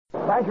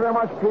Thank you very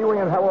much, Pee-wee,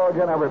 and hello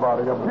again,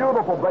 everybody. A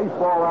beautiful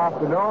baseball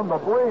afternoon. The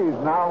breeze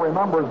now,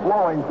 remembers,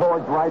 blowing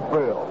towards right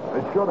field.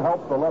 It should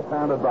help the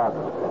left-handed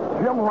batter.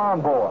 Jim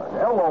Lonborg,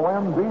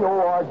 Lonborg,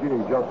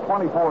 just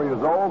 24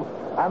 years old,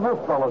 and this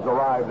fella's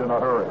arrived in a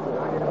hurry.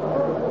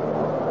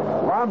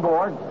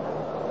 Lonborg,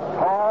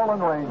 tall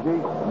and rangy,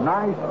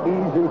 nice,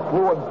 easy,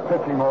 fluid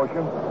pitching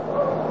motion.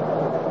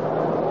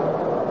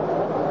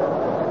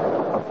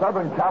 A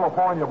Southern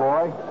California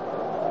boy.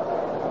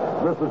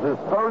 This is his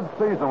third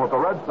season with the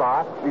Red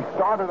Sox. He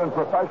started in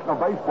professional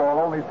baseball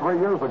only 3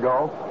 years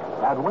ago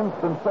at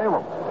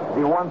Winston-Salem.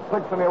 He won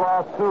 6 and he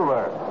lost 2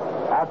 there.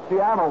 At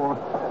Seattle,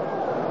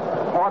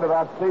 part of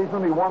that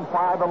season, he won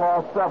 5 and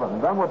lost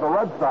 7. Then with the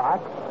Red Sox,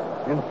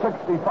 in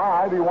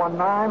 65, he won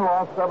 9,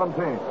 lost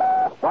 17.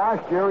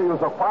 Last year, he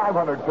was a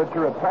 500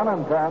 pitcher at 10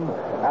 and 10,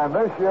 and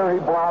this year he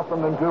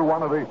blossomed into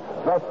one of the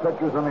best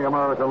pitchers in the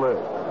American League.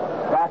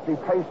 In fact, he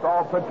paced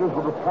all pitchers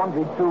with a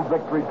 22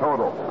 victory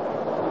total,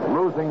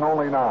 losing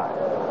only 9.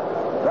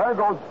 There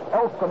goes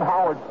Elston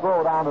Howard's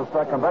throw down to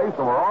second base,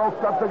 and we're all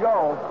set to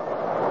go.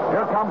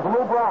 Here comes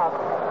Lou Brock.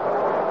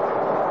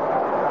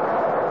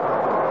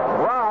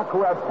 Brock,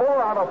 who had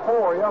 4 out of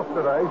 4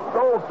 yesterday,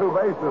 stole 2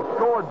 bases,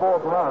 scored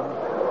both runs,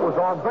 was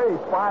on base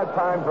 5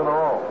 times in a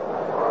row.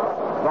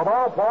 The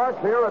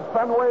ballpark here at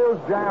Fenway is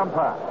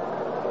jam-packed.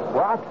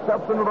 Brock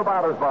steps into the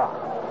batter's box.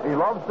 He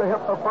loves to hit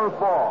the first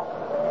ball.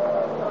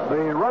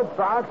 The Red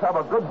Sox have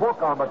a good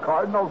book on the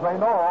Cardinals. They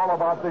know all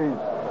about these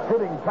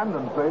hitting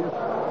tendencies.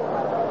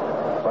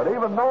 But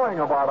even knowing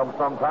about them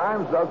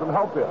sometimes doesn't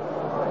help you.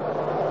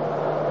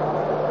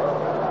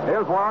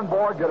 Here's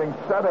Lonborg getting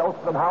set.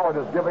 Elston Howard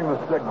is giving the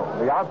signal.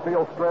 The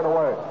outfield straight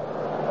away.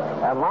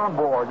 And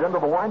Lonborg into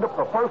the windup,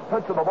 the first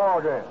pitch of the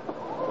ball game.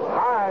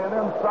 High and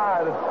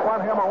inside, it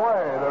spun him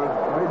away.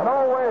 There's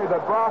no way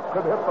that Brock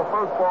could hit the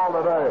first ball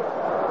today.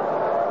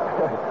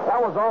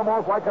 That was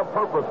almost like a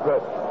purpose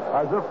pitch,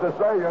 as if to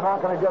say, you're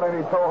not going to get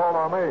any toe hold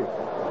on me.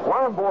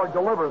 Lonborg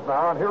delivers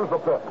now, and here's the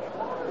pitch.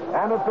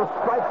 And it's a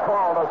strike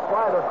call. The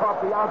slider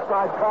caught the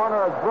outside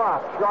corner as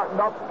Brock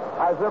shortened up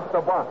as if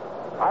to bunt.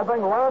 I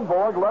think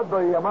Lonborg led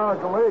the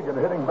American League in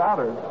hitting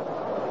batters.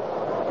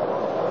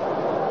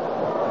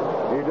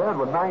 He did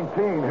with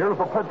 19. Here's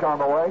the pitch on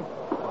the way.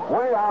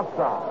 Way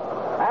outside.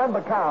 And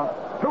the count,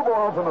 2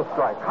 balls and a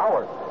strike.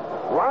 Howard.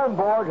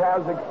 Lonborg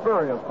has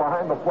experience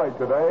behind the plate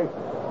today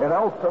in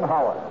Elston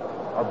Howard,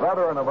 a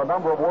veteran of a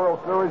number of World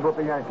Series with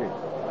the Yankees.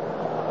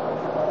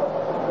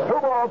 2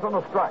 balls and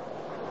a strike.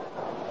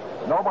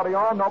 Nobody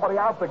on, nobody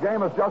out. The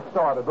game has just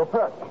started. The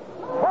pitch.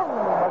 Boom!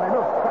 And he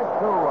missed strike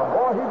 2. And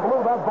boy, he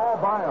blew that ball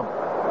by him.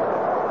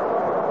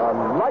 A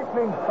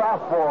lightning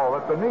fastball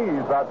at the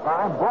knees that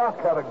time. Brock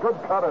had a good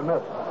cut and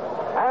missed.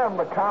 And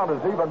the count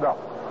is evened up.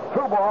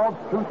 2 balls,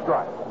 2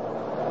 strikes.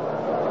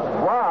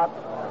 Brock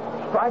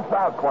strikes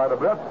out quite a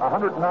bit,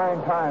 109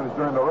 times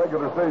during the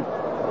regular season.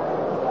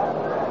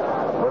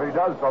 But he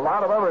does a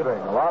lot of everything.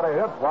 A lot of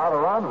hits, a lot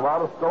of runs, a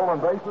lot of stolen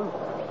bases.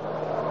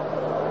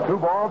 2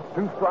 balls,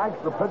 2 strikes.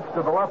 The pitch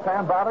to the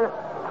left-hand batter.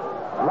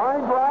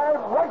 Line drive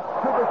right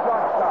to the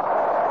shortstop.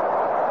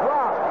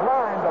 Brock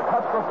line to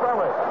cut the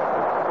Philly.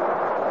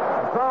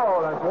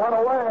 So that's 1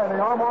 away, and he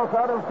almost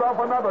had himself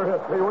another hit,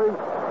 Pee-wee.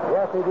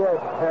 Yes, he did,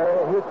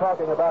 Harry. You're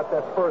talking about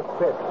that first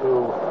pitch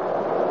to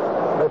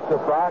Mr.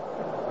 Brock,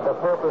 the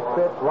purpose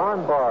pitch.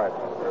 Lonborg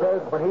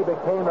says when he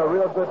became a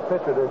real good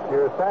pitcher this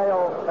year,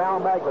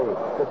 Sal Magley,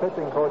 the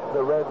pitching coach of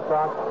the Red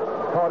Sox,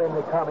 taught him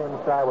to come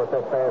inside with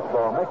that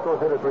fastball. Make those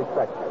hitters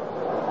respect you.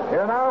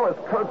 Here now is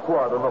Kurt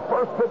Flood, and the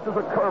first pitch is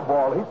a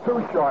curveball. He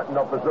too shortened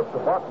up as if the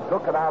butt and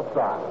took it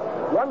outside.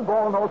 1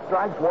 ball, no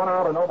strikes, 1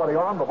 out, and nobody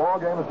on. The ball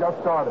game has just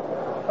started.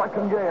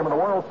 Second game in the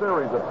World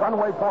Series at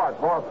Fenway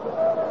Park, Boston.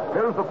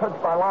 Here's the pitch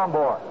by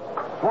Lonborg.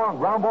 Swung,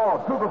 ground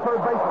ball to the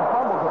third baseman,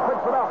 fumbles it,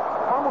 picks it up.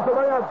 Fumbles to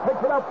the end,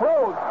 picks it up,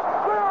 throws.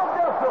 Still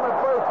gets him at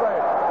first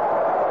base.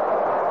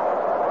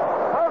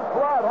 Kurt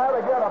Flood had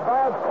to get a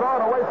bad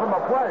start away from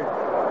the plate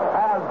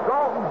as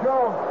Dalton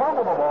Jones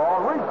fumbled the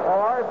ball, reached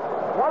for it,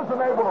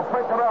 wasn't able to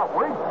pick it up,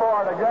 reached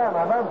for it again,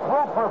 and then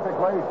threw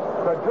perfectly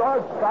to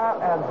George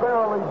Scott and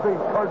barely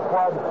beat Kurt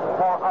Flood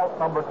for out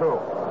number 2.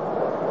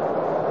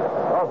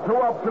 Well, 2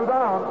 up, 2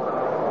 down.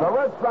 The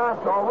Red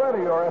Sox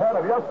already are ahead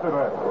of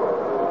yesterday.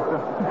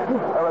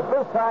 And at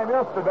this time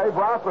yesterday,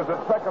 Brock was at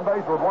second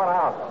base with 1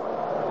 out.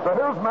 So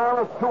here's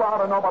Maris, 2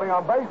 out and nobody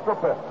on base. The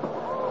pitch.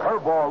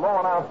 Curveball low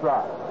and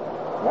outside.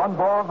 1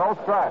 ball, no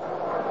strike.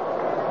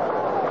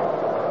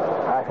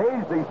 A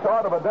hazy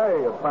sort of a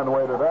day at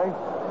Fenway today.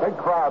 Big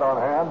crowd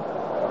on hand.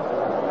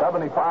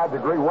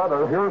 75-degree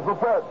weather. Here's the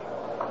pitch.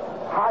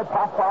 High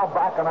pop foul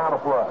back and out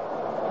of play.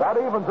 That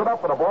evens it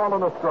up with a ball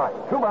and a strike.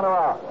 2 men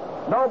are out.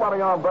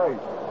 Nobody on base.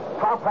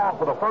 Top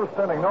half of the first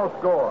inning, no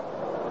score.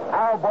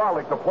 Al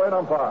Barlick, the plate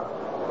umpire.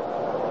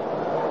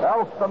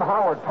 Elston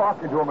Howard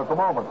talking to him at the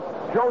moment.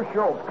 Joe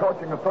Schultz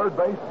coaching at third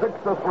base. Dick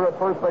Sisler at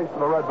first base for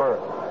the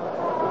Redbirds.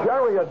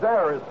 Jerry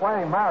Adair is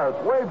playing Maris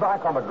way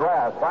back on the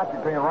grass,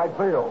 practically in right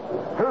field.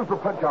 Here's the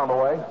pitch on the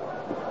way.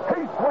 He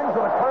He swings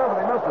at a curve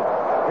and he misses.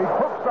 He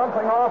took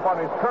something off on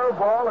his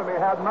curveball, and he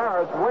had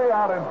Maris way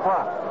out in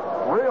front.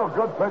 Real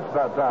good pitch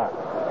that time.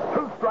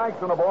 2 strikes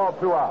and a ball,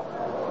 2 outs.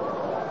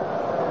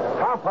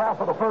 Top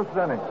half of the first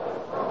inning.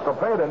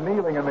 Cepeda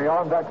kneeling in the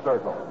on-deck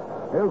circle.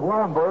 Here's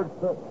Lundberg.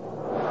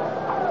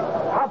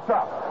 Pops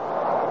up.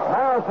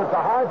 Maris hits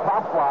a high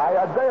pop fly.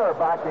 Adair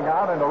backing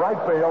out into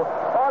right field.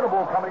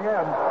 Cardinals coming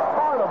in.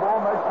 Cardinals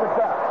makes the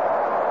catch.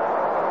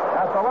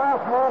 At the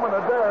last moment,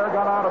 Adair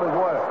got out of his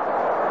way.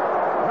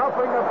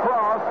 Nothing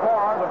across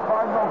for the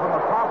Cardinals in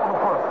the top of the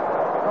first.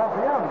 So at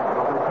the end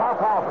of the top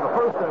half of the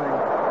first inning,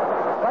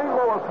 St.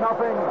 Louis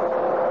nothing,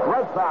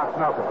 Red Sox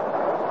nothing.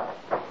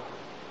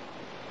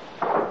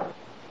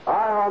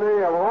 Hi,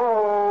 honey, I'm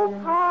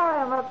home.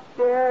 Hi, I'm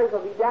upstairs.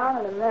 I'll be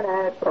down in a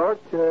minute.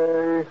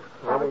 Okay.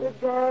 Have a good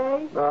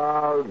day?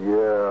 Oh,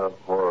 yeah,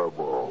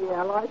 horrible.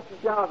 Yeah, lost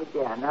your job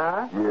again,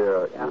 huh?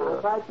 Yeah.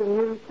 I bought some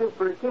new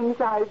super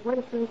king-size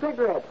Winston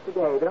cigarettes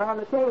today. They're on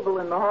the table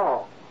in the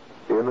hall.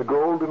 In the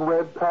gold and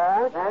red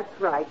pack?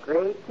 That's right.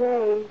 Great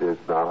taste.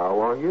 It's not how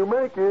long you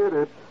make it,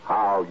 it's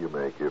how you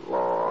make it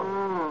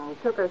long.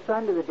 Took our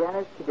son to the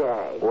dentist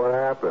today. What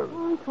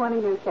happened?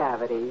 20 new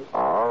cavities.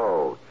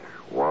 Ouch.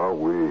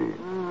 Wowee.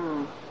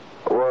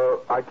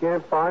 Well, I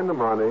can't find the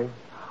money.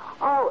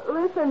 Oh,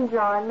 listen,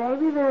 John,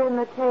 maybe they're in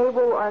the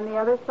table on the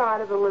other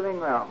side of the living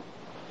room.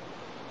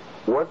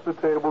 What's the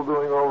table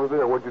doing over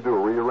there? What'd you do,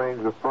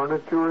 rearrange the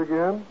furniture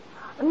again?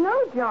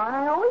 No, John,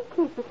 I always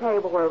keep the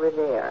table over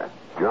there.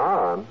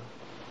 John?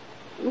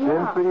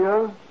 Yeah.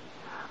 Cynthia?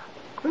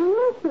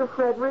 Mr.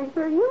 Fredericks,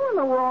 are you in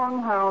the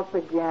wrong house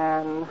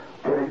again?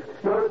 It's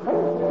good.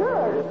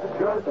 Good.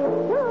 Good.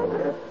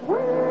 Good.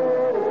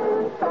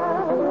 Winning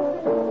time.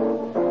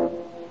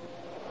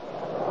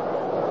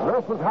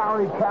 This is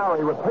Harry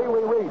Carey with Pee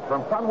Wee Reese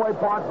from Fenway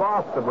Park,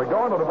 Boston. We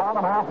go into the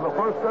bottom half of the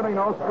first inning,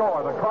 no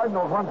score. The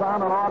Cardinals went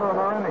down in order in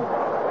their inning.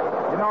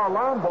 You know,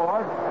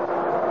 Lombard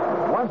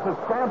went to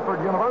Stanford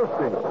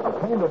University,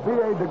 obtained a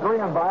BA degree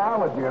in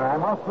biology, and I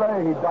must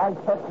say he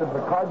dissected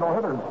the Cardinal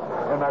hitters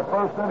in that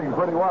first inning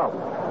pretty well.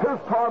 Here's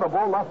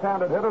Tartable,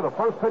 left-handed hitter. The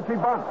first pitch he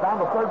bunts down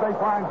the third base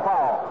line,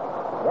 foul.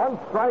 1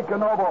 strike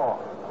and no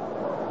ball.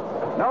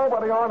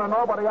 Nobody on and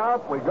nobody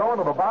out. We go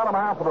into the bottom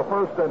half of the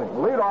first inning.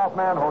 Leadoff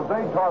man Jose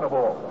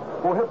Tartable,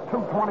 who hit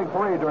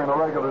 .223 during the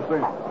regular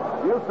season.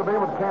 Used to be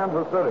with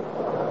Kansas City.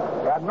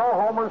 He had no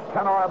homers,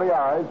 10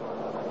 RBIs.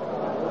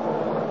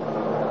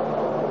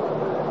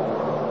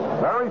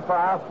 Very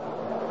fast.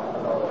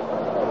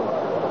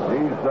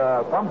 He's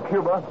from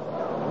Cuba.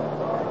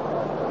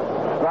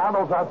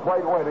 Straddles that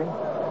plate waiting.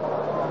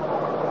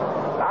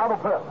 Now the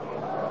pitch.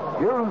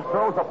 Hughes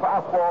throws a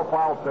fastball,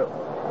 foul tip.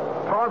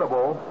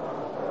 Tartable,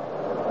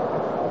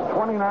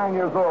 29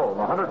 years old,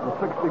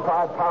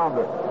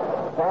 165-pounder.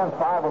 Stands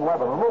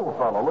 5'11". A little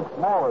fellow, looks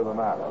smaller than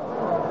that.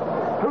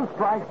 2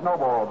 strikes, no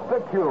ball.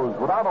 Dick Hughes,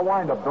 without a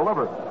windup,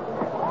 delivers.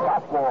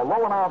 Fastball,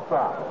 low and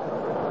outside.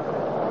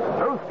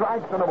 2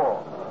 strikes and a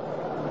ball.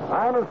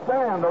 I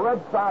understand the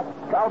Red Sox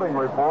scouting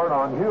report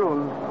on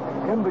Hughes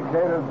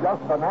indicated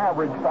just an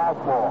average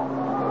fastball.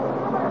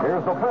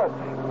 Here's the pitch.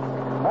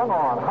 Hung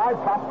on, high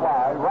pop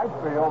fly, right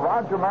field.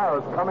 Roger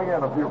Maris coming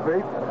in a few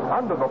feet,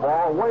 under the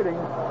ball, waiting.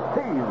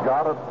 He's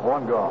got it,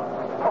 1 gone.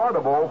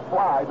 Tartable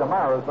fly to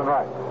Maris and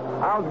right.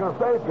 I was going to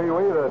say, Pee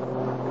Wee, that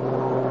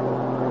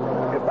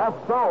if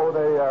that's so,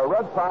 the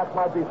Red Sox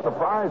might be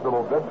surprised a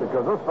little bit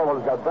because this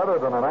fellow's got better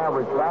than an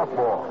average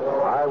fastball.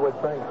 I would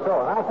think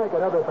so. And I think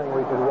another thing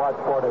we should watch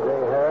for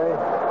today, Harry,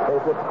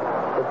 is that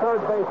the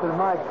third baseman,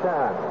 Mike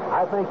Chan,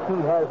 I think he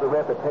has the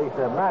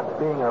reputation of not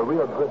being a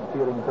real good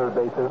fielding third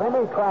baseman. They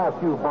may try a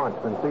few bunts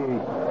and see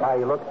how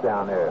he looks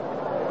down there.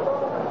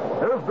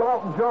 Here's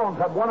Dalton Jones,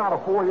 had 1 out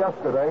of 4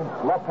 yesterday.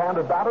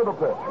 Left-handed batter to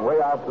pitch,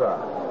 way outside.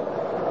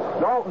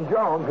 Dalton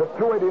Jones hit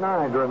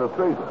 .289 during the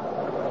season.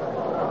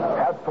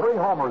 Had 3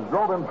 homers,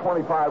 drove in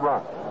 25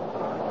 runs.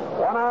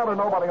 1 out and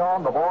nobody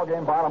on. The ball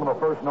game, bottom of the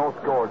first, no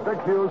score. Dick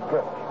Hughes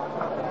pitched.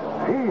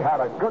 He had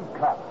a good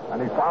cut,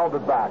 and he fouled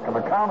it back, and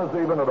the count is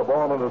even at a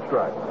ball and a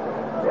strike.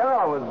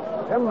 Yeah, it was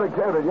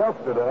indicated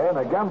yesterday and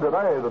again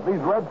today that these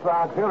Red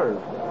Sox hitters,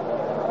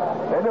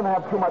 they didn't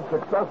have too much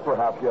success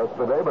perhaps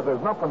yesterday, but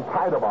there's nothing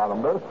tight about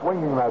them. They're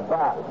swinging that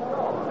bat.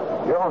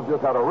 Jones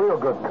just had a real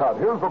good cut.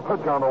 Here's the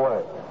pitch on the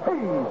way. He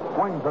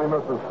swings and he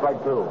misses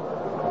strike 2.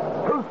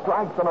 2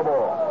 strikes and a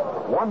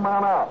ball. 1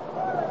 man out.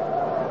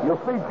 You'll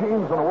see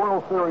teams in the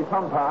World Series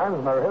sometimes,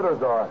 and their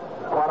hitters are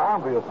quite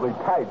obviously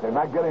tight. They're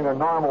not getting their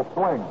normal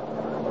swing.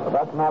 But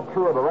that's not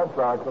true of the Red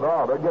Sox at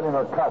all. They're getting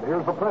their cut.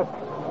 Here's the pitch.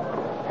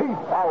 He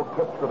foul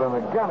tips it, and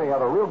again he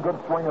had a real good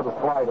swing of the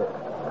slider.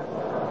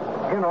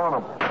 In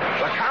on him.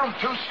 The count,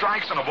 2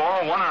 strikes and a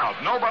ball, 1 out.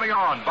 Nobody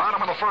on.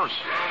 Bottom of the first.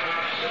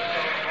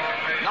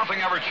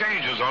 Nothing ever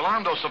changes.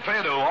 Orlando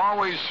Cepeda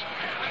always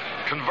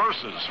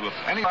converses with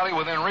anybody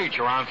within reach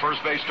around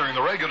first base during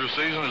the regular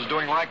season, is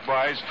doing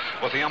likewise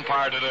with the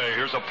umpire today.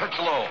 Here's a pitch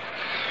low.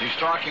 He's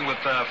talking with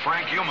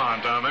Frank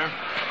Humont down there.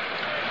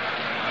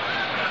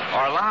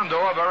 Orlando,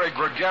 a very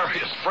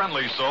gregarious,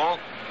 friendly soul,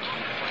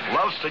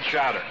 loves to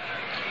chatter.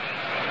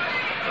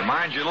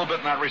 Reminds you a little bit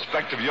in that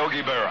respect of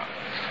Yogi Berra.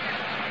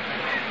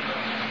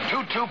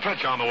 2-2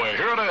 pitch on the way.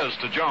 Here it is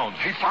to Jones.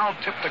 He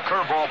foul-tipped the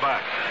curveball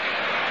back.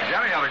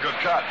 Again, he had a good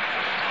cut.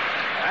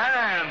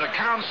 And the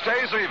count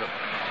stays even.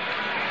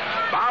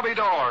 Bobby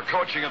Dorr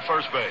coaching at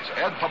first base.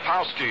 Ed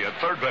Popowski at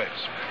third base.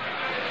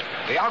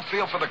 The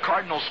outfield for the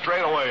Cardinals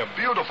straight away. A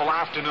beautiful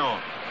afternoon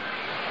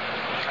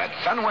at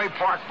Fenway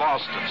Park,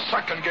 Boston.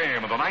 Second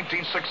game of the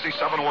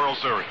 1967 World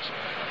Series.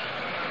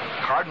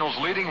 Cardinals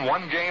leading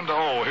 1-0.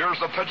 Here's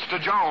the pitch to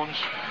Jones.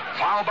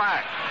 Foul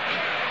back.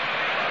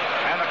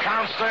 And the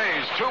count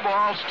stays. 2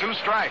 balls, 2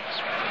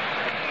 strikes.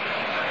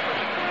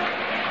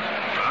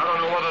 I don't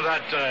know whether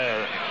that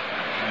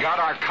got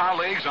our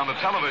colleagues on the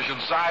television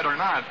side or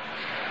not.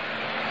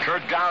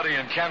 Kurt Gowdy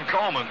and Ken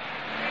Coleman.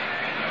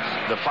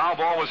 The foul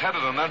ball was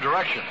headed in that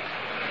direction.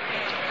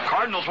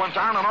 Cardinals went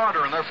down in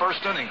order in their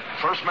first inning.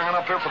 First man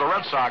up here for the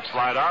Red Sox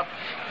flied out.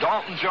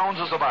 Dalton Jones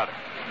is the batter.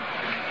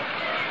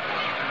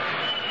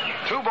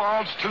 2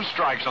 balls, 2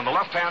 strikes on the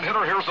left-hand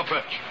hitter. Here's the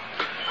pitch.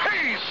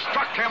 He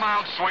struck him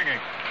out swinging.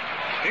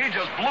 He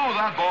just blew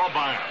that ball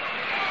by him.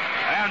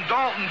 And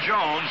Dalton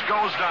Jones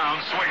goes down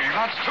swinging.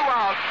 That's 2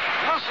 out.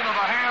 Listen to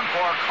the hand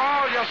for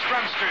Carl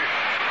Yastrzemski.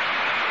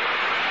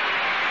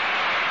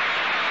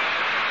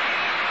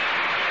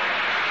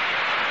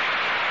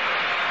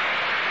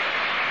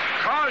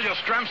 Carl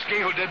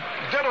Yastrzemski, who did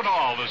it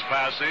all this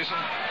past season.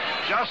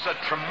 Just a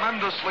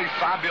tremendously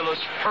fabulous,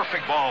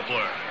 perfect ball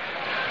player.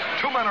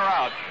 2 men are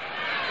out.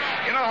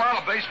 You know, a lot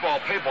of baseball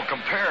people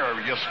compare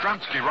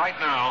Yastrzemski right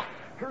now.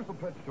 Here's the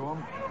pitch to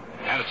him.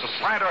 And it's a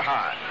slider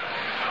high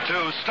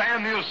to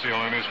Stan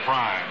Musial in his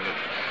prime.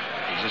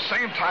 He's the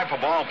same type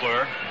of ball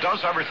player,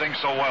 does everything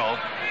so well,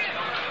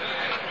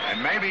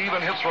 and maybe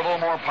even hits with a little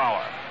more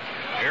power.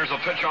 Here's a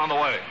pitch on the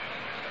way.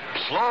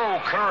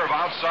 Slow curve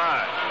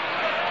outside.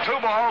 2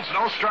 balls,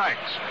 no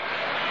strikes.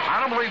 I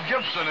don't believe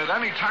Gibson at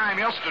any time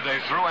yesterday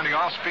threw any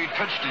off-speed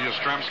pitch to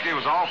Yastrzemski. It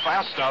was all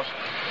fast stuff.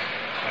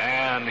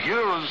 And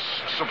Hughes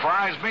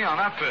surprised me on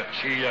that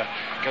pitch.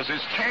 Because his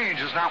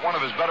change is not one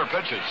of his better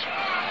pitches.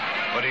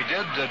 But he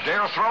did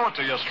dare throw it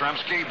to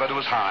Yastrzemski, but it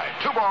was high.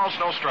 2 balls,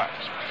 no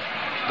strikes.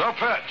 The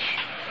pitch.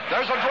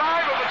 There's a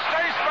drive. If it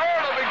stays fair,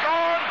 it'll be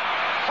gone.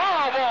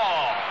 Foul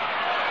ball.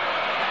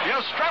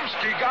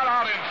 Yastrzemski got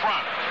out in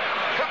front.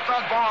 Hit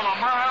that ball a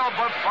mile,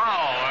 but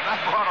foul. And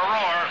that brought a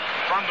roar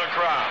from the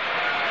crowd.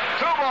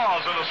 2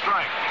 balls and a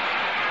strike.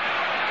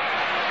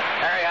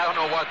 Harry, I don't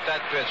know what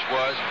that pitch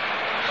was,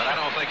 but I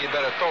don't think you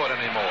better throw it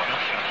anymore.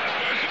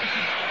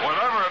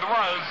 Whatever it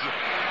was,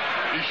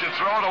 you should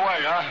throw it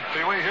away, huh?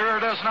 See, here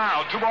it is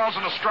now. 2 balls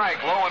and a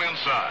strike, low and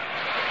inside.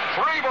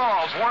 3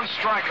 balls, 1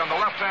 strike on the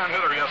left-hand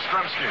hitter,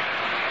 Yastrzemski.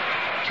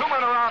 2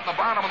 men are out in the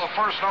bottom of the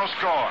first, no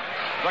score.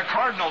 The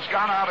Cardinals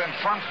got out in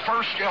front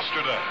first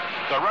yesterday.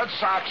 The Red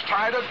Sox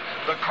tied it.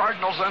 The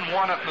Cardinals then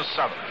won it in the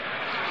 7th.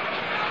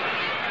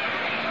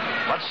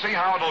 Let's see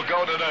how it'll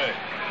go today.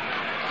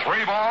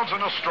 3 balls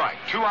and a strike.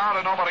 2 out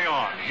and nobody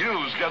on.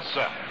 Hughes gets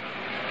set.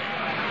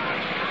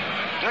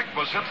 Dick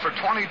was hit for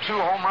 22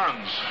 home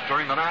runs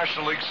during the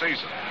National League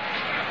season.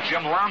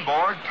 Jim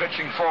Lonborg,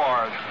 pitching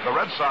for the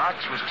Red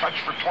Sox, was touched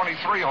for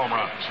 23 home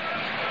runs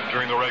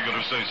during the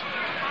regular season.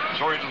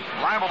 So he's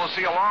liable to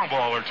see a long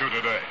ball or 2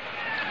 today.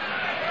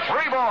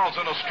 3 balls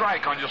and a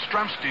strike on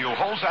Yastrzemski, who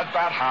holds that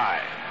bat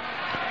high.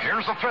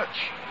 Here's the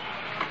pitch.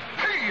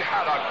 He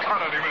had a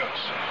cut and he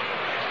missed.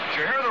 Did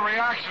you hear the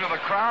reaction of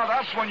the crowd?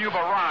 That's when you've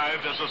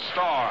arrived as a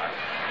star.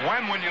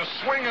 When you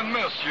swing and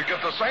miss, you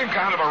get the same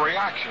kind of a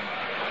reaction.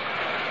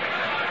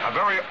 A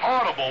very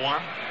audible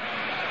one,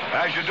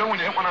 as you do when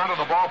you hit one out of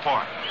the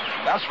ballpark.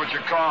 That's what you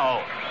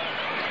call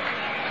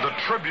the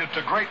tribute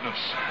to greatness.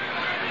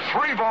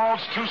 3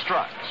 balls, 2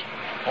 strikes.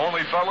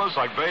 Only fellas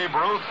like Babe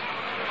Ruth,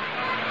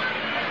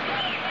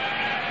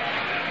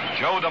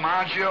 Joe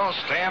DiMaggio,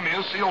 Stan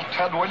Musial,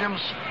 Ted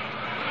Williams,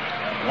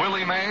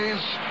 Willie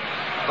Mays.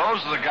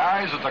 Those are the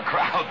guys that the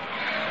crowd,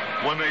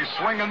 when they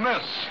swing and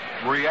miss,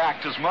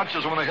 react as much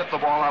as when they hit the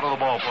ball out of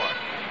the ballpark.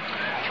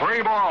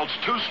 3 balls,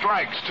 2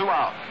 strikes, 2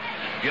 out.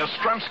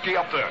 Yastrzemski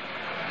up there.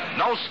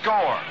 No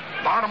score.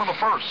 Bottom of the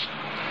first.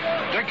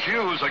 Dick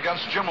Hughes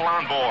against Jim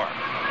Lonborg.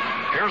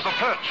 Here's the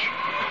pitch.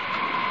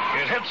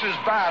 It hits his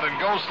bat and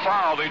goes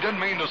foul. He didn't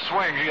mean to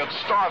swing. He had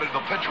started.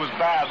 The pitch was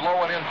bad,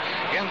 low and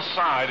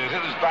inside. It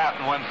hit his bat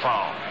and went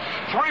foul.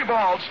 3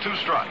 balls, 2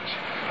 strikes.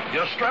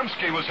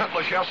 Yastrzemski was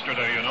hitless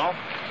yesterday, you know,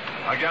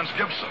 against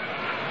Gibson.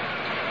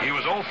 He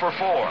was 0 for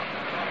 4.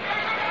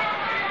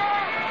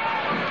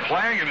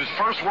 Playing in his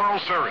first World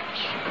Series.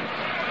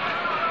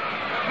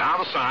 Now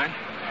the sign.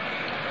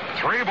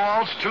 3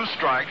 balls, 2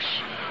 strikes.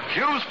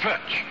 Hughes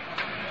pitch.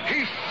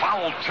 He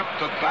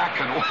foul-tipped it back,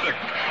 and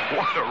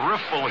what a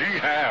riffle he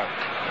had.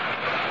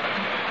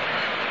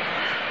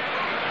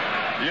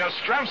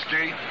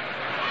 Yastrzemski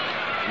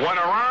went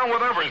around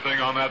with everything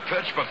on that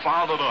pitch, but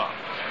fouled it off.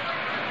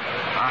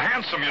 A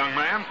handsome young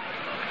man.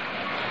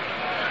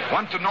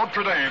 Went to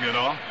Notre Dame, you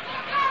know.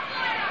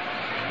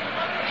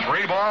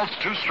 3 balls,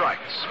 2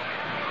 strikes.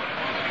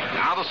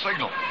 Now the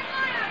signal.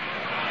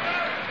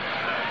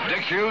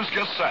 Dick Hughes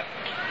gets set.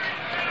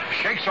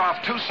 shakes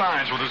off 2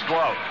 signs with his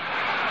glove.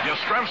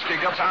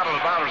 Yastrzemski gets out of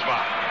the batter's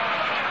box.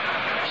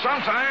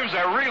 Sometimes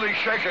they're really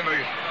shaking the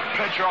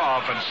pitch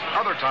off, and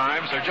other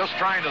times they're just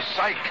trying to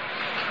psych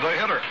the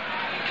hitter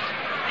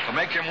to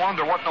make him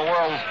wonder what in the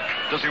world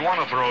does he want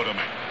to throw to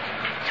me.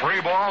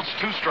 3 balls,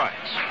 2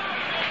 strikes.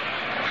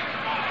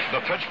 The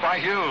pitch by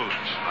Hughes.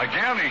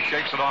 Again, he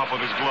shakes it off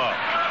with his glove.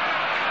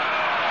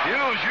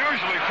 Hughes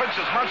usually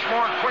pitches much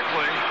more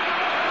quickly,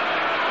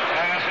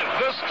 and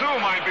this too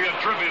might be a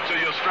tribute to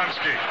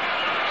Yastrzemski.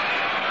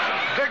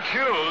 Dick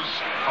Hughes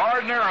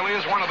ordinarily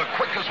is one of the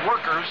quickest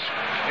workers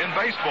in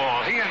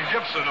baseball. He and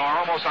Gibson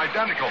are almost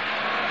identical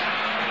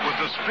with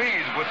the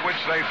speed with which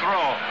they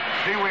throw.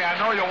 Pee-wee, I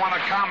know you want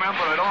to comment,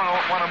 but I don't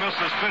want to miss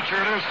this pitch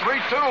here. It is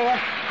 3-2.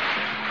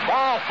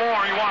 Ball 4,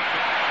 he wants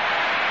it.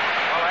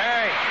 Well,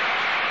 Harry,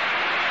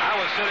 I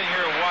was sitting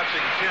here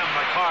watching Tim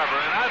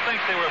McCarver, and I think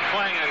they were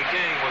playing a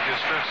game with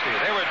Yastrzemski.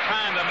 They were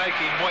trying to make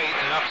him wait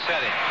and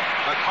upset him.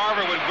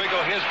 McCarver would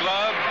wiggle his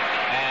glove,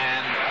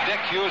 and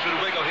Dick Hughes would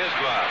wiggle his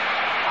glove.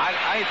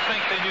 I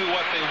think they knew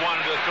what they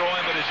wanted to throw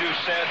him, but as you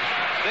said,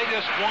 they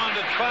just wanted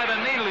to try to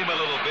needle him a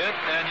little bit,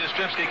 and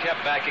Yastrzemski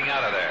kept backing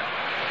out of there.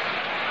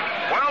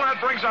 Well,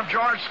 that brings up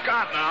George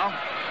Scott now.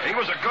 He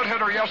was a good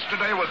hitter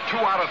yesterday with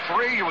 2 out of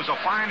 3. He was a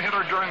fine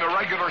hitter during the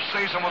regular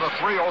season with a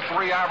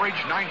 .303 average,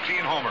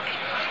 19 homers.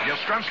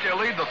 Yastrzemski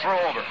will lead the throw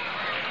over.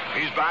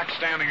 He's back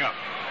standing up.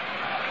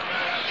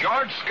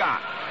 George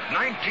Scott,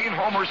 19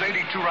 homers,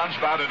 82 runs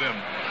batted in.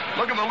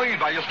 Look at the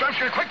lead by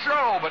Yastrzemski. Quick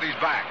throw, but he's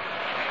back.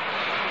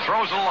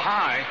 Throws a little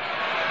high.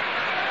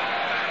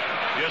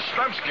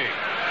 Yastrzemski,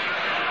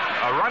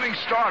 a running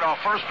start off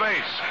first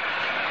base.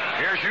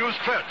 Here's Hughes'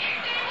 pitch.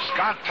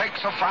 Scott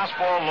takes a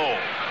fastball low.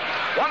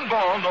 1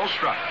 ball, no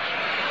strikes.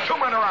 2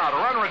 men are out.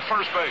 A runner at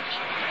first base.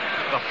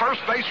 The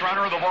first base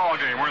runner of the ball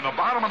game. We're in the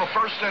bottom of the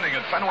first inning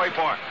at Fenway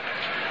Park.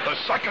 The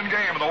second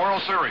game of the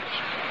World Series.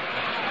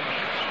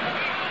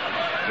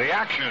 The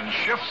action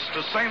shifts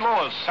to St.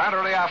 Louis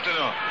Saturday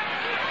afternoon.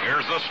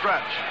 Here's the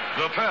stretch.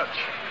 The pitch.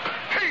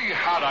 He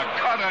had a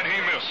cut and he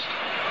missed.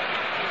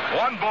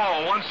 1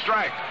 ball, 1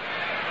 strike.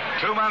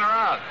 2 men are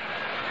out.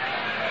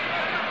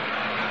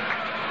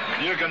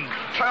 You can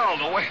tell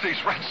the way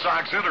these Red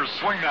Sox hitters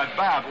swing that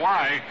bat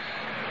why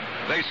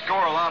they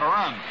score a lot of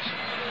runs.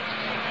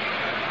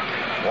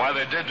 Why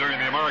they did during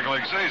the American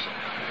League season.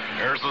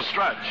 Here's the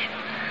stretch.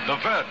 The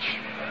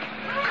pitch.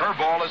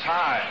 Curveball is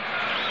high.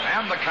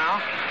 And the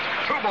count.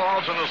 2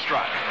 balls and a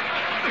strike.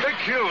 Dick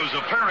Hughes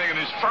appearing in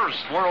his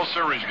first World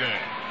Series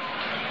game.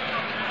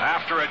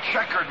 After a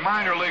checkered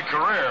minor league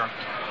career,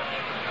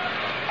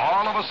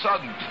 all of a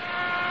sudden,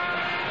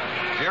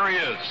 here he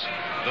is.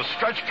 The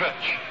stretch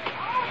pitch.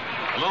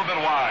 A little bit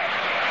wide.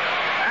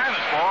 And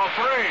it's ball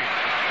 3.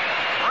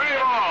 3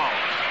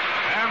 balls.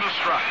 And a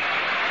strike.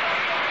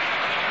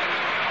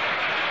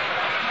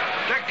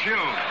 Dick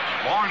Hughes,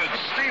 born at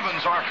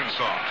Stevens,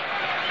 Arkansas.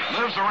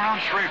 Lives around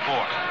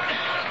Shreveport.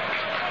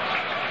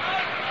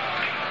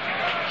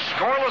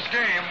 Scoreless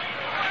game.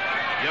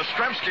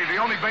 Yastrzemski, the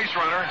only base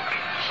runner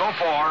so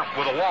far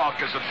with a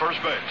walk, is at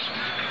first base.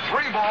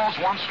 3 balls,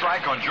 1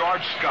 strike on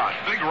George Scott.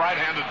 Big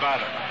right-handed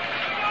batter.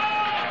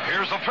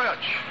 Here's the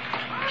pitch.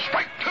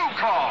 Strike 2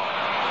 call.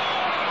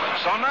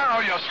 So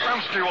now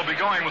Yastrzemski will be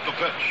going with the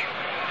pitch.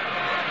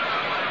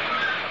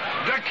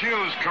 Dick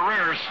Hughes'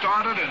 career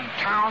started in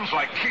towns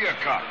like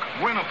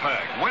Keokuk,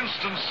 Winnipeg,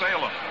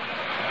 Winston-Salem,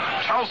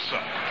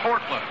 Tulsa,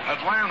 Portland,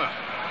 Atlanta,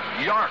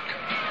 York.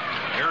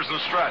 Here's the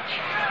stretch.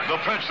 The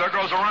pitch. There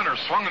goes a runner.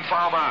 Swung and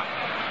fouled out.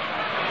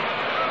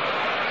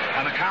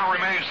 And the count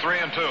remains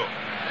 3-2.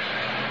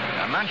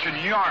 I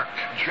mentioned York,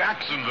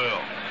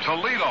 Jacksonville,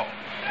 Toledo.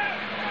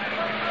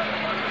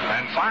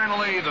 And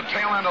finally, the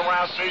tail end of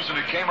last season,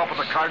 he came up with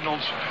the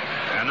Cardinals.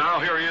 And now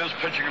here he is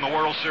pitching in the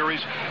World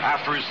Series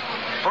after his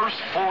first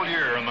full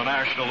year in the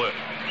National League.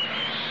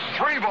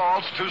 3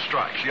 balls, 2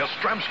 strikes.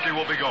 Yastrzemski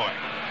will be going.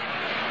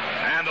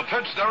 And the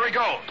pitch, there he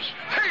goes.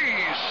 He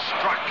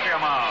struck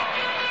him out.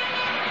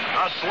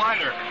 A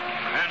slider.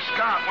 And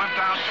Scott went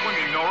down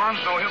swinging. No runs,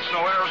 no hits,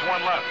 no errors,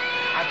 1 left.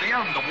 At the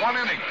end of 1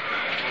 inning,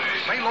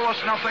 St. Louis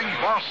nothing,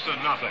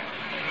 Boston nothing.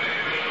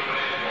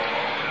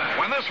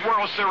 When this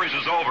World Series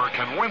is over,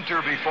 can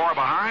winter be far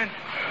behind?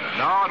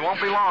 No, it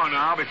won't be long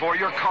now before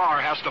your car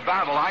has to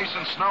battle ice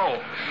and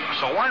snow.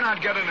 So why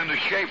not get it into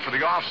shape for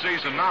the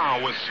off-season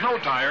now with snow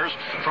tires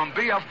from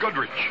B.F.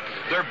 Goodrich?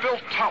 They're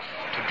built tough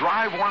to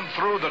drive one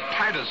through the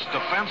tightest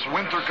defense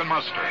winter can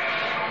muster.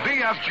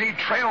 BFG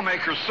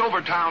Trailmaker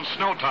Silvertown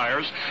snow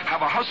tires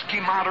have a husky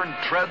modern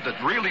tread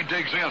that really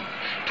digs in,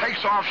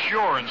 takes off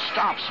shore and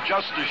stops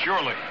just as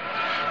surely.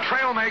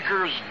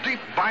 Trailmaker's deep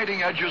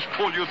biting edges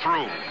pull you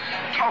through.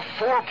 Tough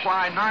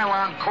 4-ply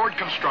nylon cord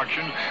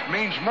construction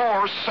means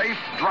more safe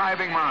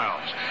driving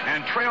miles.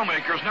 And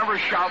Trailmakers never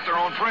shout their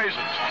own praises.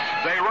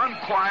 They run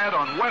quiet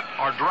on wet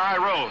or dry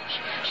roads.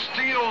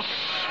 Steel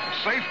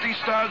Safety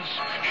studs?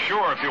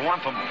 Sure, if you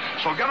want them.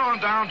 So get on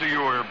down to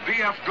your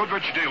B.F.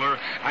 Goodrich dealer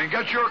and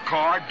get your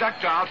car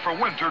decked out for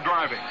winter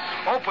driving.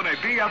 Open a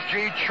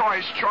BFG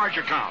Choice Charge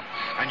account,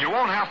 and you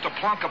won't have to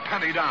plunk a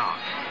penny down.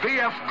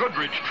 B.F.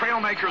 Goodrich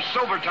Trailmakers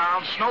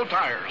Silvertown Snow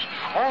Tires.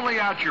 Only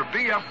at your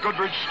B.F.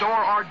 Goodrich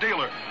store or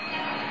dealer.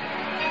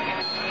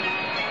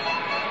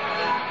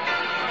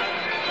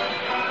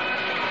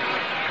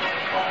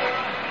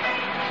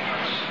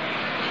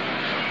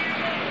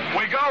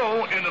 We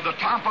go into the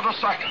top of the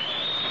second.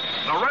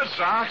 The Red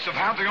Sox have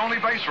had the only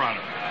base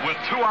runner. With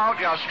 2 out,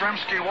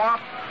 Yastrzemski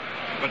walked,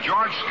 but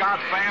George Scott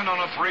fanned on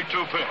a 3-2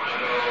 pitch.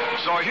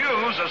 So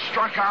Hughes has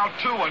struck out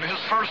 2 in his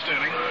first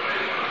inning,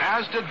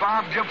 as did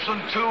Bob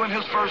Gibson 2 in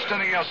his first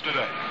inning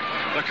yesterday.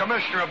 The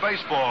commissioner of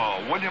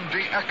baseball, William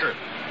D. Eckert,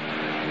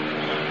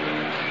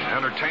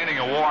 entertaining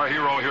a war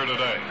hero here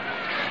today.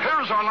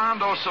 Here's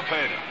Orlando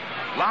Cepeda.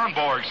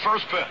 Lonborg's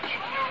first pitch.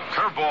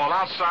 Curveball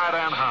outside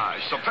and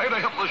high. Cepeda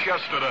hitless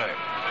yesterday.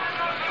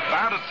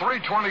 Batted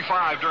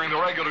 .325 during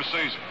the regular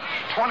season.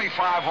 25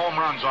 home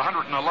runs,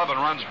 111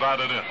 runs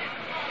batted in.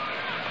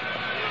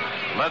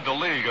 Led the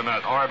league in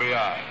that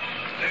RBI.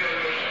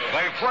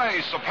 They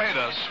play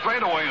Cepeda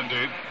straight away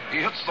indeed.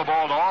 He hits the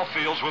ball to all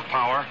fields with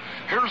power.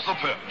 Here's the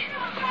pitch.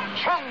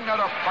 Swung at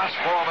a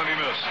fastball and he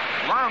missed.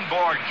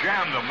 Lonborg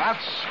jammed him.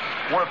 That's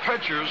where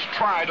pitchers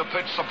try to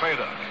pitch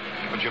Cepeda.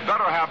 But you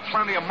better have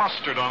plenty of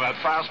mustard on that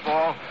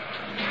fastball,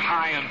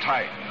 high and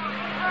tight.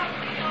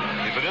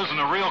 If it isn't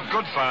a real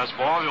good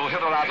fastball, you'll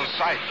hit it out of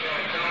sight.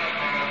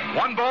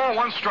 1 ball,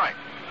 1 strike.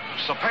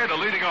 Cepeda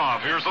leading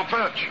off. Here's the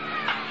pitch.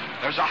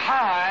 There's a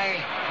high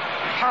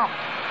pop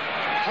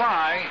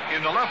fly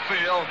in the left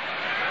field.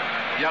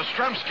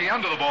 Yastrzemski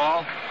under the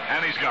ball,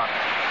 and he's got it.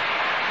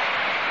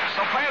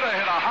 Cepeda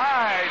hit a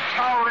high,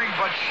 towering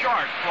but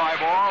short fly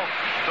ball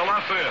to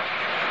left field.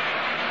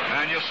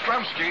 And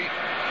Yastrzemski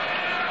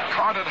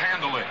caught it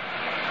handily.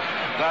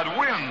 That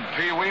wind,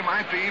 Pee-wee,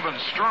 might be even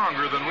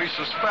stronger than we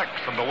suspect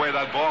from the way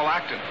that ball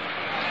acted.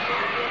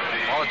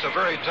 Well, it's a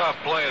very tough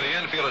play. The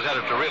infielders had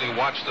to really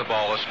watch the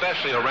ball,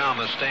 especially around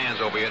the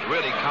stands over here. It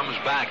really comes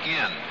back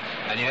in,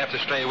 and you have to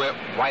stay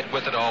right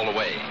with it all the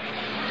way.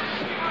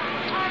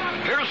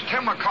 Here's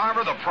Tim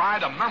McCarver, the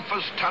pride of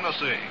Memphis,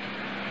 Tennessee.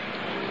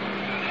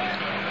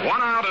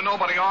 1 out and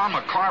nobody on.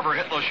 McCarver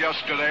hitless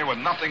yesterday with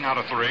nothing out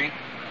of 3.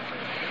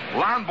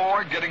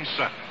 Lonborg getting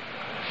set.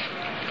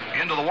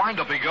 Into the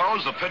windup he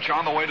goes. The pitch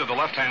on the way to the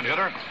left-hand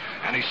hitter.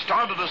 And he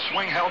started a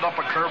swing, held up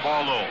a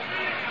curveball low.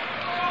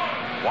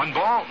 1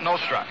 ball, no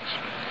strikes.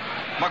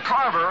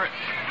 McCarver,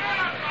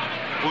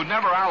 who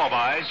never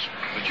alibis,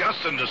 but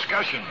just in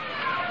discussion,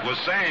 was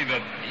saying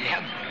that he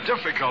had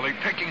difficulty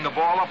picking the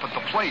ball up at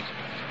the plate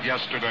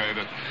yesterday,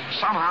 that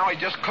somehow he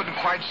just couldn't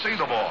quite see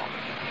the ball.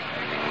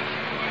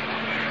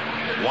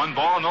 1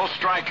 ball, no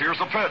strike. Here's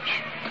the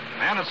pitch.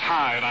 And it's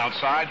high and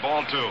outside,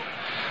 ball 2.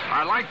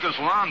 I like this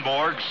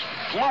Lonborg's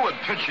fluid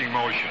pitching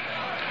motion.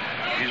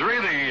 He's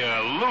really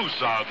loose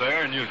out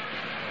there, and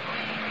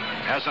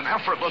has an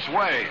effortless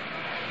way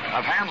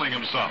of handling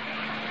himself.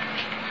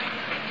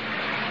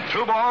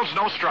 2 balls,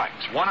 no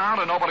strikes. 1 out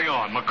and nobody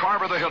on.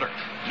 McCarver the hitter.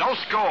 No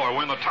score.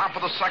 We're in the top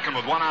of the second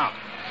with 1 out.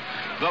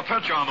 The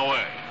pitch on the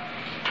way.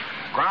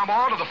 Ground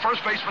ball to the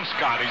first baseman,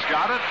 Scott. He's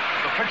got it.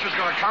 The pitcher's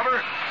going to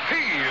cover. He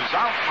is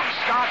out from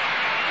Scott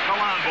to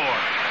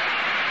Lonborg.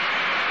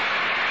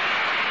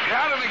 You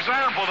had an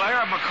example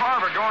there of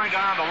McCarver going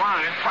down the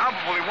line,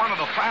 probably one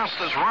of the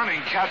fastest running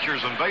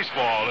catchers in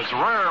baseball. It's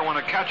rare when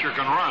a catcher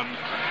can run.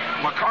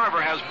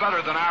 McCarver has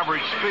better than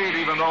average speed,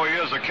 even though he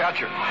is a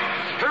catcher.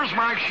 Here's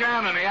Mike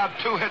Shannon. He had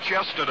 2 hits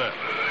yesterday.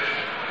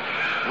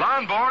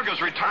 Lonborg has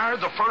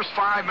retired the first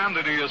 5 men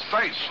that he has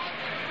faced.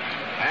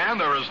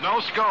 And there is no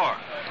score.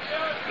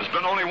 There's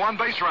been only 1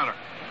 base runner.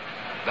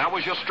 That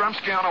was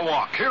Yastrzemski on a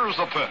walk. Here's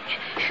the pitch.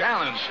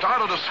 Shannon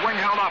started a swing,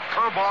 held up.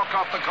 Curveball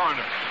caught the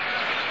corner.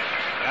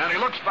 And he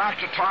looks back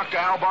to talk to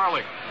Al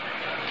Barlick.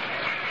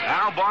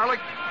 Al Barlick,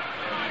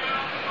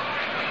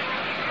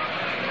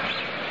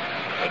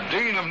 the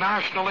Dean of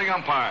National League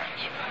Umpires.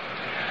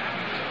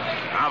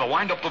 Now to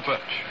wind up the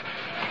pitch.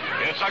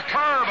 It's a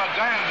curve, a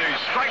dandy.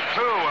 Strike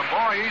 2, and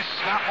boy, he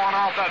snapped one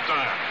out that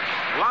time.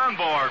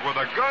 Lonborg with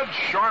a good,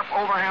 sharp,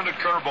 overhanded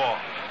curveball.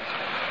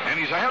 And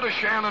he's ahead of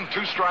Shannon,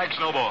 2 strikes,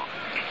 no ball.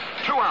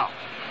 2 out.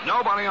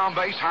 Nobody on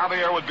base.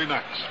 Javier would be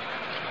next.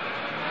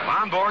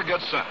 Lonborg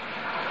gets set.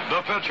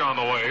 The pitch on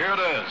the way. Here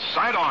it is.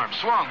 Sidearm,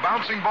 swung,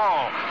 bouncing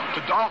ball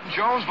to Dalton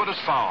Jones, but it's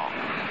foul.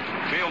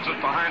 Fields it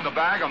behind the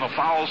bag on the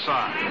foul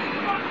side.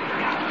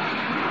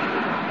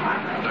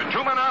 There are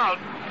 2 men out.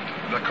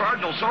 The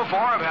Cardinals so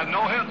far have had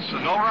no hits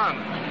and no runs.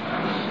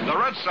 The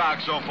Red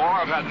Sox so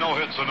far have had no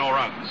hits and no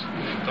runs.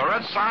 The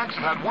Red Sox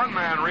have had 1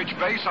 man reach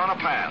base on a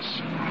pass.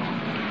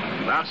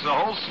 That's the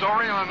whole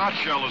story in a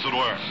nutshell, as it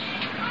were.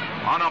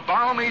 On a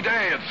balmy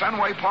day at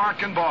Fenway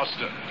Park in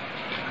Boston.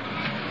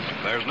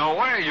 There's no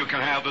way you can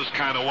have this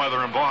kind of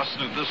weather in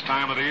Boston at this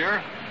time of the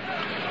year.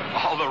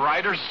 All the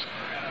riders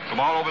from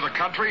all over the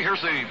country.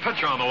 Here's the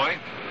pitch on the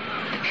way.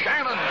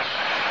 Shannon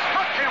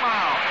struck him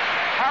out.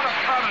 Had a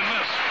cut and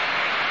missed.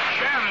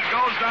 Shannon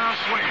goes down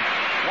swinging.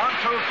 1,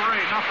 2, 3,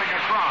 nothing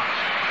across.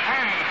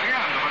 And at the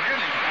end of an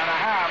inning and a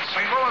half,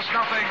 St. Louis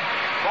nothing,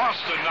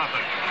 Boston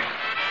nothing.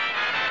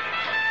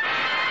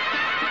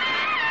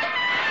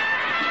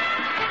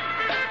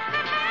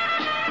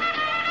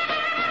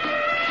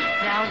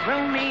 Now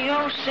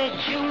Romeo said,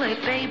 Julie,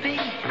 baby,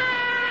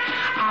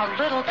 our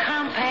little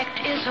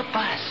compact is a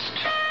bust.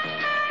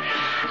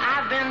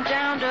 I've been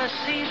down to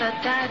see the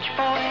Dodge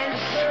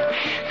boys.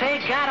 They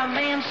got a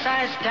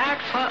man-sized dart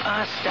for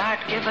us. Dart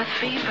giveth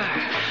fever,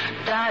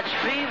 Dodge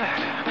fever.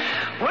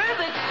 With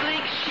its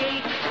sleek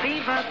shape,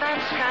 fever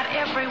that's got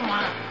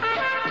everyone.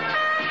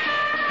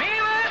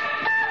 Fever,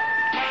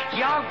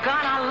 you're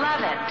gonna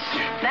love it.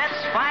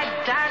 That's why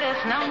Dart is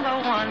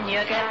 #1.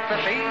 You get the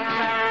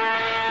fever,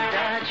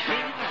 Dodge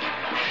fever.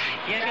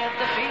 You get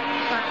the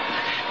fever,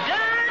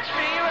 Dodge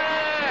fever.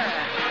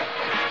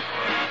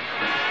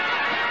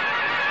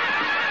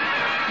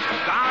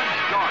 Dodge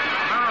Dart,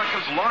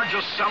 America's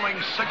largest selling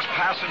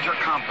 6-passenger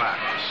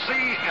compact.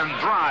 See and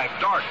drive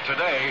Dart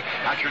today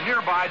at your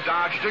nearby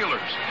Dodge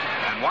dealers.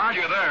 And while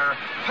you're there,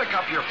 pick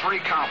up your free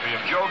copy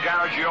of Joe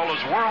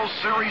Garagiola's World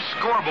Series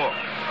scorebook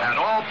at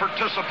all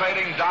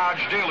participating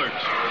Dodge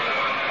dealers.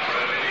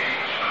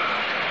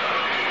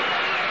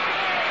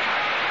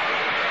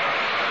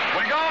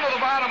 We go to the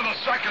bottom of the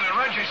second, and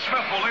Reggie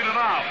Smith will lead it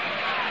off.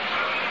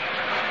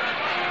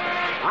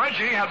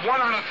 Reggie had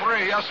 1 on a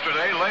 3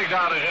 yesterday, laid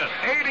out a hit.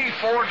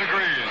 84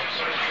 degrees.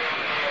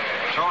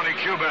 Tony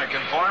Kubek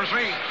informs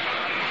me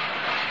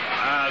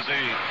as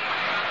he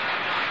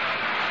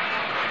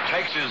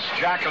takes his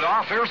jacket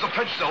off. Here's the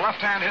pitch to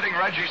left-hand hitting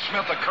Reggie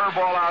Smith, a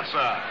curveball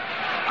outside.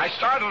 I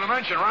started to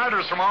mention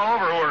riders from all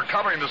over who are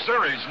covering the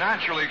series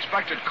naturally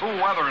expected cool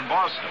weather in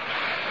Boston.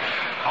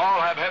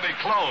 All have heavy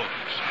clothes,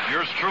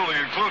 yours truly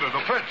included.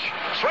 The pitch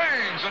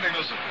swings and he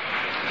misses.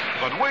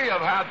 But we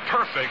have had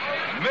perfect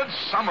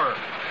midsummer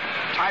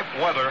type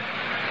weather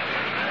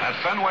at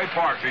Fenway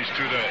Park these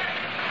 2 days.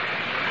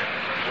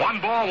 1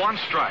 ball, 1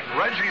 strike.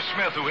 Reggie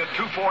Smith, who hit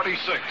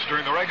 .246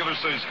 during the regular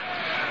season.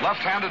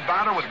 Left-handed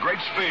batter with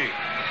great speed.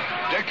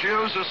 Dick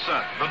Hughes is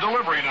set. The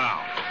delivery now.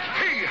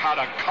 He had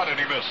a cut and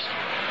he missed.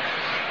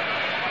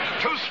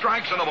 2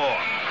 strikes and a ball.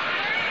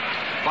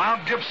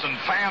 Bob Gibson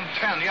fanned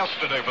 10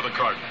 yesterday for the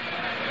Cardinals.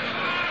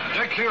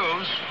 Dick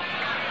Hughes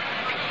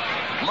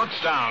looks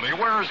down. He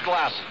wears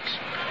glasses.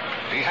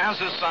 He has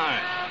his sign.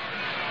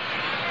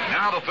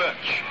 Now the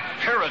pitch.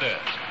 Here it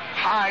is.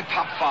 High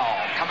pop foul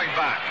coming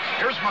back.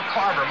 Here's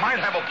McCarver. Might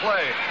have a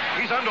play.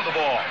 He's under the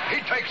ball.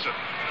 He takes it.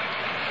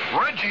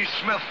 Reggie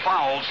Smith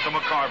fouls to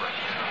McCarver.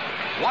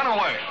 1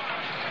 away.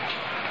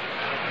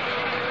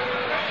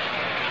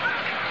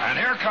 And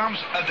here comes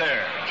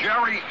Adair.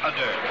 Jerry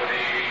Adair.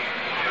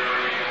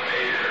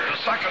 The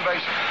second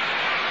baseman.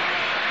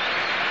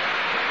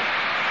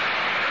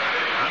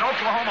 An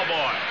Oklahoma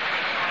boy.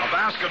 A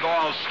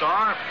basketball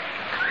star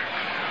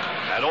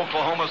at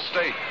Oklahoma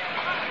State.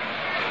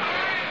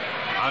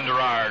 Under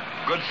our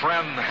good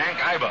friend Hank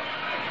Iba.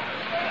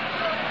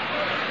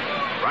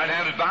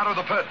 Right-handed batter,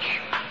 the pitch.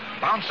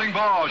 Bouncing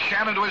ball,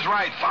 Shannon to his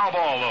right. Foul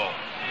ball, though.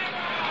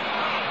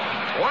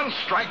 1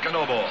 strike and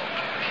no ball.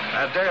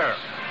 Adair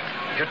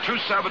hit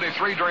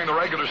 .273 during the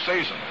regular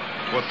season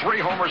with 3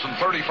 homers and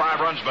 35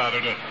 runs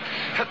batted in.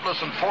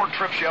 Hitless in 4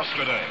 trips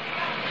yesterday.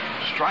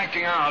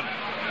 Striking out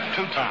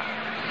 2 times.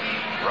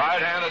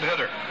 Right-handed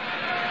hitter.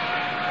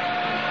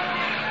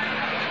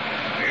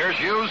 Here's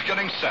Hughes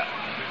getting set.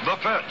 The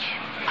pitch.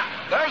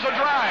 There's a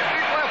drive.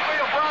 Deep left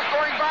field. Brock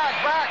going back.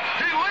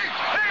 He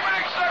leaps. He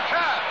makes the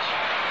catch.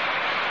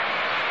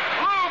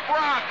 Lou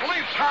Brock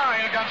leaps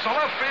high against the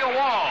left field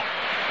wall.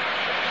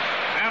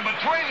 And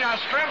between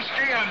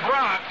Yastrzemski and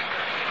Brock,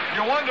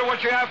 you wonder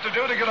what you have to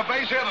do to get a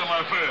base hit in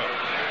left field.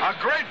 A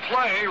great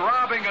play,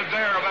 robbing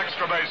Adair of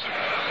extra bases.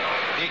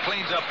 He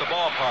cleans up the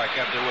ballpark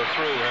after we're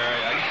through,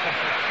 Harry.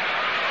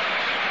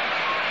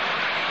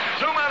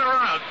 2 men are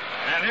out,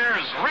 and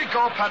here's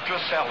Rico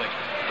Petrocelli,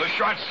 the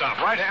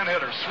shortstop, right-hand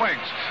hitter,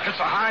 swings, hits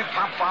a high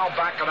pop foul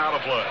back and out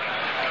of play.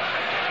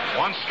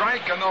 1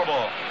 strike and no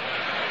ball.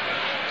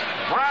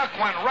 Brock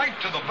went right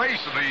to the base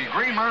of the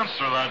Green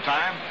Monster that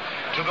time,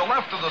 to the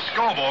left of the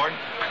scoreboard,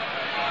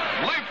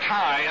 leaped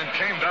high and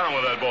came down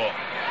with that ball.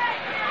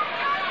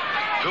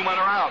 2 men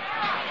are out.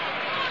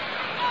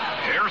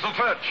 Here's the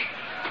pitch.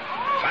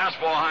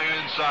 Fastball high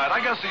inside. I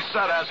guess he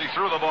said as he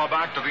threw the ball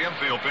back to the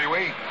infield,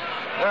 Pee-wee.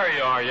 There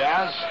you are,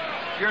 Yaz.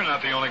 You're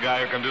not the only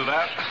guy who can do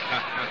that.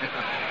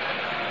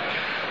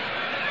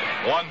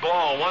 1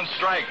 ball, 1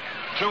 strike.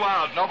 2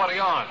 out, nobody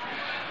on.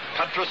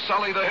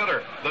 Petrocelli, the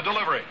hitter. The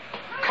delivery.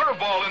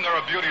 Curveball in there,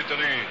 a beauty at the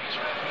knees.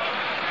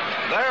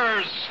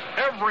 There's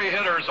every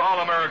hitter's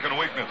all-American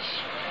weakness.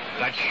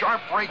 That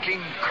sharp-breaking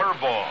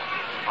curveball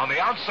on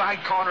the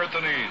outside corner at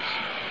the knees.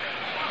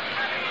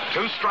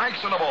 2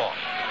 strikes and a ball.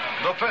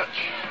 The pitch.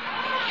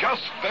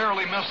 Just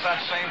barely missed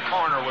that same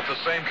corner with the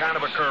same kind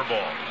of a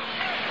curveball.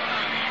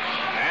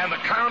 And the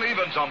count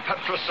evens on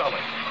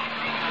Petrocelli.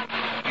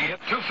 He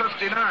hit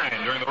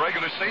 .259 during the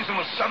regular season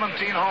with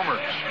 17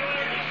 homers.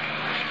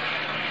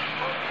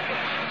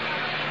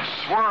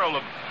 Swirl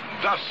of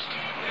dust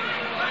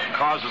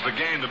causes the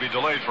game to be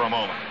delayed for a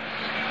moment.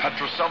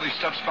 Petroselli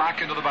steps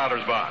back into the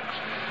batter's box.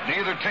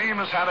 Neither team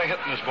has had a hit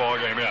in this ball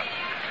game yet.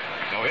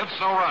 No hits,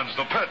 no runs.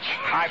 The pitch,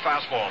 high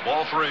fastball,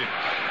 ball 3.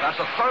 That's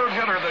the third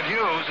hitter that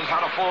Hughes has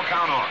had a full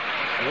count on.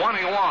 One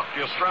he walked,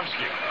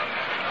 Yastrzemski.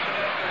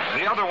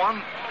 The other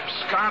one,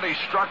 Scotty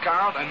struck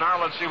out, and now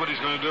let's see what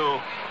he's going to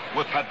do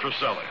with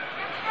Petroselli.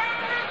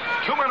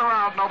 2 men are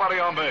out, nobody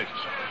on base.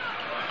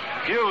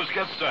 Hughes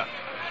gets set,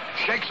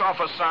 shakes off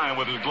a sign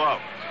with his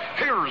glove.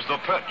 Here's the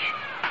pitch.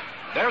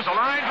 There's a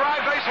line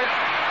drive base hit.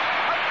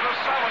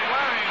 Petroselli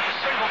line a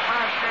single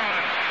past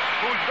Shannon,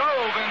 who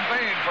dove in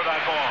vain for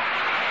that ball.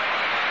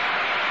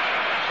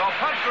 So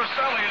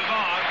Petroselli is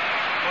on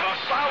with a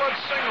solid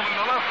single in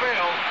the left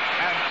field,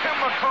 and Tim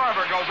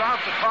McCarver goes out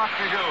to talk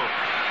to Hughes.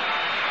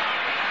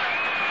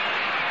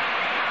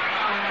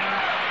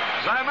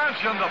 As I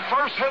mentioned, the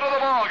first hit of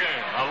the ball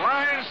game, a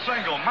line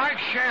single.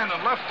 Mike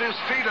Shannon left his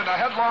feet in a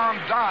headlong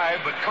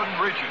dive, but couldn't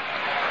reach it.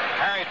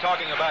 Harry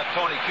talking about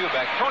Tony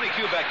Kubek. Tony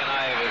Kubek and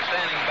I were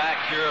standing back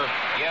here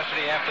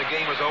yesterday after the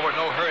game was over,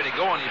 no hurry to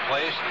go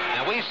anyplace,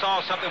 and we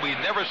saw something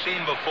we'd never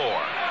seen before.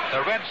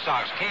 The Red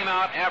Sox came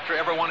out after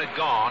everyone had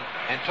gone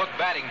and took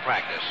batting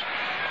practice.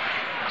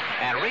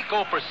 And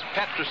Rico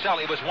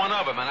Petroselli was one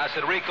of them, and I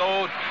said,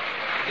 Rico,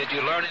 did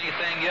you learn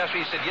anything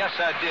yesterday? He said, yes,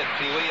 I did,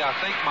 Pee-wee. I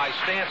think my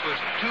stance was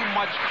too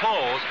much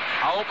closed.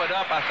 I'll open it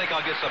up. I think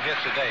I'll get some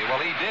hits today. Well,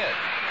 he did.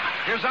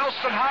 Here's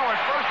Elston Howard.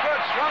 First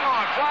pitch, swung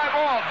on, fly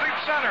ball, deep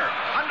center.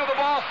 Under the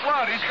ball,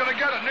 Flood. He's going to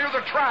get it near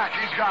the track.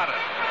 He's got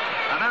it.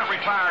 And that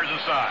retires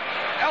the side.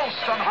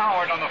 Elston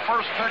Howard on the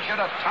first pitch hit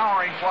a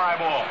towering fly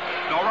ball.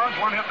 No runs,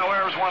 1 hit, no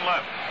errors, 1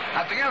 left.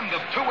 At the end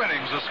of 2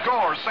 innings, the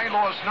score, St.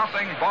 Louis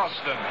nothing,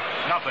 Boston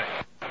nothing.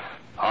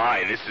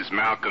 Hi, this is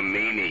Malcolm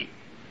Meany.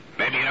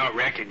 Maybe you don't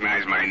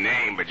recognize my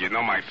name, but you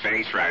know my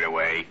face right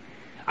away.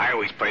 I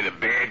always play the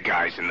bad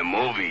guys in the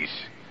movies.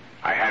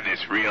 I had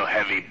this real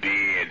heavy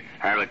beard.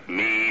 I looked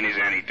mean as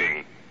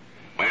anything.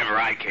 Whenever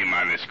I came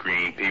on the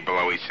screen, people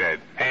always said,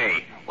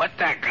 hey, what's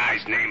that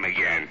guy's name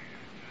again?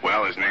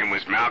 Well, his name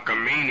was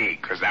Malcolm Meany,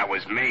 because that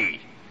was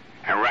me.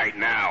 And right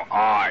now,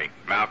 I,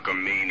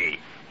 Malcolm Meany,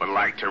 would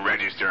like to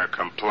register a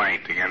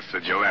complaint against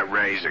the Gillette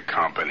Razor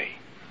Company.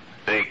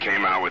 They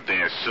came out with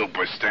their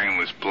super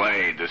stainless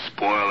blade, the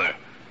spoiler,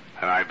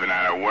 and I've been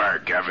out of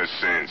work ever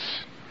since.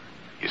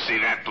 You see,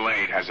 that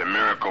blade has a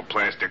miracle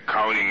plastic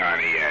coating on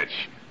the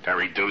edge that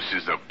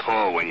reduces the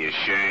pull when you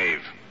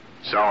shave.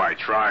 So I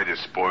tried the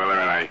spoiler,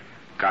 and I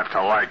got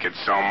to like it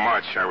so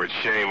much I would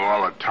shave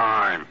all the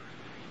time,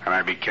 and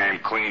I became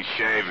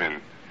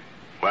clean-shaven.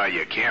 Well,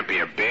 you can't be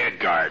a bad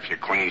guy if you're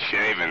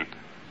clean-shaven,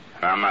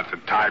 and I'm not the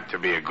type to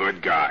be a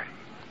good guy.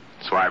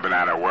 So I've been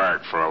out of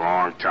work for a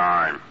long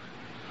time.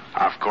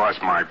 Of course,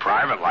 my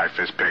private life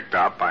is picked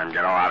up. I'm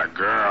getting a lot of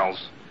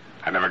girls.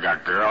 I never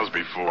got girls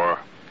before.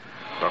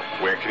 But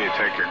where can you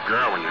take a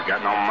girl when you've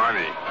got no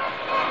money?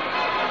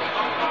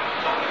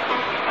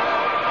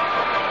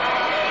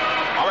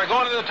 Well, we're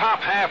going to the top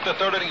half, the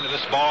third inning of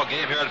this ball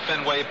game here at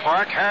Fenway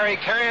Park. Harry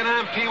Carey and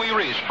I'm Pee Wee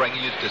Reese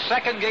bringing you the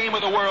second game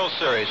of the World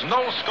Series.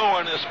 No score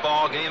in this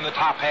ball game, the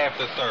top half,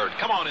 the third.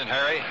 Come on in,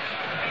 Harry.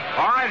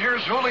 All right,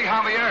 here's Juli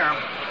Javier,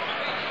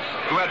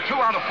 who had 2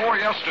 out of 4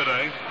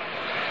 yesterday.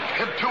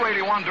 Hit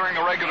 .281 during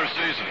the regular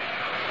season.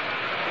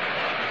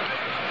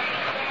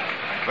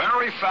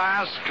 Very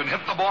fast, can hit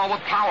the ball with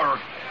power.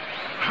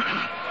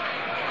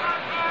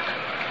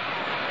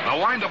 The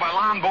windup by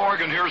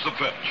Lonborg, and here's the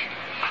pitch.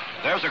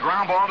 There's a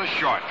ground ball to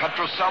short.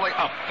 Petroselli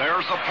up.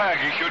 There's the peg.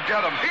 He should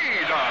get him.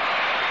 He does.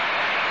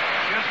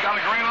 He's got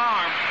a green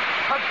arm.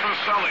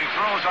 Petroselli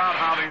throws out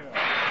Javier.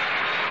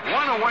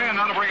 1 away, and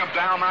that'll bring him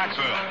down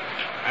Maxwell.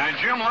 And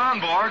Jim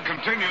Lonborg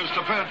continues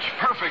to pitch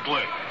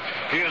perfectly.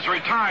 He has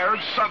retired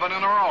 7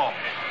 in a row.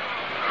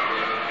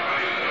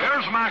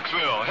 Here's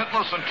Maxwell,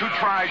 hitless in 2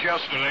 tries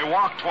yesterday,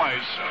 walked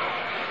twice.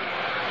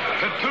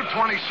 Hit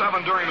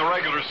 .227 during the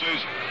regular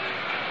season.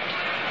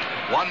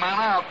 1 man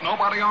out,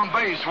 nobody on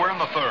base. We're in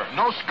the third.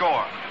 No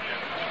score.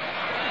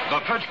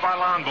 The pitch by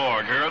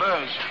Lonborg. Here it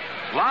is.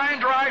 Line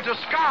drive to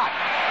Scott.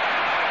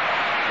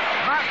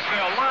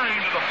 Maxwell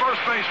line to the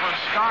first baseman,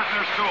 Scott, and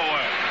there's 2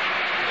 away.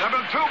 There have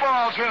been 2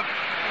 balls hit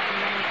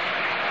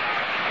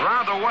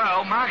rather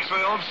well.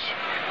 Maxwell's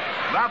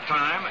that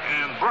time,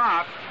 and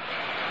Brock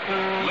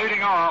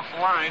leading off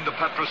line to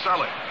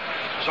Petroselli.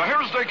 So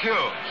here's Dick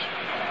Hughes.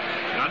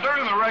 Now,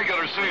 during the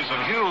regular season,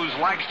 Hughes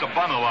likes to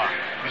bunt a lot.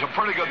 He's a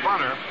pretty good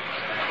bunter,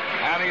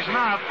 and he's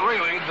not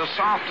really the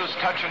softest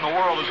touch in the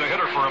world as a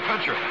hitter for a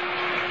pitcher.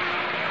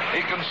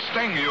 He can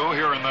sting you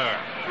here and there.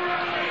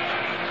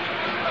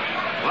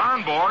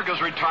 Lonborg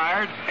has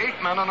retired 8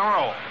 men in a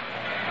row.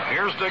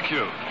 Here's Dick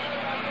Hughes.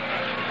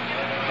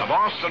 The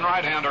Boston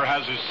right-hander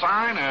has his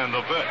sign and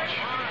the pitch.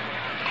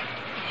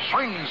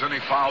 Swings and he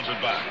fouls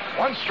it back.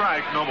 1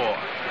 strike, no more.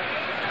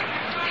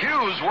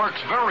 Hughes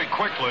works very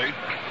quickly,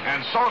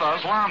 and so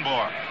does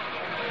Lonborg.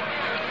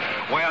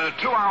 We had a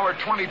 2-hour,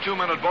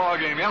 22-minute ball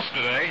game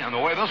yesterday, and the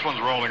way this one's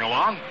rolling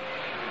along.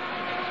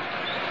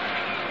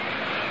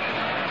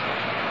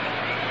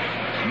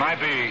 It might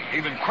be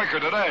even quicker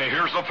today.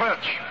 Here's the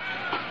pitch.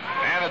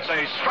 And it's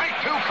a strike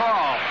 2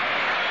 call.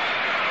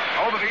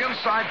 Over the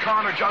inside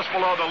corner just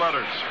below the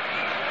letters.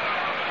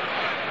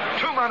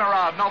 2 men are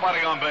out, nobody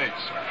on base.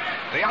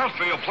 The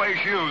outfield plays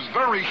Hughes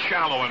very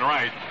shallow in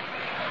right.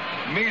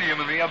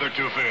 Medium in the other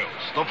 2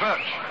 fields. The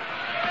pitch.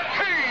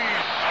 He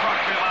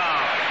struck him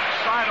out.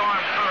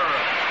 Sidearm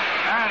curve.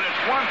 And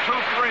it's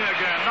 1-2-3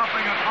 again.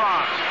 Nothing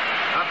across.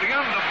 At the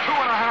end of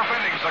 2.5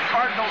 innings, the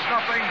Cardinals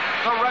nothing,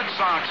 the Red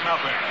Sox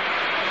nothing.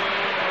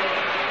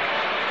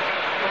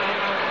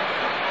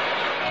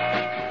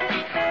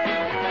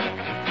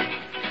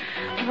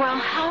 Well,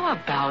 how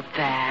about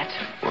that?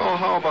 Well,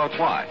 how about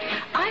what?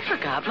 I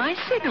forgot my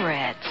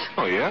cigarettes.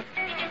 Oh, yeah?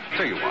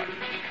 Tell you what.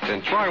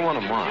 Then try one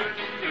of mine.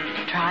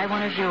 Try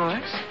one of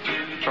yours?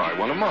 Try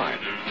one of mine.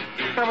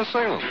 Have a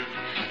Salem.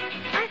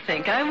 I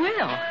think I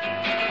will.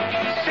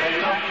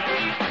 Salem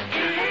is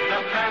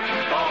the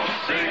menthol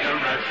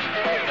cigarette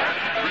that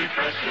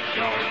refreshes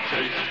your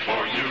taste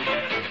for you.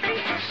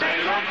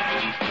 Salem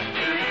is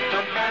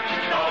the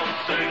menthol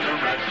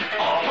cigarette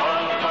all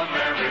of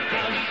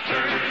Americans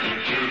turn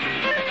to.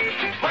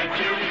 When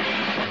you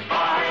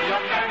buy a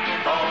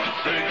menthol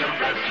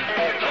cigarette,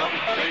 don't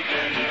take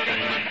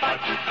anything but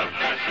the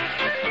best.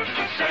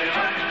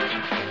 Salem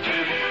is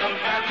the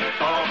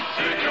menthol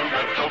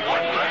cigarette, the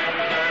one brand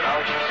that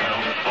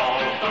outsells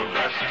all the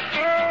rest.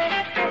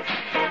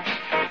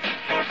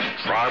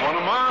 Try one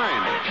of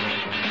mine.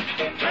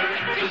 Turn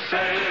to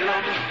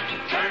Salem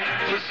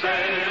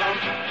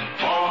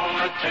for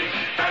a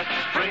taste that's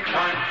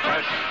springtime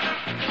fresh.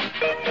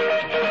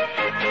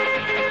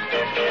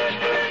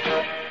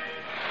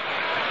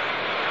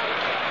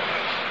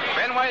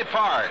 Fenway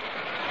Park.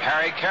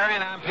 Harry Carey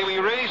and Pee Wee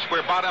Reese.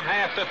 We're bottom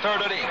half the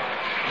 3rd inning.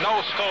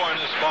 No score in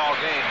this ball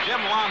game.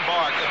 Jim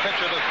Lombard, the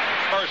pitcher, the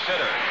first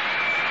hitter.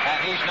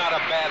 And he's not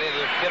a bad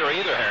hitter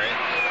either, Harry.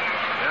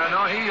 Yeah,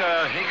 no,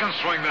 he can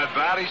swing that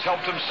bat. He's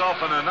helped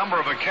himself on a number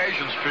of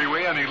occasions, Pee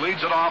Wee, and he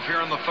leads it off here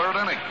in the 3rd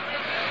inning.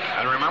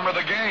 And remember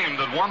the game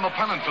that won the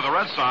pennant for the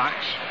Red Sox.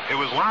 It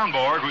was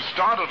Lombard who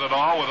started it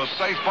all with a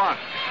safe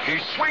bunt. He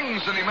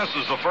swings and he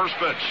misses the first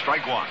pitch,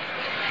 strike 1.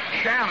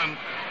 Shannon,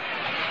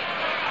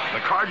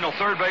 the Cardinal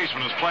third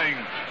baseman, is playing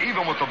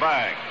even with the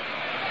bag.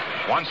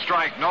 1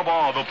 strike, no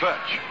ball, the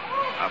pitch.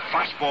 A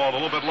fastball a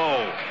little bit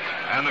low.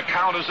 And the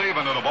count is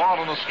even at a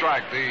ball and a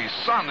strike. The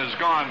sun has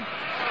gone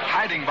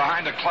hiding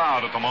behind a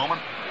cloud at the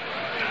moment.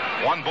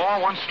 1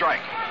 ball, 1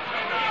 strike.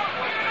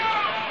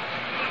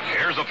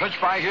 Here's a pitch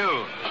by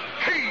Hughes.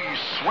 He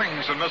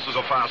swings and misses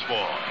a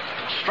fastball.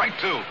 Strike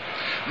 2.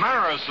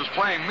 Maris is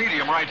playing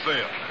medium right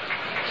field.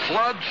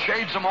 Flood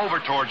shades him over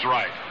towards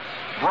right.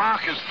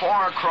 Brock is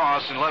far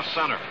across in left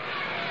center.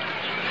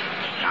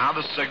 Now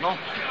the signal.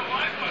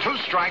 2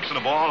 strikes and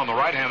a ball on the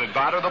right-handed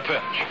batter, the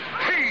pitch.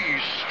 He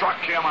struck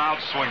him out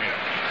swinging.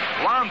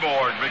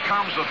 Lombard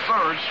becomes the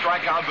 3rd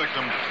strikeout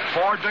victim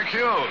for Dick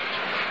Hughes.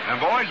 And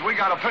boys, we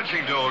got a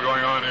pitching duel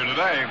going on here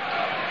today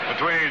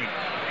between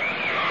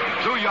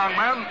 2 young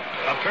men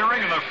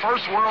appearing in their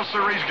first World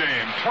Series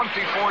game.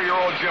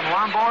 24-year-old Jim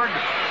Lombard,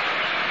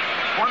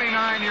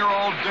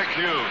 29-year-old Dick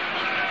Hughes.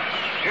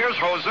 Here's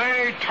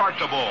Jose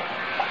Tartabull.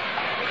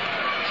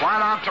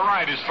 Flat out to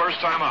right his first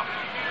time up.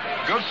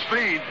 Good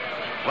speed,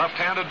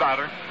 left-handed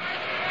batter.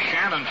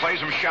 Shannon plays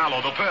him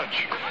shallow, the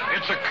pitch.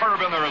 It's a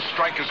curve in there, a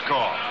strike is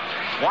called.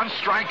 1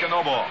 strike and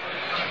no ball.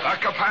 A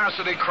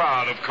capacity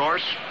crowd, of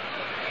course.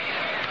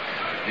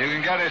 You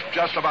can get it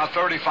just about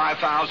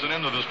 35,000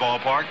 into this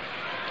ballpark.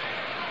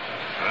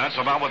 And that's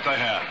about what they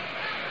have.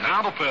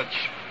 Now the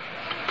pitch.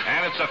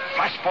 And it's a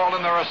fastball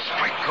in there, a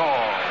strike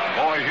call.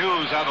 Boy,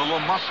 Hughes had a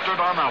little mustard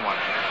on that one.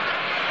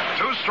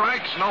 2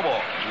 strikes, no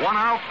ball. 1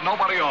 out,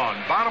 nobody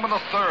on. Bottom of the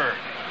 3rd.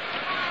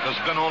 There's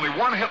been only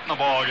 1 hit in the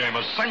ball game,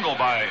 a single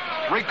by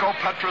Rico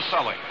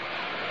Petrocelli,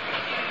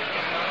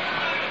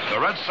 the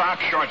Red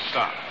Sox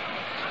shortstop.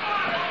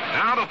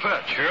 Now the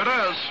pitch. Here it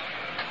is.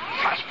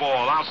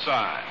 Fastball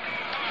outside.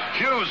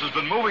 Hughes has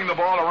been moving the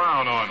ball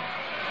around on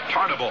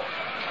Tartabull.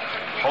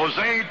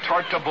 Jose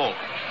Tartabull.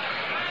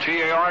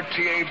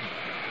 Tartabull.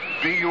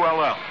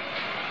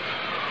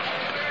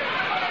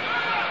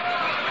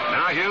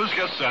 Now Hughes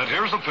gets set.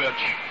 Here's the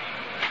pitch.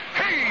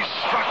 He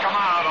struck him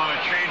out on a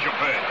change of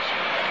pace.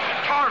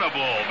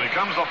 Tartabull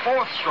becomes the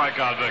 4th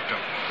strikeout victim.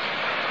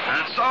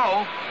 And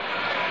so,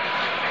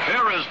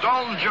 here is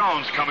Dalton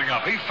Jones coming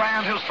up. He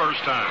fanned his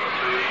first time.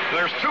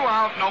 There's 2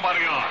 out,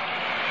 nobody on.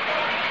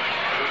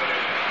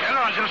 You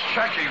know, just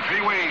checking,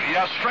 Pee Wee,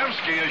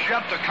 Yastrzemski is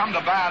yet to come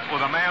to bat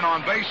with a man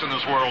on base in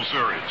this World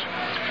Series.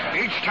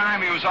 Each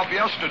time he was up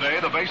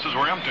yesterday, the bases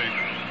were empty.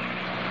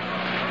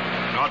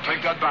 No,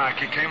 take that back.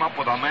 He came up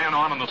with a man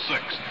on in the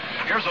 6th.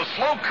 Here's a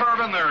slow curve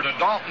in there to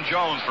Dalton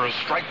Jones for a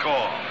strike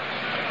call.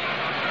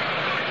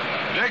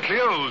 Dick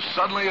Hughes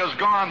suddenly has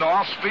gone to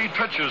off-speed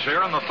pitches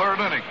here in the 3rd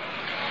inning.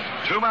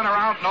 2 men are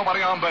out,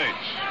 nobody on base.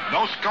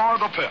 No score,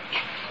 the pitch.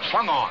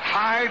 Swung on,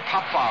 high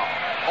pop foul.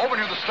 Over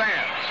near the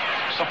stands.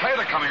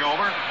 Cepeda coming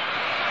over.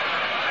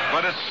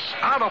 But it's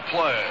out of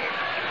play.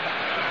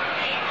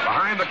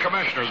 Behind the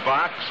commissioner's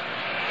box.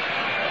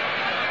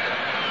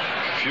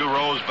 few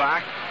rows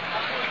back.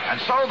 And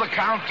so the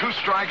count, 2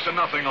 strikes and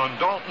nothing on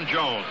Dalton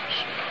Jones.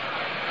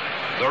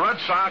 The Red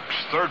Sox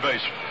third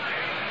baseman.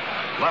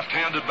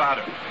 Left-handed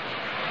batter.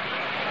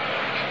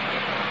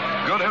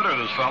 Good hitter,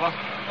 this fella.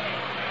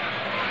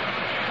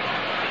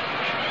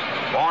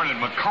 Born in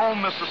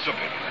Macomb,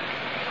 Mississippi.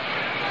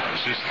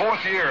 This is his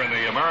 4th year in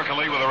the American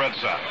League with the Red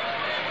Sox.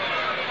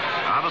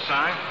 Now the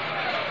sign.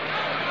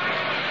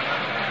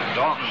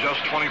 Dalton's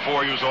just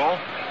 24 years old.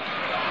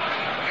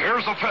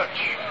 Here's the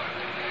pitch.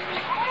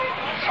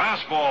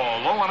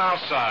 Fastball, low and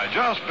outside.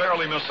 Just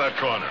barely missed that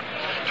corner.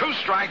 2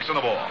 strikes and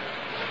a ball.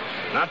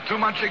 Not too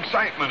much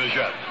excitement as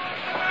yet.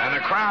 And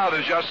the crowd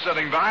is just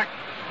sitting back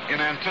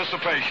in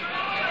anticipation,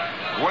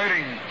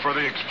 waiting for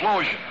the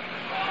explosion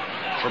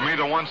from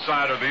either one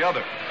side or the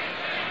other.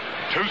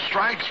 2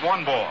 strikes,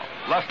 1 ball.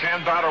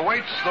 Left-hand batter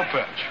waits the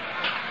pitch.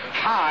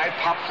 High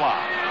pop fly.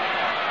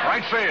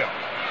 Right field.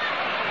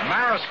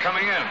 Maris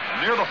coming in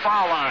near the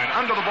foul line,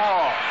 under the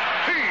ball.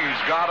 He's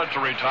got it to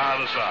retire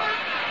the side.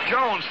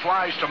 Jones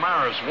flies to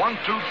Maris. 1,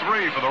 2,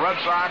 3 for the Red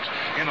Sox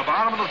in the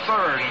bottom of the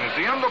 3rd. And at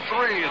the end of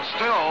 3, it's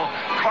still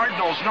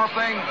Cardinals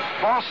nothing,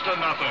 Boston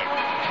nothing.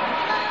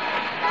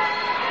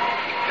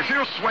 If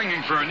you're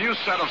swinging for a new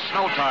set of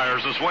snow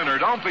tires this winter,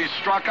 don't be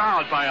struck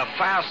out by a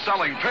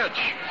fast-selling pitch.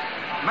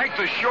 Make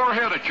the sure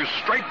hit at your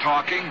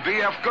straight-talking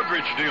B.F.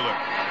 Goodrich dealer.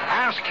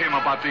 Ask him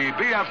about the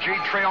BFG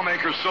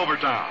Trailmaker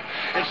Silvertown.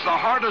 It's the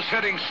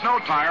hardest-hitting snow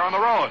tire on the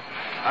road.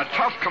 A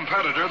tough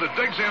competitor that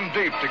digs in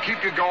deep to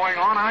keep you going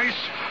on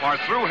ice or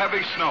through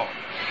heavy snow.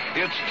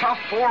 It's tough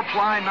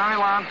 4-ply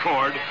nylon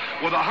cord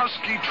with a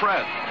husky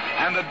tread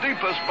and the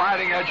deepest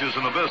biting edges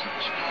in the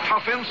business.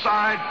 Tough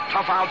inside,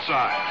 tough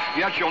outside,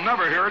 yet you'll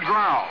never hear it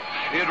growl.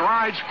 It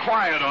rides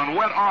quiet on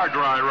wet or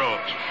dry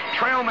roads.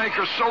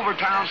 Trailmaker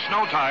Silvertown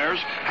snow tires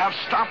have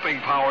stopping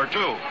power,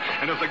 too.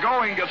 And if the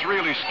going gets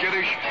really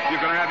skittish, you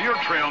can have your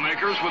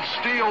Trailmakers with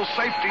steel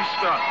safety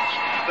studs.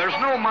 There's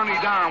no money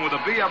down with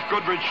a B.F.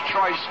 Goodrich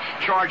Choice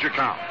charge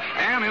account,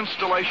 and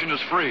installation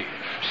is free.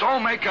 So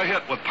make a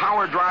hit with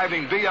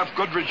power-driving B.F.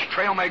 Goodrich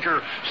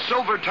Trailmaker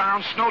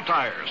Silvertown snow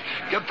tires.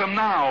 Get them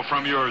now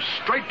from your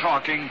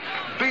straight-talking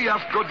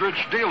B.F.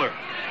 Goodrich dealer.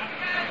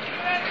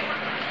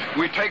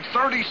 We take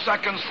 30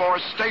 seconds for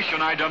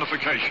station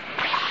identification.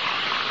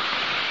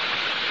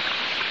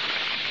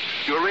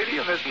 Your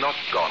radio has not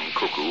gone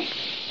cuckoo.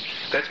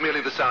 That's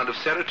merely the sound of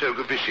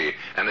Saratoga Vichy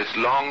and its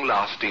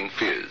long-lasting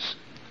fizz.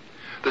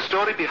 The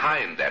story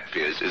behind that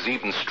fizz is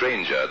even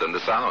stranger than the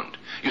sound.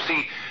 You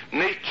see,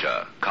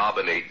 nature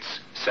carbonates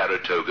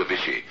Saratoga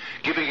Vichy,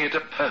 giving it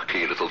a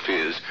perky little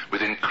fizz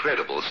with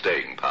incredible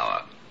staying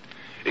power.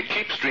 It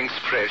keeps drinks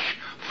fresh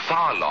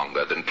far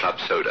longer than club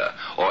soda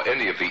or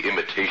any of the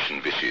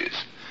imitation Vichy's.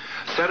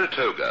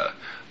 Saratoga,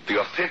 the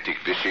authentic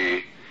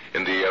Vichy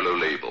in the yellow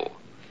label.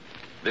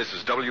 This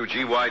is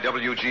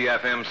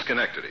WGYWG-FM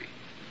Schenectady.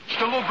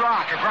 Still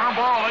Brock, a ground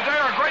ball.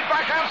 Adair, a great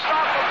backhand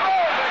stop. The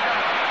goal they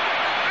got.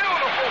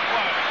 Beautiful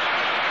play.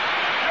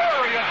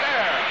 Jerry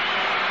Adair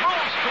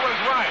moves to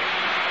his right.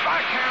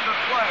 Backhanded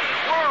play.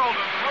 Whirled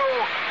and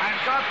through and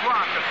got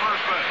Brock at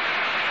first base.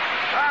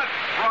 That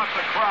brought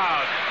the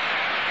crowd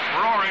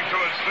roaring to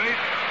its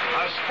feet.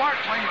 A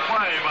sparkling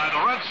play by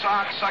the Red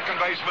Sox second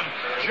baseman,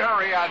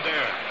 Jerry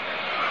Adair.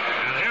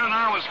 And here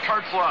now is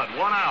Curt Flood,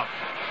 1 out.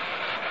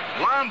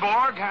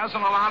 Lonborg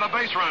hasn't allowed a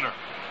base runner.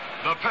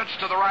 The pitch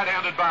to the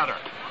right-handed batter.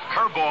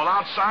 Curveball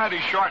outside, he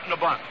shortened a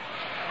bunt.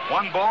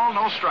 1 ball,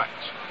 no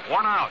strikes.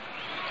 1 out.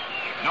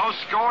 No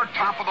score,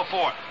 top of the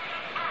 4th.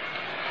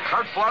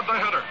 Curt Flood, the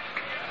hitter.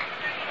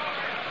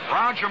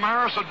 Roger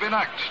Maris would be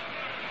next.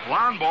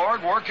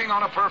 Lonborg working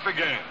on a perfect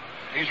game.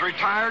 He's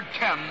retired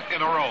 10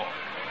 in a row.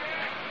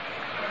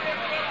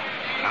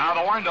 Now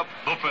the windup,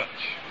 the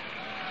pitch.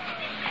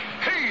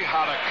 He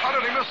had a cut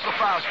it, he missed the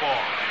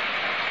fastball.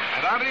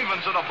 And that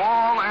evens it, a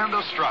ball and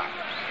a strike.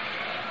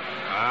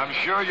 I'm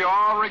sure you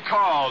all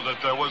recall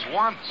that there was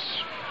once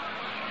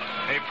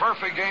a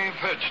perfect game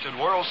pitched in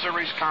World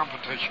Series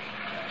competition.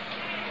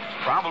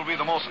 Probably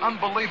the most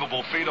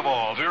unbelievable feat of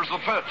all. Here's the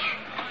pitch.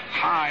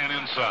 High and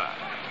inside.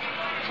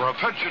 For a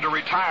pitcher to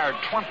retire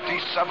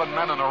 27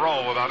 men in a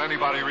row without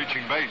anybody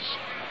reaching base,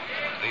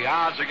 the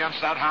odds against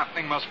that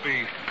happening must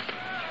be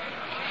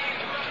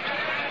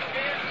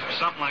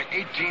something like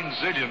 18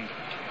 zillion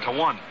to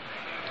 1.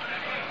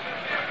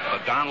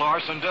 But Don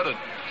Larson did it.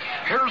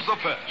 Here's the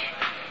pitch.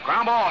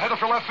 Ground ball, headed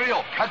for left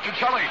field.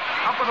 Petrocelli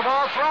up with the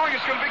ball, throwing.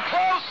 It's going to be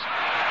close.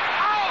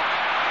 Out!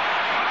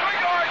 A big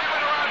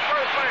argument around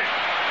first base.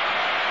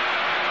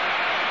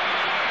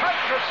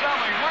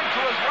 Petrocelli went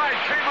to his right,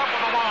 came up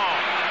with the ball.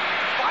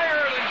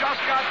 Fired and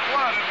just got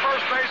Flood at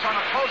first base on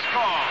a close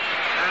call.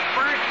 And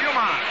Frank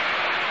Humont.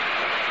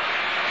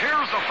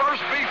 Here's the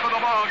first beef of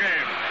the ball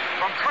game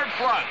from Curt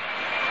Flood,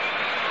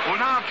 who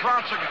now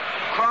trots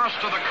across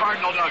to the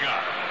Cardinal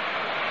dugout.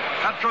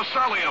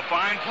 Petrocelli, a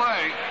fine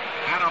play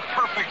and a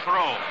perfect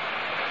throw.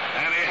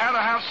 And he had to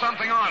have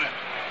something on it,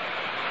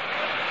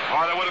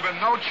 or there would have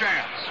been no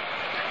chance.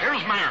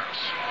 Here's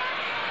Maris.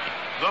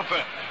 The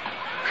pitch.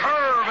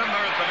 Curve in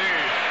there at the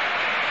knee.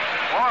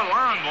 Or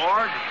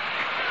Lonborg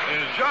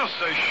is just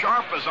as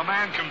sharp as a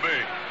man can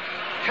be.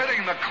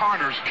 Hitting the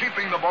corners,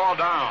 keeping the ball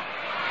down.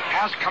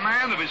 Has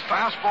command of his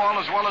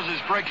fastball as well as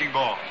his breaking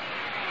ball.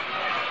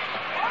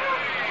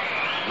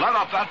 Let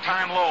up that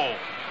time low.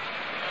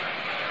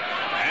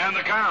 And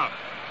the count.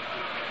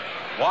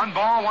 1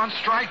 ball, 1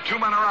 strike, 2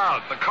 men are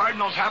out. The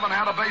Cardinals haven't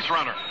had a base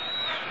runner.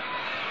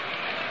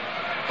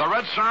 The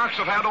Red Sox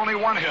have had only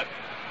 1 hit.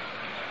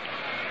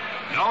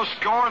 No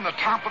score in the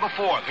top of the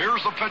 4th.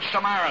 Here's the pitch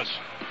to Maris.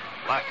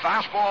 That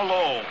fastball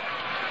low.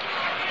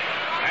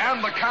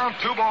 And the count,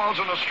 2 balls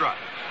and a strike.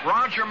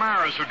 Roger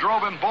Maris, who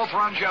drove in both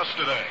runs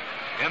yesterday,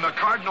 in the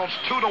Cardinals'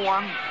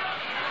 2-1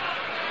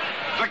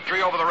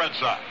 victory over the Red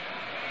Sox.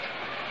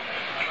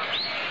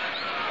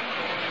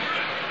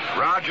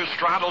 Roger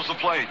straddles the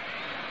plate.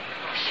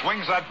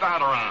 Swings that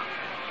bat around.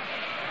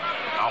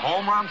 A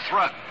home run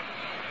threat.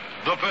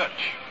 The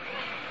pitch.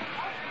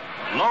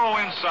 Low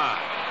inside.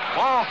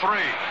 Ball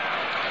 3.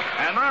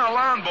 And now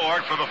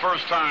Lonborg, for the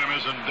first time,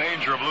 is in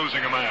danger of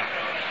losing a man.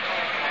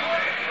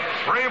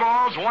 3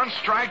 balls, 1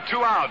 strike,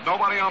 2 out.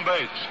 Nobody on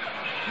base.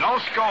 No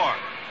score.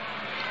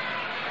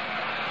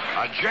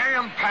 A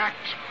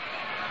jam-packed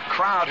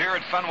crowd here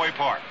at Fenway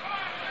Park.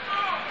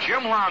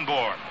 Jim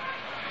Lonborg.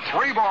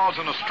 3 balls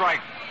and a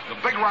strike. The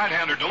big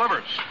right-hander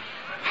delivers.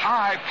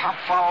 High pop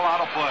foul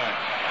out of play.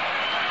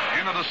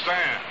 Into the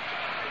stand.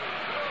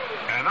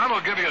 And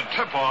that'll give you a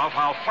tip-off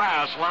how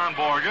fast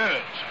Lonborg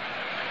is.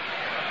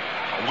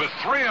 With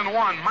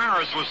 3-1,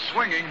 Maris was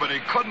swinging, but he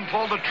couldn't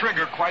pull the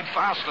trigger quite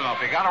fast enough.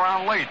 He got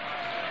around late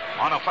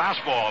on a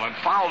fastball and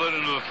fouled it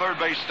into the third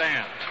base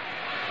stand.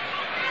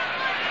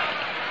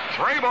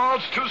 3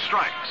 balls, 2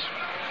 strikes.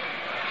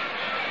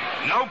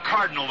 No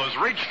Cardinal has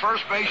reached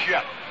first base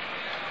yet.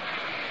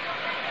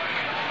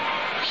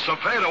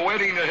 Cepeda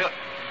waiting to hit.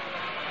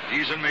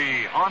 He's in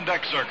the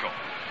on-deck circle.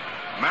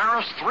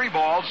 Maris, 3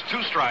 balls,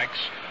 2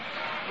 strikes.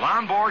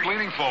 Lonborg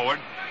leaning forward.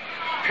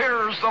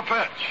 Here's the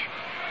pitch.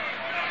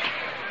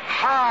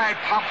 High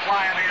pop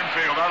fly in the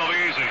infield. That'll be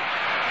easy.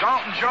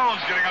 Dalton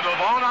Jones getting under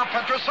the ball. Now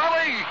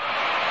Petrocelli.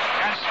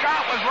 And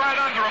Scott was right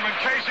under him in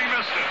case he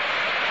missed it.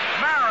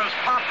 Maris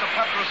popped to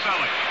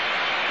Petrocelli.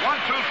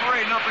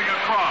 1-2-3, nothing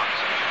across.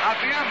 At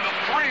the end of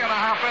 3.5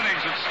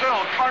 innings, it's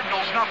still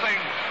Cardinals nothing,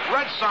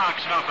 Red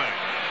Sox nothing.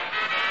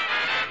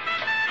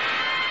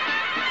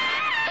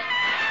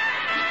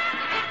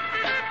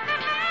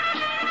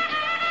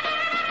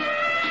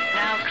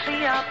 Now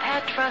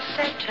Cleopatra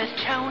said to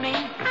Tony,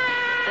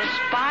 this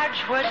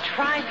barge we're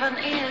driving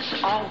is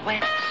all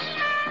wet.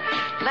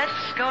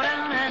 Let's go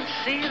down and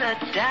see the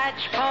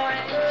Dodge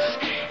boys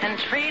and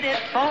treat it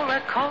for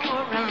a core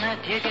and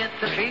let you get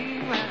the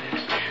fever.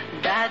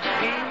 Dodge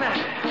fever.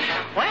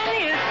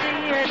 When you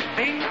see it,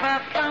 fever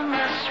from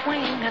the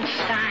swing and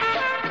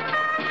style.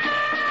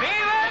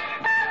 Fever.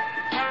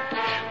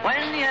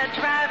 When you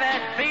drive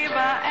it,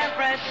 fever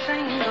every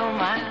single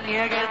mile.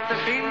 You get the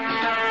fever.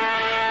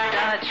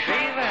 Dodge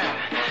fever.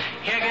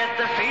 You get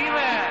the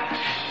fever.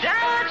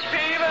 Dodge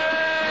fever.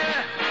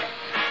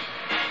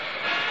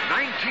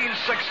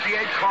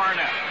 1968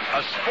 Coronet,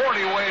 a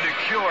sporty way to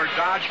cure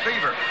Dodge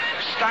fever.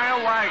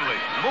 Style lively,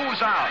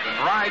 moves out,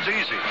 and rides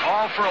easy,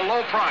 all for a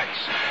low price.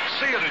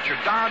 See it at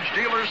your Dodge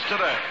dealers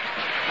today.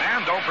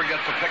 And don't forget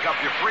to pick up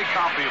your free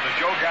copy of the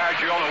Joe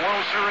Garagiola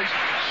World Series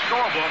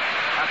scorebook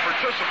at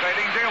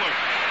participating dealers.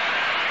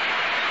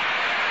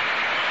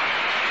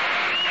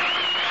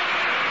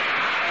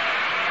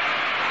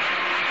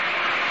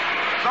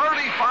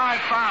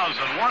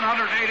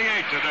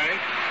 $35,188 today.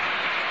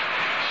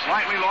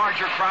 Slightly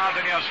larger crowd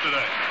than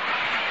yesterday.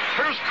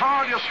 Here's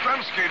Carl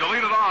Yastrzemski to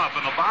lead it off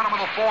in the bottom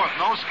of the 4th.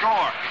 No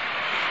score.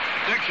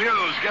 Dick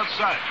Hughes gets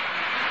set.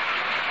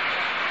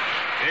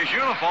 His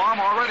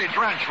uniform already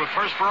drenched with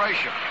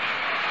perspiration.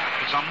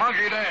 It's a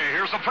muggy day.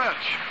 Here's the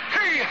pitch.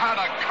 He had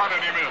a cut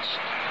and he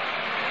missed.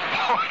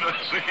 Oh,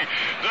 does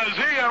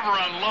he ever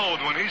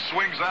unload when he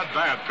swings that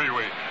bat,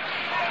 Pee-wee?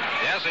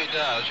 Yes, he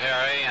does,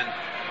 Harry. And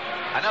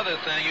another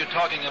thing, you're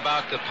talking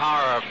about the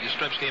power of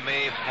Yastrzemski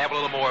may have a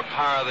little more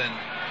power than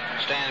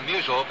Stan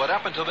Musial, but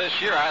up until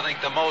this year, I think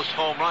the most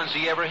home runs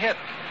he ever hit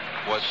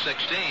was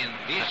 16.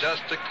 He's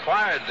just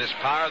acquired this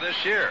power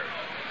this year.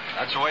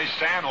 That's the way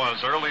Stan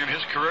was. Early in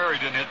his career, he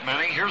didn't hit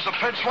many. Here's a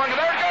pitch swing, and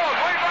there it goes,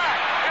 way back.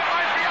 It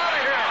might be out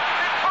of here.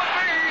 It could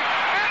be.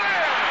 It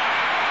is.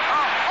 A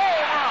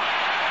home run.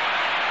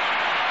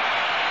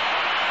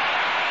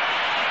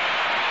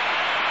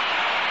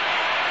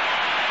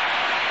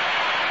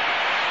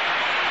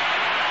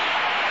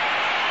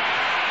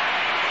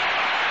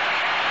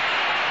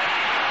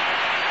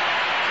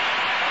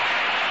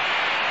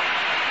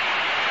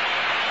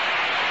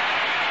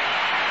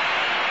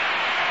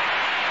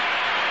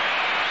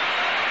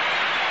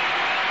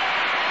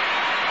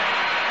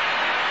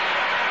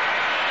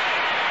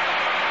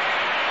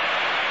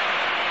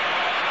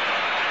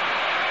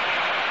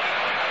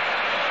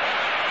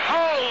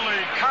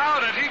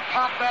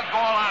 Pop that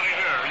ball out of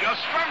here.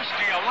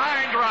 Yastrzemski, a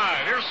line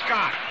drive. Here's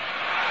Scott.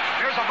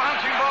 Here's a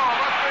bouncing ball.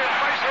 Left field,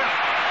 base hit.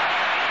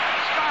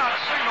 Scott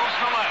singles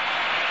to left.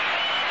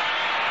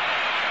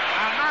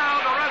 And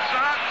now the Red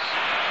Sox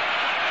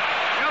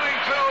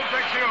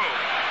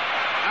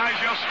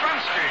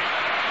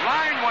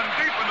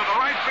deep into the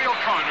right field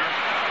corner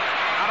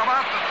at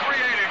about the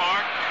 380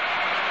 mark.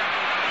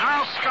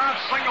 Now Scott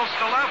singles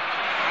to left,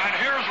 and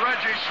here's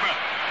Reggie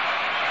Smith.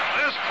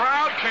 This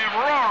crowd came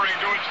roaring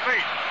to its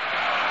feet.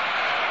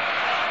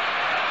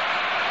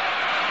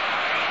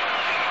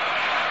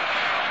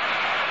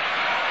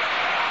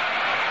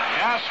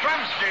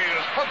 Yastrzemski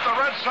has put the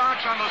Red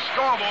Sox on the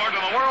scoreboard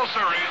in the World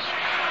Series,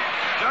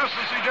 just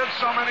as he did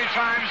so many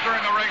times during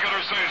the regular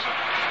season.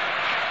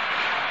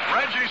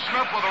 Reggie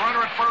Smith with a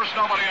runner at first,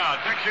 nobody out.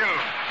 Dick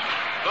Hughes.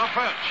 The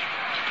pitch.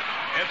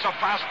 It's a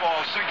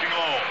fastball sinking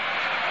low.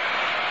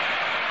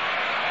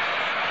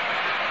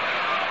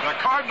 The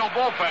Cardinal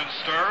bullpen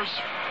stirs.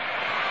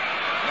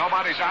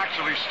 Nobody's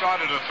actually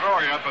started to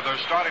throw yet, but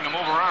they're starting to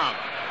move around.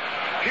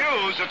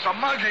 Hughes, it's a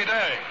muggy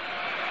day.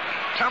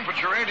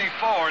 Temperature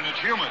 84 and it's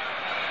humid,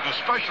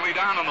 especially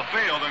down on the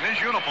field, and his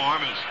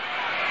uniform is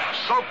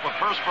soaked with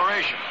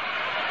perspiration.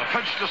 The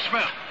pitch to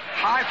Smith.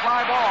 High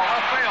fly ball,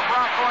 left field.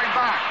 Brock going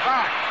back.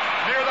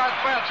 Near that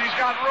fence, he's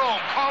got room,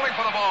 calling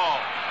for the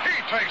ball. He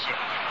takes it.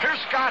 Here's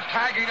Scott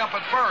tagging up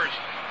at first,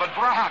 but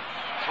Brock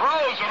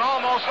throws and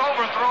almost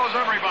overthrows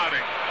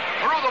everybody.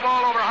 Threw the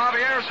ball over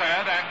Javier's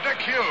head, and Dick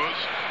Hughes,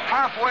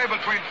 halfway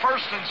between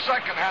first and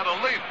second, had a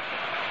leap.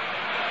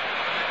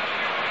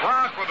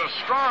 Brock with a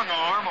strong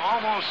arm,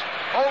 almost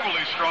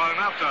overly strong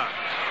enough to,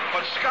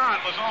 but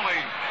Scott was only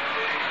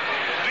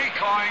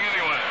decoying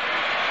anyway.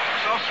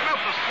 So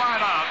Smith is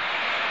flat out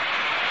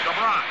to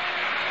Brock.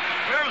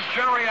 Here's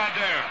Jerry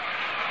Adair.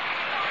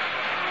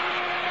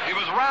 He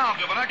was robbed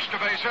of an extra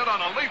base hit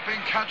on a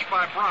leaping catch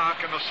by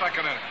Brock in the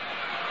second inning.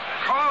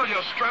 Carl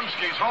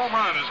Yastrzemski's home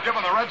run has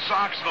given the Red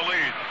Sox the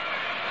lead.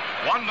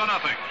 1-0.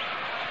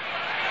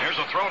 Here's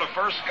a throw to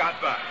first, Scott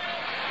back.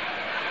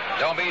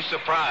 Don't be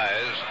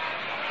surprised.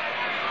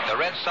 The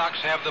Red Sox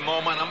have the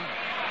momentum.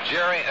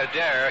 Jerry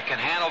Adair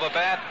can handle the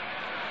bat.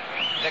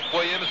 Dick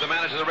Williams, the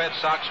manager of the Red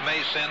Sox,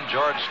 may send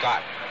George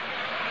Scott.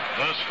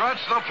 The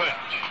stretch, the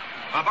pitch.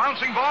 A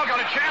bouncing ball,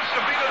 got a chance to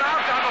beat it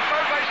out down the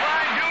third base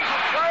line. Hughes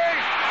is play.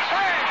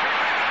 Save.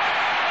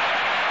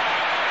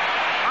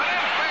 An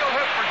infield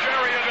hit for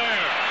Jerry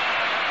Adair.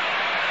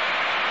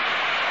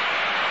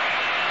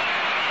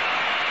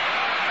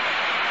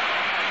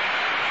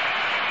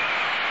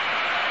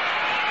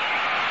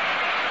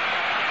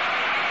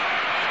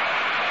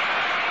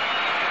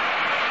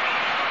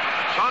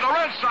 So the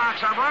Red Sox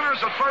have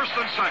runners at first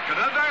and second.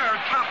 Adair,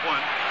 top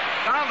one.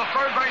 Down the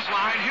third base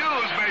line,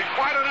 Hughes made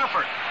quite an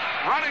effort.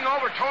 Running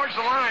over towards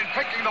the line,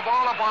 picking the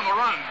ball up on the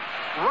run.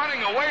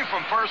 Running away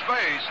from first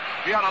base.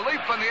 He had a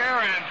leap in the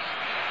air and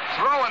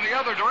throw in the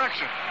other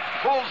direction.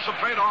 Pulls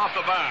Cepeda off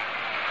the bat.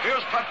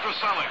 Here's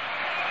Petrocelli.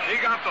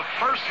 He got the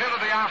first hit of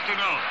the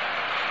afternoon.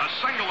 A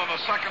single in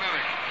the second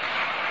inning.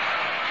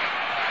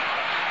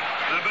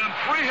 There have been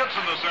 3 hits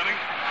in this inning.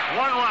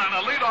 1 run,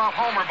 a leadoff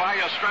homer by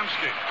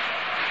Yastrzemski.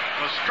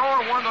 The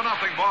score 1-0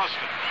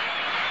 Boston.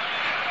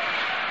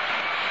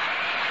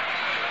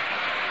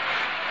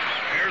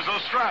 Here's a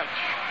stretch.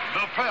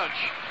 The pitch.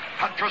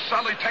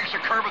 Petrocelli takes a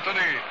curve at the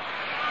knee.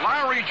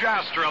 Larry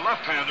Jaster, a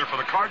left-hander for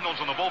the Cardinals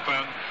in the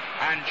bullpen,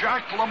 and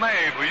Jack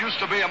LeMay, who used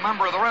to be a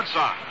member of the Red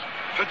Sox,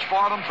 pitched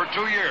for them for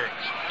 2 years,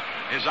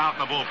 is out in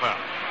the bullpen.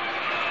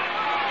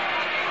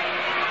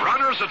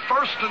 Runners at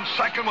first and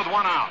second with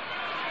 1 out.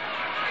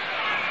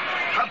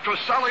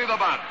 Petrocelli the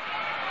batter.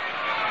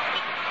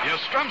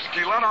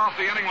 Yastrzemski led off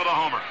the inning with a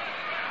homer.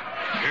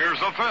 Here's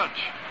the pitch.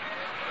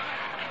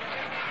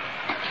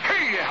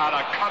 He had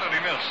a cut and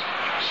he missed.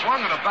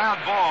 Swung at a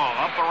bad ball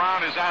up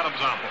around his Adam's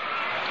apple.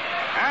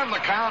 And the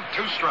count,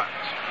 2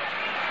 strikes.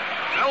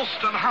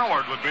 Elston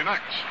Howard would be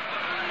next.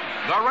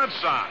 The Red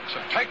Sox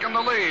have taken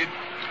the lead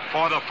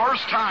for the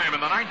first time in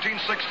the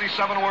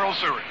 1967 World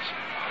Series.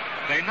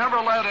 They never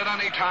led at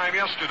any time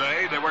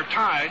yesterday. They were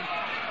tied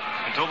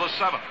until the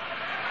 7th.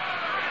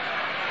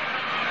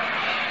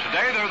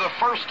 Today they're the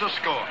first to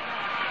score.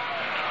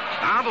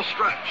 Now the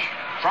stretch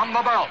from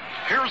the belt.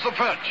 Here's the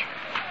pitch.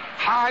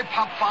 High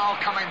pop foul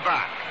coming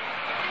back.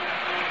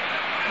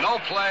 No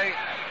play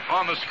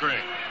on the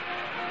screen.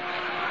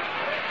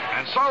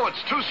 And so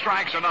it's 2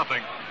 strikes or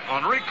nothing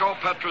on Rico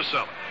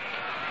Petrocelli.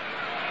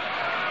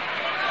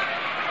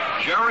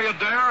 Jerry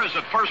Adair is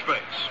at first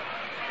base.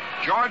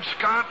 George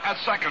Scott at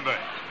second base.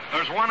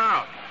 There's 1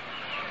 out.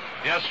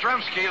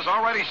 Yastrzemski has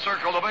already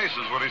circled the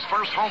bases with his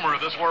first homer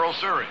of this World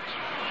Series.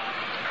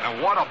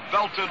 And what a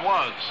belt it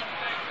was.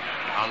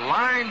 A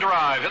line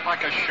drive hit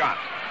like a shot.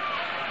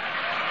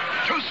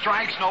 2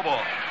 strikes, no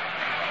ball.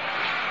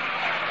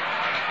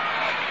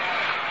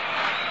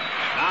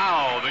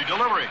 Now the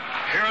delivery.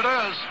 Here it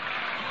is.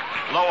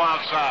 Low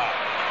outside.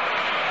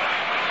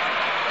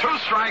 2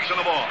 strikes and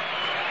a ball.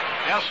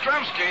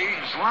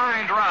 Yastrzemski's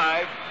line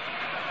drive,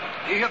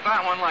 he hit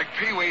that one like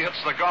Pee Wee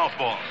hits the golf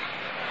ball.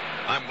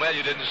 I'm glad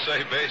you didn't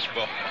say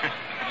baseball.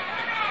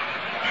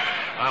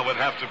 I would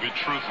have to be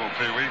truthful,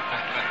 Pee Wee.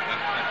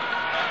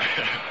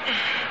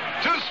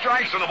 2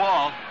 strikes and a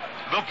ball.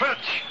 The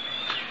pitch.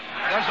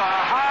 There's a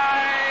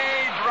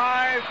high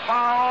drive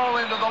foul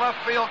into the left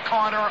field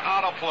corner,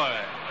 out of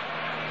play.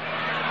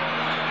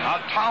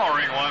 A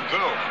towering one,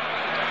 too.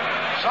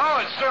 So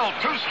it's still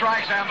 2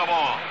 strikes and the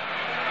ball.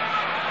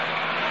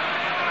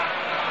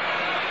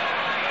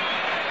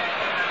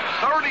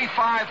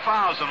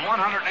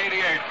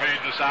 35,188 paid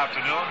this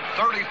afternoon.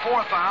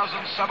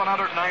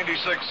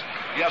 34,796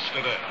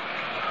 yesterday.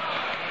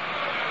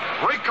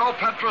 Rico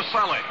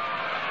Petrocelli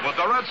with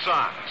the Red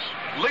Sox,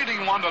 leading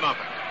 1-0.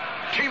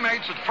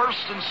 Teammates at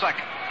first and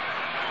second.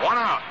 1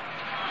 out.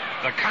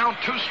 The count,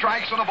 2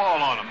 strikes and a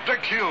ball on him.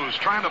 Dick Hughes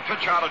trying to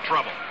pitch out of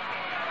trouble.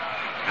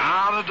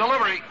 Now the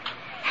delivery.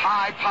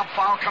 High pop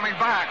foul coming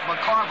back.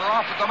 McCarver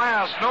off at the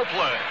mask. No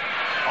play.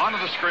 Onto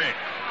the screen.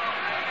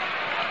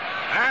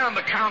 And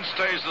the count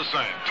stays the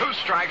same. 2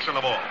 strikes and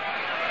a ball.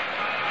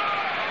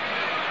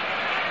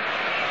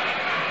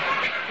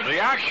 The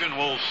action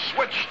will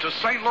switch to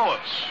St. Louis.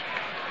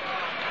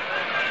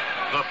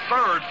 The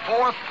 3rd,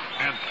 4th,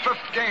 and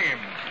 5th game,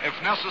 if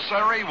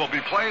necessary, will be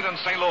played in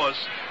St. Louis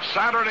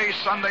Saturday,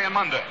 Sunday, and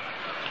Monday.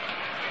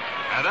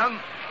 And then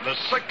the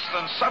 6th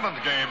and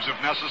 7th games, if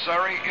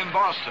necessary, in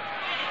Boston.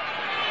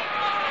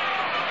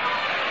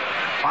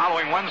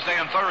 Following Wednesday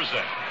and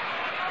Thursday.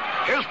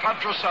 Here's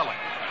Petrocelli.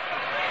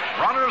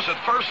 Runners at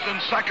first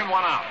and second,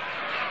 1 out.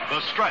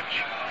 The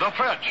stretch, the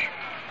pitch.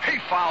 He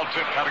foul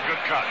tip, had a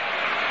good cut.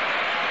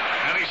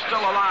 And he's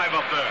still alive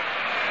up there.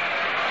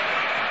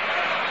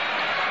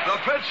 The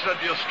pitch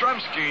that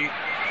Yastrzemski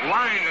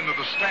lined into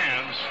the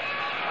stands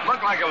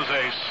looked like it was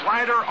a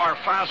slider or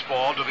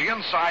fastball to the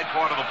inside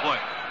part of the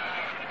plate.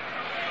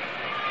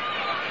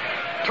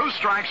 2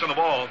 strikes and a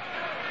ball.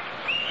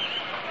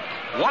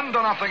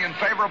 1-0 in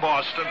favor of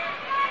Boston.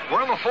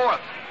 We're in the 4th.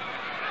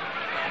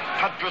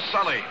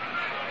 Petrocelli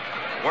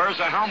wears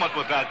a helmet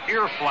with that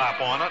ear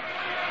flap on it.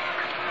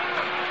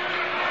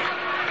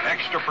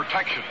 Extra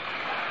protection.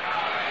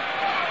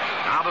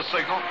 Now the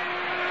signal.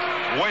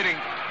 Waiting.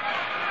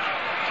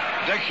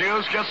 Dick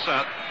Hughes gets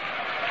set.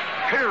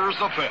 Here's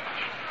the pitch.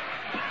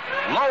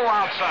 Low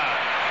outside.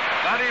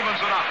 That evens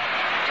it up.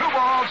 2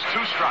 balls,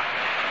 2 strikes.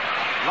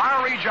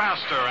 Larry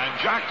Jaster and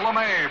Jack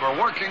LeMabe are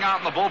working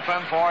out in the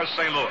bullpen for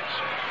St. Louis.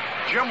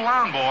 Jim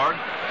Lonborg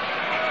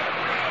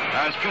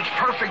has pitched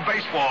perfect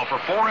baseball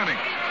for 4 innings.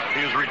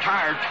 He has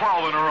retired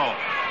 12 in a row.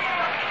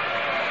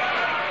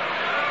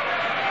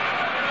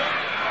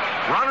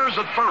 Runners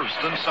at first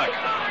and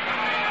second.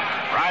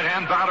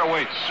 Right-hand batter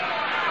waits.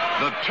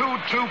 The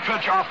 2-2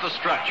 pitch off the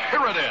stretch.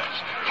 Here it is.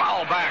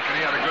 Foul back, and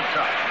he had a good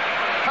cut.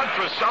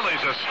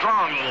 Petrocelli's a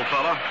strong little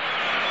fella.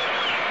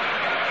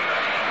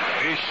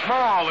 He's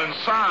small in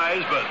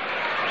size, but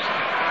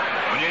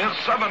when you hit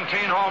 17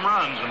 home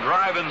runs and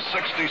drive in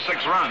 66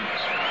 runs,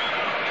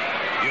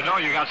 you know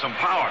you got some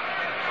power.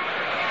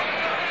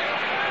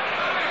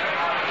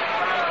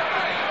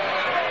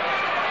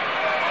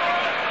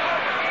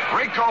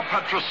 Rico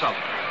Petrocelli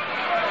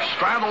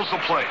straddles the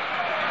plate.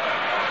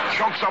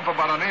 Chokes up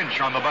about an inch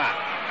on the bat.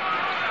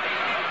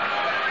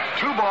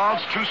 2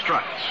 balls, 2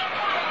 strikes.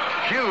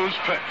 Hughes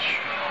pitch.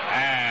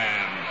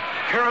 And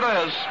here it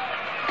is.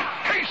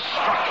 He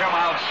struck him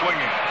out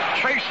swinging.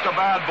 Chased a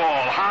bad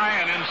ball high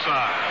and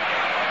inside.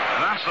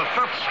 And that's the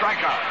 5th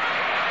strikeout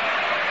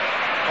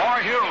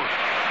for Hughes.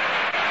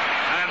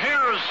 And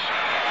here's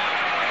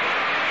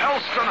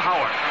Elston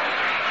Howard.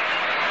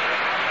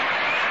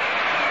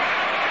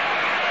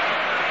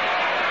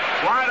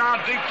 Flied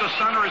out deep to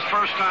center his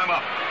first time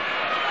up.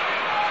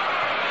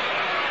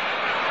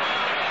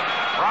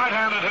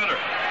 Right-handed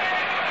hitter.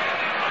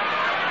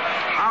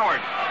 Howard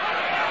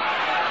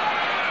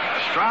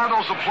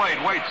straddles the plate,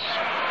 waits.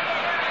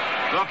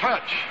 The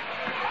pitch.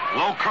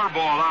 Low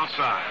curveball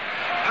outside.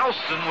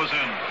 Elston was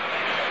in.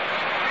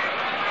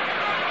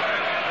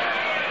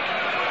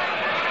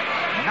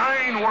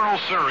 9 World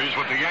Series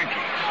with the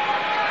Yankees.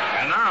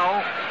 And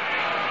now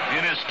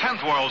in his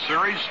 10th World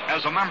Series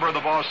as a member of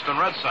the Boston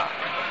Red Sox.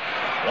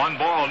 1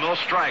 ball, no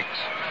strikes.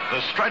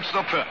 The stretch,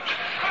 the pitch.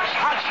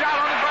 Hot shot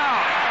on the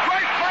ground.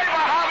 Great play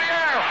by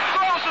Javier.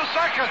 Throws to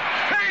second.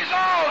 He's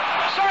out.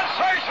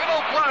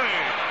 Sensational play.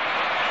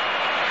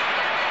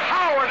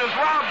 Howard is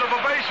robbed of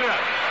a base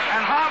hit.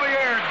 And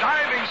Javier,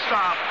 diving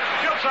stop,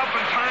 gets up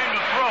in time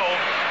to throw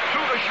to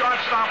the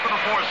shortstop for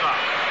the force-out.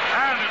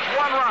 And it's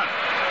 1 run,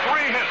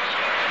 3 hits,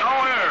 no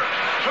errors,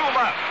 2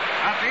 left.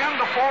 At the end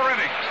of 4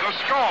 innings, the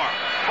score,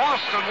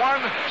 Boston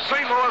 1,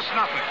 St. Louis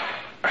nothing.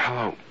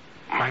 Hello,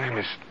 my name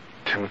is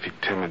Timothy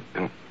Timmons,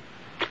 and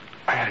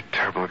I had a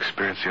terrible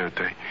experience the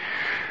other day.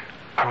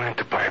 I went in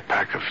to buy a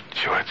pack of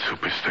Gillette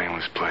Super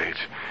Stainless blades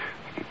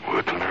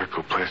with the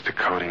miracle plastic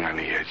coating on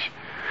the edge.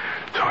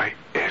 So I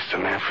asked the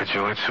man for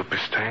Gillette Super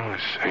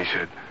Stainless, and he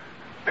said,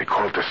 they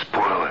call it the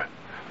spoiler.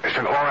 I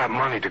spent all that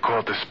money to call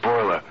it the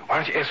spoiler. Why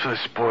don't you ask for the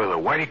spoiler?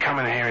 Why do you come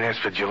in here and ask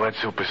for Gillette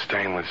Super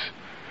Stainless?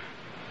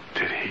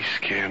 Did he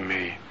scare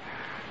me?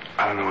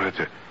 I don't know whether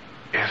to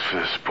ask for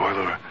the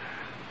spoiler or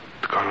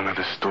to go to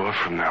another store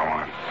from now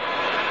on.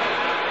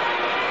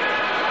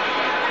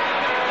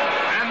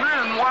 And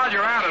then while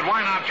you're at it,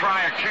 why not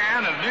try a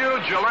can of new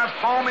Gillette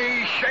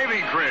Foamy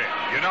Shaving Cream?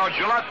 You know,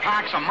 Gillette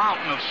packs a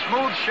mountain of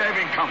smooth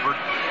shaving comfort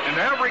into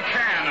every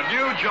can of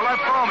new Gillette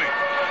Foamy.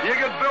 You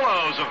get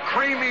billows of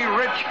creamy,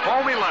 rich,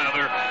 foamy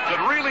lather that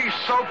really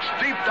soaks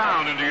deep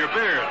down into your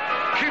beard.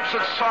 Keeps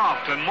it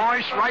soft and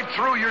moist right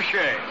through your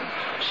shave.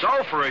 So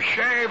for a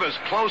shave as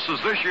close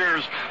as this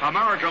year's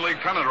American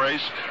League pennant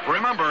race,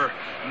 remember,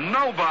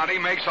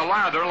 nobody makes a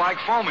lather like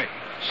Foamy.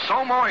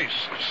 So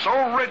moist,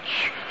 so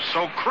rich,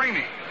 so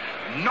creamy.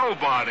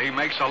 Nobody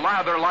makes a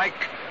lather like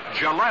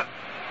Gillette.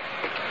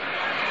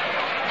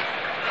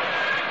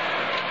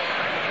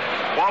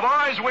 Well,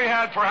 boys, we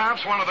had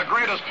perhaps one of the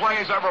greatest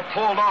plays ever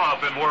pulled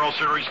off in World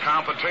Series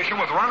competition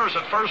with runners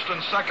at first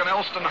and second.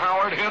 Elston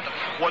Howard hit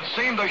what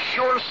seemed a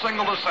sure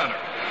single to center.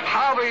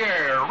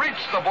 Javier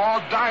reached the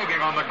ball diving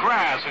on the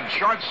grass in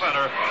short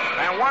center,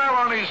 and while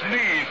on his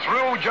knee,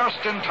 threw just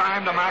in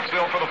time to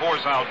Maxwell for the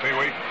force out,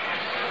 Pee-wee.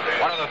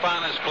 One of the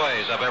finest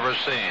plays I've ever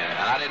seen,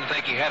 and I didn't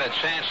think he had a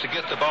chance to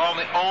get the ball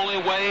the only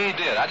way he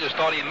did. I just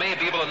thought he may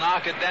be able to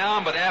knock it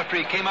down, but after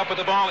he came up with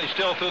the ball, he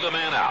still threw the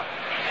man out.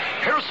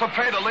 Here's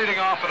Cepeda leading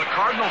off for the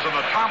Cardinals in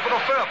the top of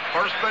the fifth.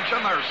 First pitch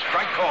in there,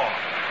 strike call.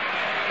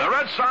 The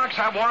Red Sox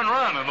have one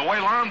run, and the way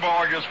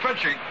Lonborg is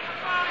pitching,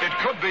 it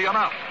could be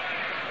enough.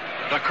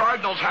 The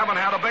Cardinals haven't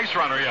had a base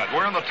runner yet.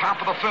 We're in the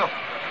top of the fifth.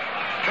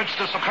 Pitch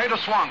to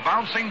Cepeda, swung.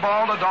 Bouncing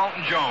ball to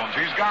Dalton Jones.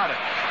 He's got it.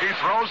 He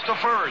throws to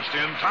first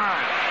in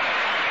time.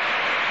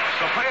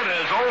 Cepeda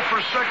is 0 for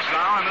 6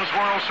 now in this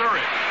World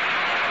Series.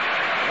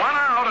 One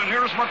out, and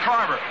here's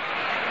McCarver.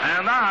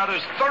 And that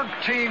is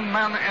 13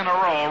 men in a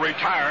row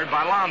retired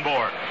by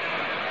Lonborg.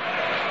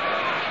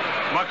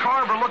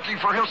 McCarver looking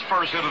for his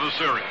first hit of the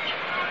series.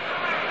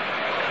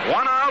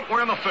 One out,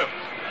 we're in the fifth.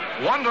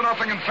 1-0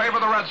 in favor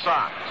of the Red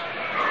Sox.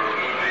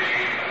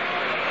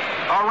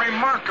 A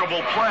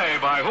remarkable play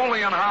by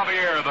Julian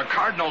Javier, the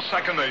Cardinals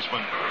second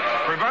baseman,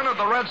 prevented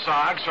the Red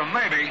Sox from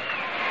maybe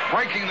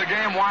breaking the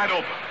game wide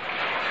open.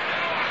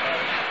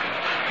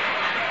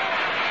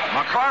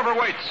 McCarver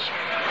waits.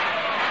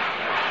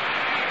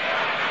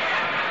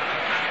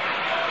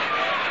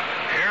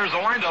 Here's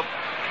the windup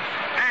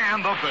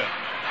and the pitch.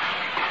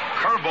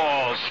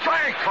 Curveball,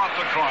 strike, caught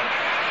the corner.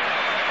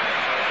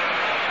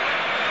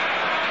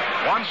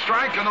 One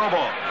strike and no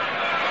ball.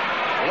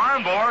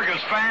 Lonborg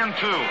is fan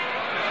 2.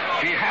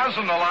 He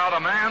hasn't allowed a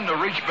man to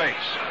reach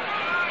base.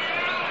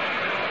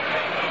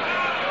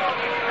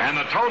 And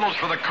the totals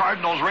for the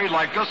Cardinals read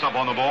like this up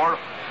on the board.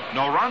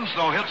 No runs,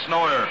 no hits,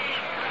 no errors.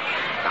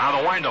 Now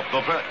the windup,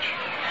 the pitch.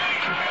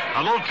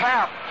 A little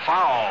tap,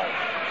 foul.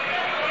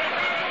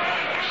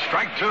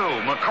 Strike 2.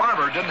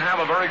 McCarver didn't have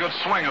a very good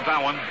swing at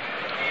that one.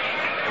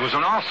 It was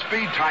an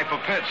off-speed type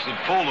of pitch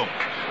that fooled him.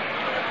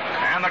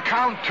 And the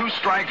count, 2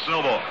 strikes,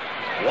 no ball.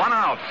 One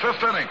out, fifth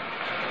inning.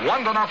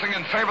 1-0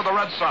 in favor of the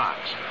Red Sox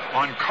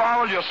on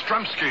Carl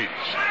Yastrzemski's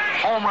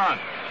home run.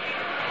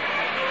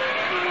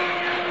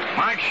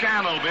 Mike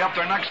Shannon will be up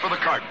there next for the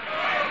Cardinals.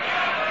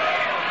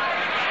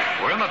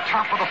 We're in the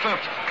top of the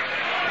fifth.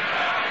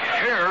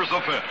 Here's the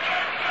pitch.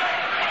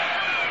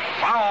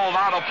 Fouled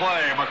out of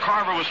play.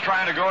 McCarver was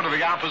trying to go to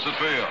the opposite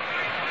field.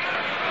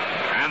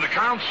 And the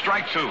count,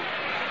 strike 2.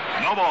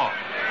 No ball.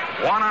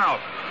 One out.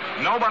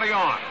 Nobody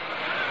on.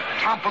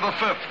 Top of the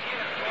fifth.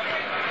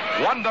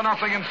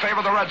 1-0 in favor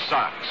of the Red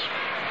Sox.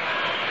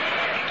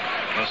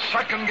 The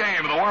second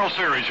game of the World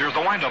Series. Here's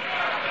the windup.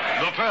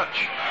 The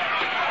pitch.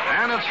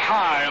 And it's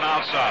high and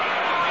outside.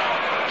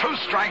 2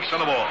 strikes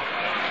and a ball.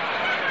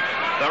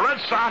 The Red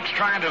Sox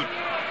trying to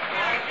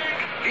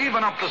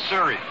even up the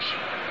series.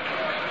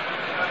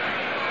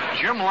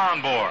 Jim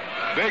Lonborg,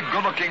 big,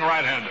 good-looking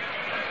right-hander.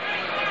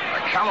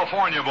 A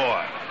California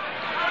boy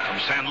from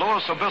San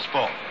Luis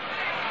Obispo.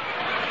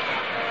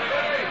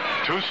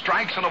 2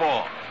 strikes and a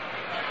ball.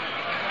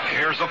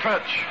 Here's the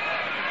pitch.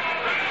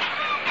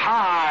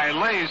 High,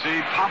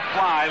 lazy, pop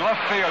fly,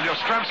 left field.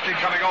 Yastrzemski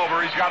coming over.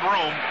 He's got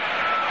room.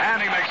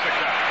 And he makes the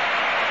catch.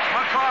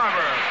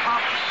 McCarver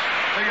pops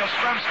to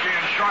Yastrzemski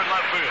in short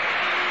left field.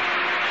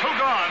 2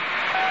 gone.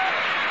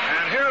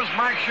 And here's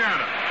Mike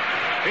Shannon.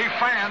 He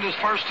fanned his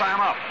first time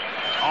up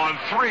on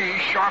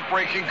 3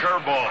 sharp-breaking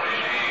curveballs.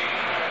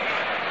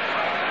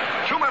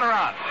 2 men are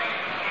out.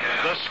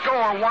 The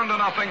score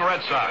 1-0 Red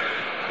Sox.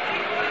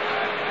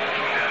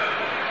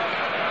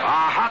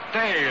 A hot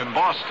day in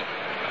Boston.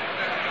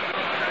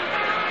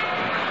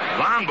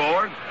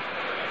 Lonborg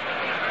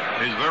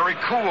is very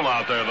cool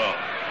out there, though.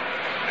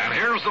 And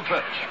here's the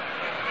pitch.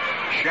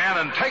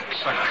 Shannon takes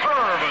a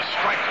curve, a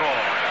strike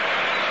call.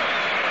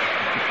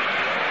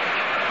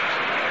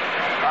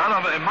 I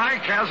don't know,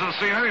 Mike hasn't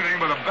seen anything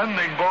but a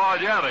bending ball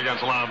yet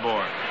against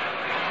Lonborg.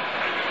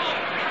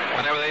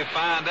 Whenever they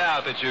find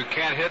out that you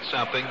can't hit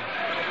something,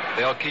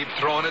 they'll keep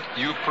throwing it.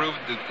 You proved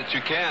that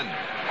you can.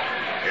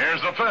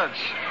 Here's the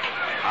pitch.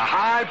 A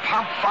high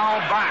pop foul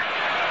back.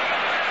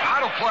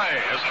 Out of play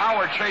as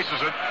Howard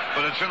chases it,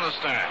 but it's in the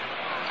stand.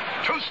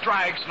 2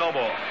 strikes, no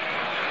ball.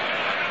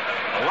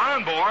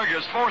 Lonborg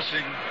is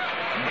forcing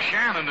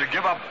Shannon to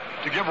give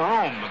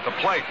room at the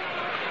plate.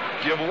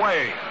 Give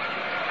way.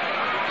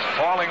 It's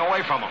falling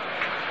away from him.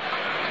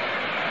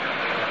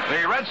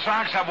 The Red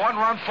Sox have 1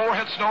 run, 4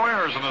 hits, no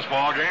errors in this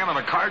ball game, and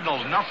the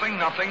Cardinals nothing.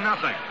 They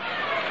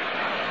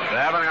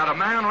haven't had a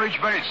man reach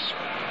base.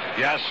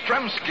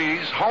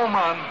 Yastrzemski's home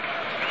run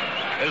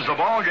is the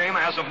ball game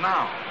as of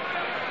now.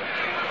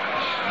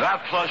 That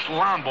plus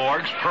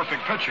Lonborg's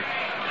perfect pitcher.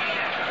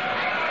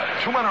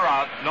 2 men are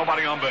out,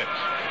 nobody on base.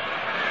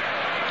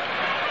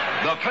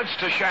 The pitch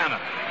to Shannon.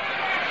 He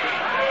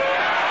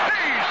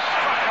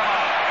struck him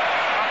out.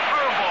 A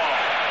curveball.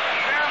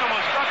 Shannon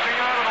was ducking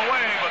out of the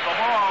way, but the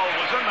ball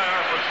was in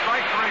there for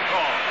strike 3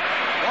 call.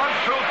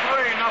 1, 2, 3,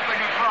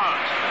 nothing across.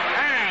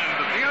 And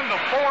at the end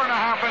of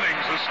 4.5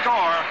 innings, the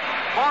score,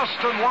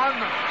 Boston 1,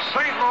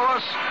 St.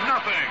 Louis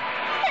nothing.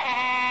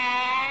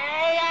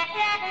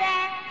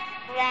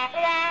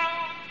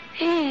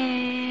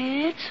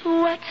 It's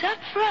what's up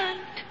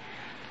front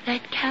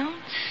that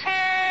counts.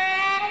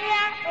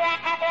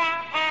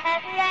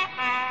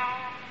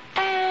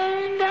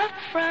 And up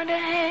front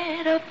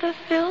ahead of the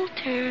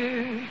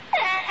filter,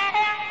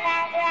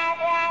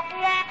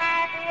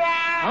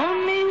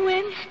 only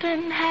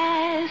Winston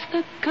has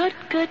the good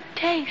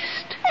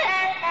taste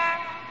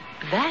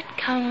that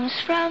comes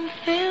from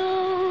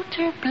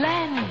Filter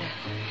Blend.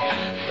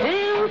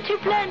 Filter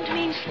Blend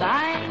means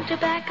fine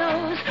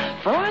tobaccos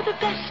for the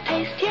best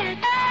taste yet.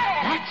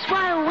 That's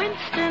why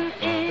Winston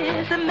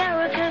is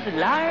America's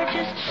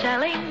largest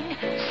selling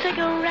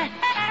cigarette.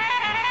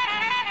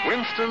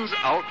 Winston's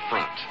out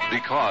front,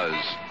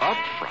 because up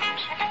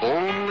front,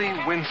 only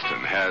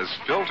Winston has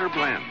Filter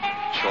Blend.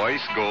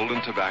 Choice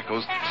golden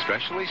tobaccos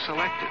specially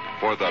selected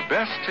for the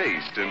best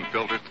taste in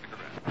filter cigarettes.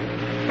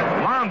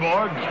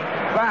 Lonborg's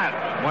bat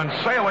went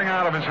sailing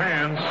out of his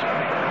hands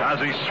as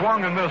he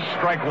swung and missed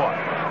strike 1.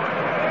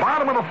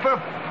 Bottom of the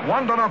 5th,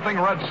 1-0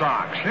 Red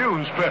Sox.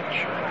 Hughes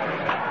pitch.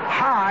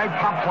 High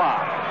pop fly.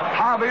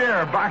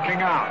 Javier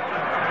backing out.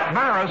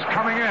 Maris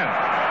coming in.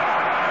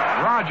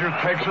 Roger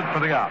takes it for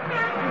the out.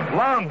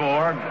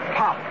 Lonborg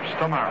pops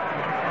to Maris.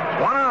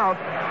 1 out,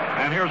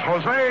 and here's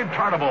Jose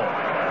Tartabull.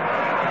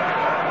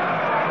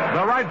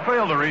 The right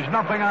fielder, he's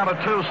nothing out of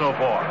 2 so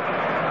far.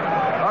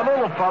 A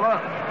little fella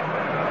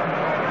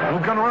who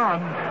can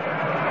run,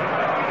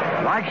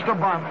 likes to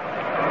bunt,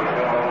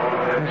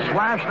 and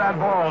slash that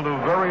ball to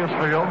various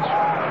fields.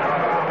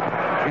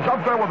 He's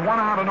up there with 1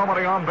 out and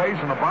nobody on base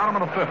in the bottom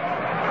of the 5th.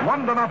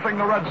 1-0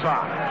 the Red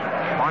Sox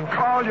on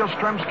Carl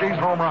Yastrzemski's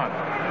home run.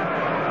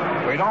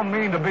 We don't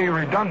mean to be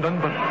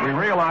redundant, but we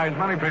realize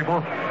many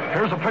people.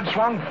 Here's a pitch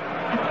swung.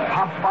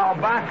 Pop foul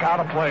back out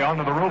of play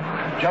onto the roof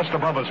just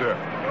above us here.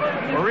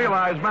 We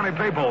realize many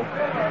people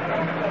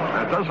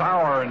at this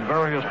hour in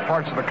various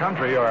parts of the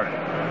country are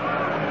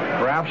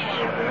perhaps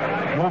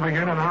moving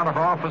in and out of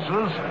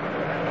offices,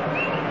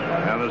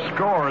 and the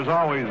score is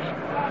always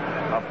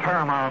a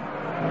paramount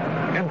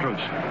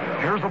interest.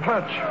 Here's the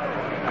pitch.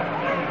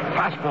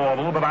 Fastball a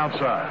little bit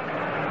outside.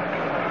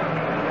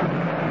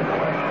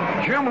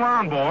 Jim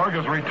Lonborg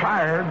has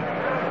retired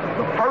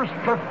the first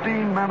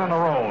 15 men in a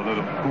row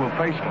who have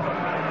faced him.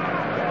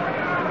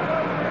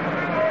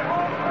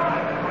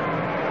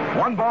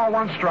 1 ball,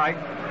 1 strike.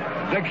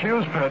 Dick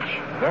Hughes pitch.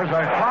 There's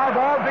a fly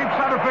ball, deep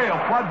center field.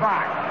 Flood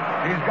back.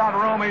 He's got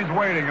room. He's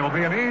waiting. It'll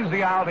be an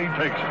easy out. He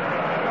takes it.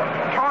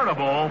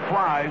 Tartabull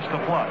flies to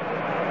Flood.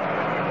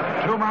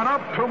 2 men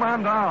up, 2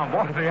 men down.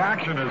 Boy, the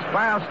action is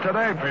fast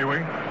today,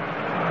 Pee-wee.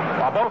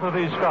 Well, both of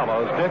these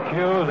fellows, Dick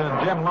Hughes and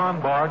Jim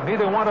Lonborg,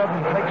 neither one of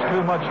them takes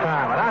too much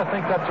time, and I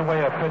think that's the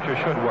way a pitcher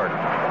should work.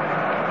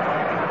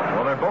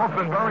 Well, they've both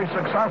been very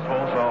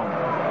successful, so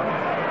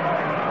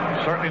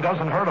it certainly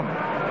doesn't hurt them.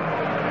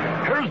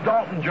 Here's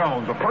Dalton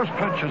Jones. The first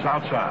pitch is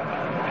outside.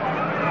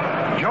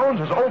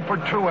 Jones is 0 for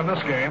 2 in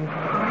this game.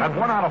 Had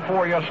 1 out of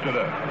 4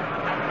 yesterday.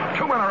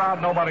 2 men are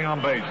out, nobody on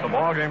base. The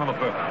ball game in the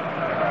 5th.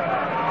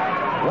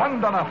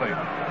 1-0.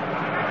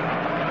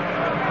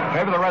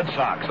 Maybe the Red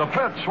Sox. The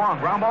pitch swung.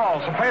 Ground ball.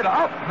 Cepeda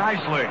up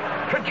nicely.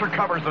 Pitcher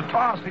covers the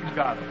toss. He's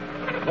got it.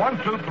 1,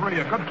 2, 3.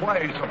 A good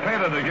play.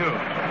 Cepeda to Hughes.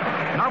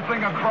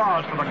 Nothing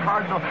across for the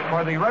Cardinals,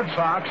 for the Red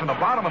Sox in the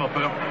bottom of the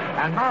 5th.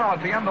 And now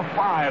at the end of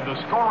 5, the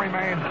score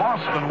remains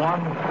Boston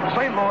 1,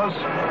 St. Louis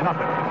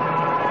nothing.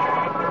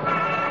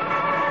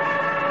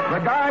 The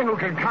guy who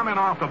can come in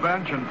off the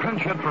bench and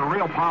pinch hit for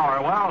real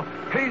power, well,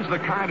 he's the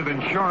kind of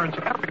insurance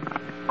everybody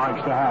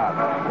likes to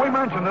have. We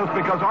mention this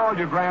because all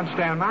you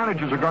grandstand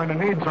managers are going to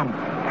need some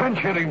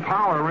pinch-hitting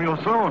power real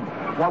soon.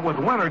 What with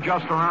winter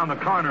just around the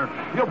corner,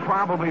 you'll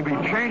probably be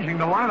changing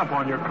the lineup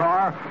on your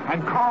car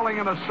and calling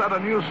in a set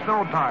of new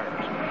snow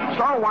tires.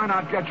 So why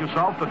not get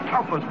yourself the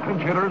toughest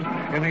pinch hitters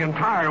in the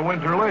entire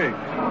Winter League?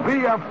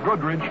 B.F.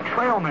 Goodrich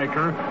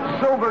Trailmaker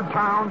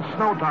Silvertown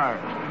Snow Tires.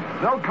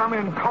 They'll come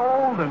in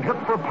cold and hit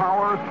for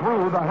power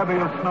through the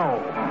heaviest snow.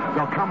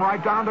 They'll come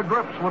right down to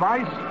grips with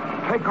ice,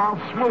 take off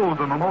smooth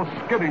in the most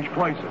skittish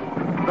places.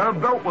 They're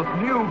built with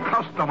new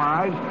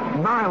customized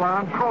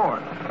nylon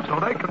cord, so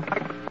they can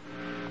take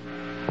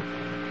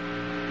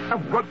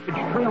Goodrich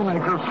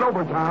Trailmaker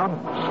Silvertown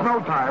Snow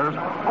Tires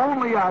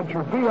only at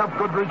your B.F.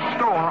 Goodrich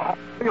store or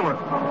dealer.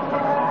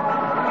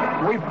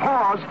 We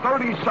pause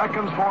 30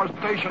 seconds for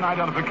station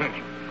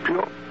identification.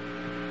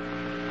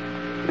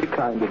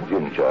 kind of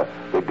ginger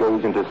that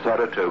goes into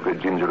Saratoga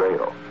ginger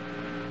ale.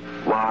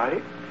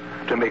 Why?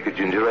 To make a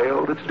ginger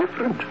ale that's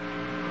different.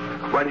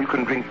 One you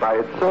can drink by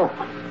itself,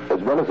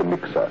 as well as a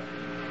mixer.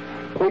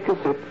 Take a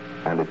sip,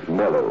 and it's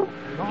mellow,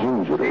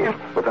 gingery,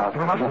 without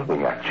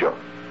snapping at you.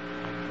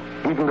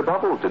 Even the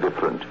bubbles are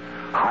different.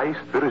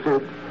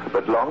 High-spirited,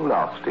 but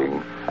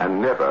long-lasting,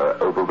 and never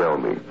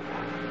overwhelming.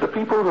 The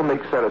people who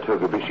make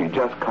Saratoga Vichy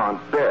just can't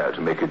bear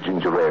to make a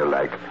ginger ale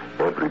like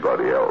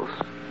everybody else.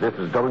 This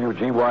is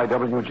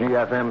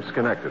WGYWG-FM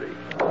Schenectady.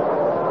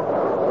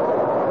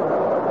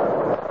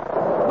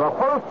 The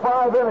first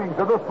 5 innings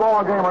of this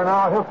ball game are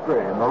now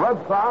history. And the Red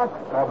Sox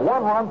have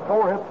 1 run,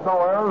 4 hits,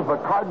 no errors. The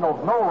Cardinals,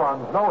 no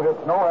runs, no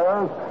hits, no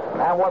errors.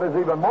 And what is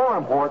even more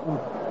important,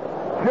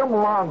 Jim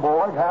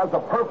Lonborg has a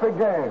perfect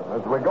game.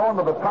 As we go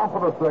into the top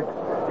of the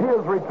 6th, he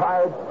has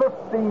retired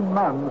 15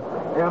 men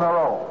in a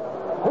row.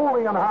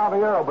 Julian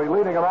Javier will be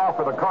leading it off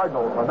for the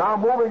Cardinals. And now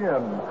moving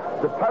in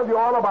to tell you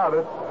all about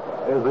it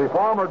is the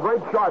former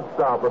great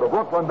shortstop for the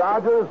Brooklyn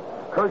Dodgers,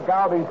 Kurt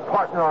Gowdy's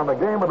partner on the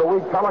Game of the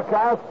Week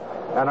telecast,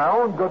 and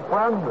our own good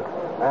friend,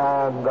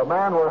 and the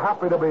man we're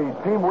happy to be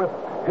teamed with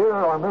here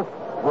on this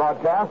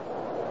broadcast,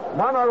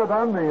 none other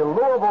than the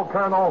Louisville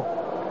Colonel,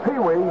 Pee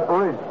Wee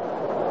Reese.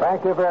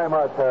 Thank you very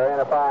much, Harry,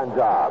 and a fine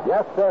job.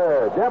 Yes,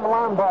 sir. Jim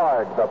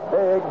Lonborg, the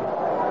big,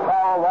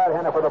 tall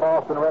right-hander for the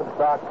Boston Red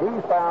Sox.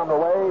 He's found a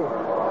way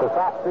to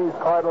stop these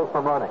Cardinals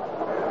from running.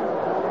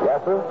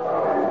 Yes, sir.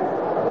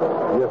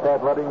 Just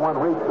had letting one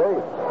reach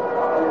base.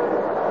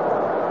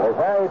 As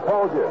Harry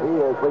told you,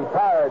 he has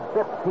retired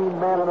 15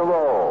 men in a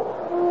row.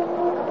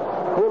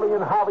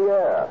 Julian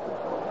Javier,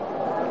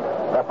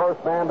 the first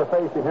man to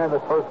face him here in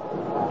this first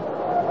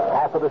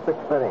half of the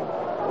 6th inning.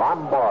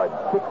 Lombard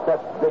kicks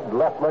that big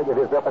left leg of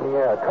his up in the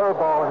air.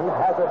 Curveball, and he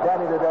has a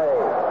dandy today.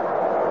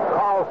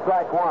 Call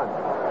strike 1.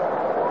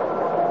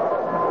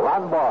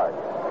 Lombard.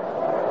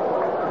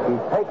 He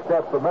takes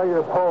that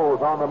familiar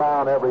pose on the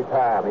mound every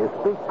time. His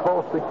feet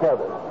close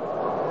together.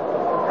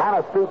 Kind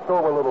of stoops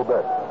over a little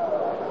bit.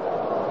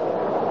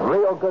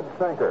 Real good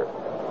sinker.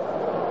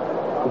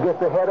 He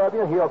gets ahead of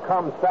you, he'll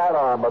come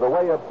sidearm by the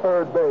way of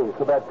third base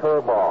with that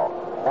curveball.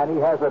 And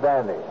he has a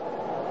dandy,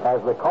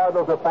 as the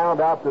Cardinals have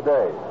found out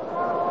today.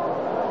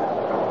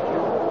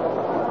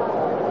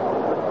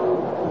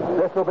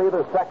 This will be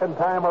the second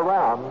time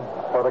around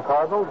for the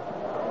Cardinals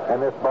in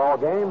this ball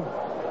game.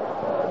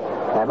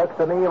 And it looks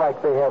to me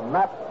like they have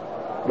not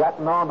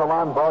gotten on to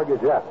Lonborg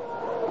as yet.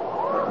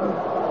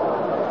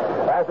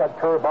 There's that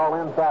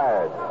curveball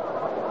inside.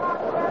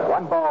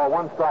 1 ball,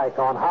 1 strike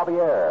on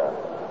Javier.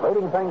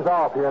 Leading things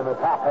off here in the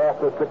top half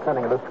of the 6th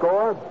inning. The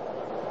score,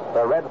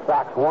 the Red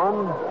Sox 1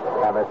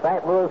 and the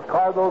St. Louis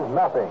Cardinals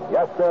nothing.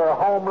 Yes, sir, a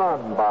home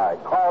run by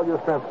Carl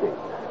Yastrzemski.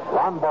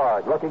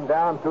 Lonborg looking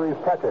down to his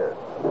catcher,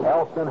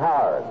 Elston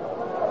Howard.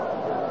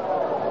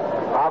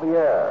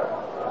 Javier,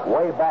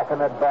 way back in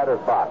that batter's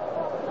box.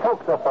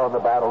 Chokes up on the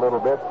bat a little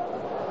bit.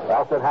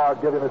 Elston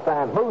Howard giving the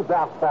sign, moves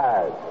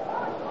outside.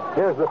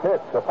 Here's the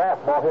pitch. The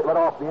fastball hit right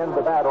off the end of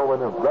the bat over in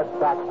the Red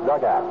Sox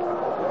dugout.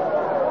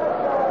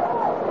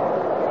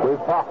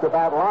 We've talked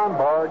about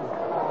Lonborg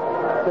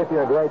pitching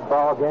a great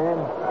ball game.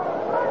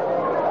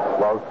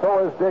 Well,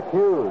 so is Dick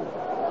Hughes.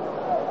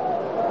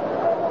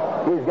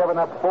 He's given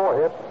up 4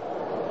 hits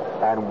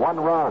and 1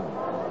 run.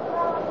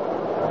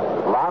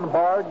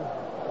 Lonborg,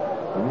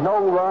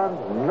 no runs,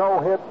 no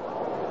hits,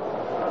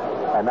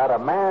 and not a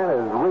man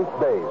has reached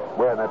base.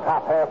 We're in the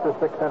top half of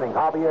the 6th inning.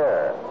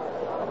 Javier.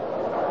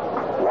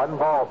 1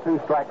 ball, 2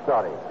 strikes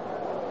on him.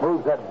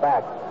 Moves that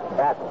back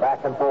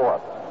and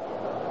forth.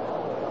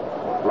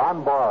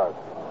 Lonborg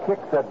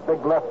kicks that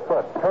big left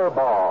foot.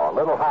 Curveball, a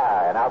little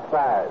high and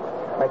outside.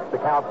 Makes the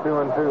count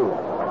 2-2.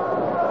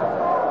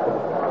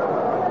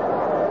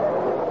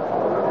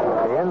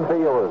 The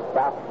infield is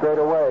stopped straight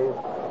away.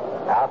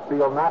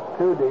 Outfield not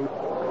too deep.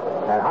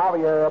 And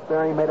Javier up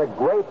there, he made a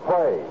great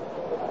play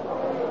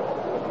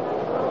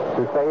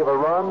to save a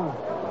run,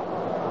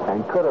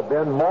 and could have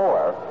been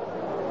more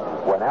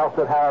when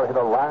Elston Howard hit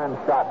a line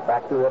shot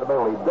back through the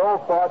middle. He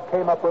dove for it,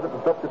 came up with it,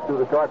 and flipped it to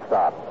the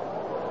shortstop.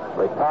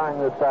 Retiring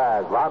the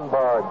side.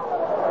 Lonborg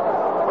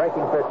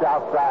breaking pitch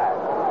outside.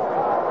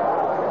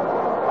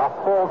 A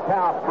full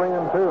count,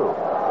 3-2.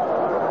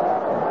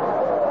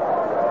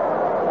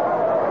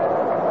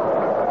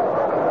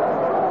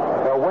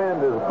 The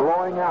wind is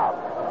blowing out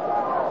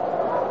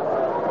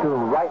to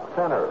right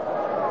center.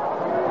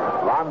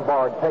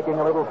 Lonborg taking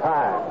a little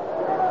time.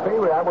 Pee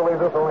Wee, I believe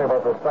this is only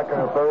about the second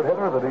and third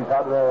hitter that he's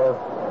had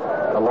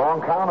a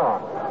long count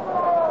on.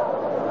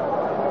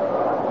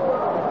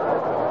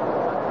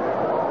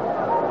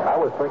 I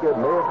was thinking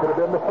maybe it could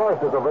have been the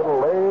first. There's a little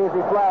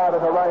lazy fly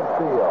in the right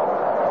field.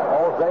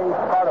 Jose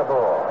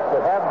Cardinals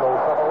could have no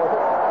trouble with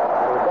it.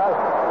 And he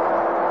doesn't.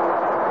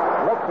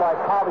 Looks like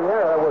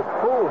Javier was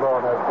fooled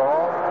on that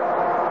ball.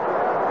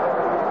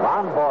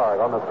 Lonborg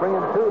on the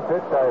 3-2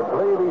 pitch, I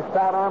believe he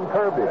sidearm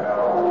curved him.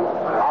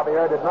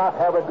 Javier did not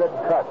have a good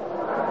cut.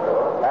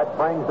 That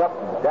brings up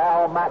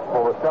Dal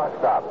Maxwell, the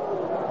shortstop.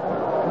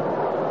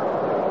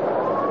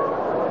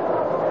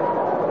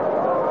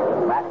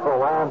 Maxwell Maxwell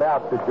lined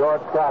out to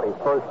George Scott. His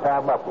first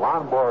time up.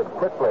 Lonborg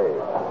quickly.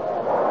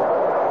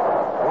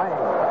 Swing.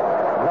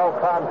 No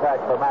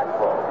contact for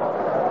Maxwell.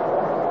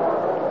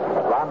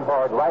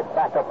 Lonborg right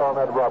back up on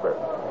that rubber.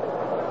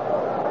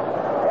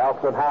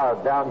 Elson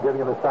Howard down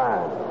giving him a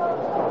sign.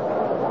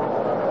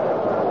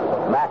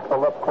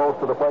 Maxwell up close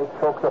to the plate,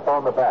 chokes up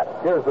on the bat.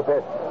 Here's the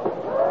pitch.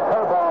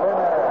 Curveball in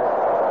there.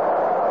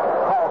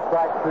 Call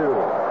strike two.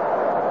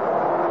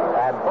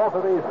 And both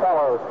of these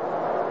fellows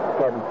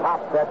can pop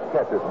that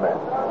catcher's mitt.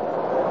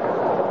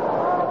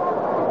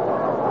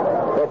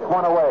 It's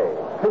one away.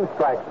 2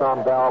 strikes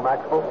on Val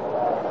Maxwell.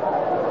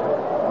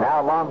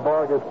 Now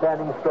Lonborg is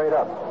standing straight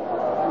up.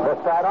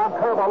 This side on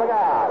curveball. Look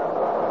out.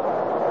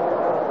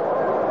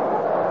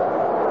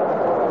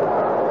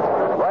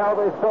 Well,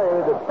 they say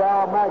that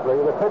Sal Magley,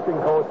 the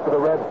pitching coach for the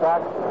Red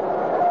Sox,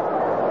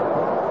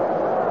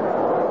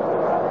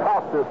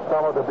 taught this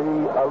fellow to be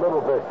a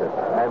little vicious.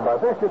 And by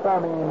vicious, I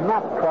mean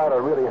not try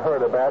to really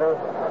hurt a batter,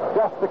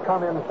 just to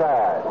come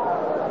inside.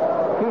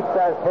 Keep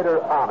that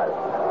hitter honest.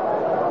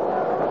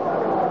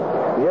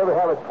 If you ever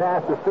have a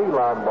chance to see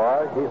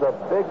Lonborg, he's a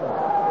big,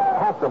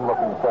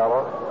 handsome-looking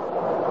fellow.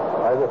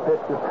 As the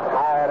pitch is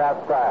high and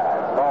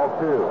outside. Ball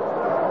 2.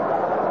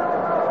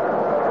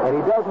 And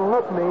he doesn't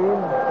look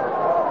mean.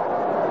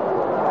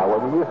 Now,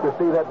 when we used to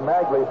see that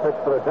Magley pitch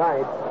for the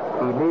Giants,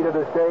 he needed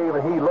a shave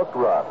and he looked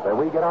rough. And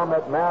we get on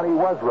that mound, he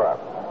was rough.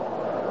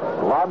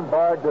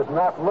 Lonborg does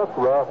not look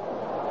rough.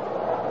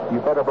 You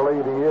better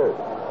believe he is.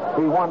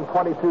 He won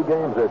 22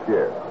 games this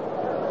year.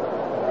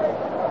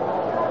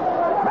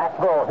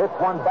 Maxwell hits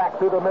one back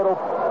through the middle.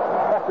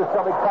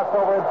 Yastrzemski cuts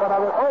over in front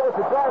of it. Oh, it's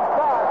a drive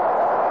shot.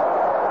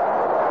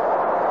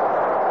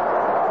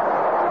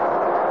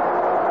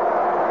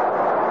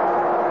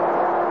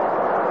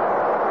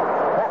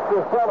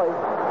 Yastrzemski,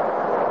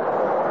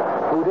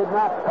 who did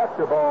not touch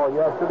the ball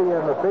yesterday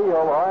in the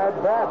field, or at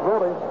bat,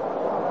 really,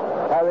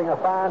 having a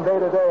fine day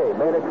today,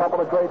 made a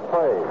couple of great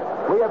plays.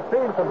 We have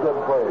seen some good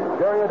plays.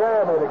 Jerry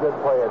Adair made a good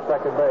play at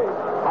second base.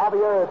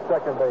 Javier at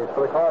second base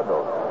for the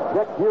Cardinals.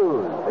 Dick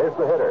Hughes is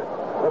the hitter,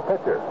 the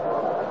pitcher.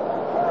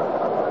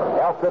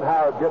 Elson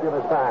Howard giving him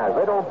a sign.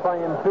 They don't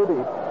play in too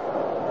deep.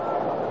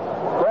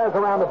 Squares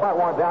around the butt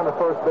one down the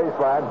first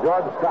baseline.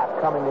 George Scott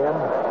coming in.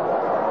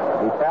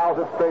 He fouls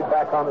it straight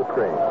back on the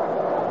screen.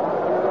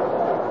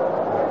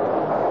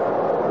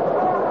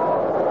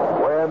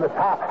 We're in the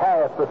top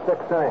half of the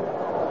 6th inning.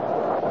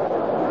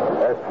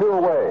 There's 2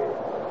 away.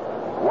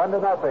 1-0.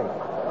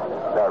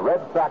 The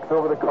Red Sox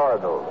over the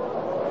Cardinals.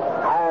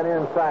 High and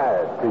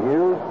inside to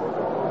Hughes.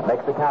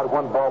 Makes the count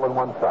 1 ball and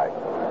 1 strike.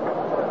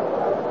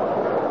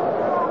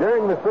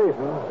 During the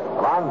season,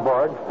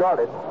 Lonborg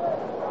started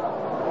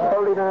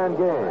 39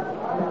 games.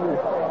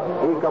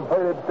 He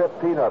completed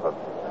 15 of them.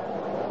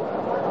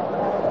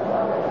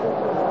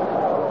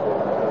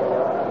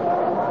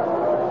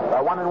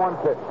 A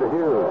 1-1 pitch to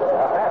Hughes.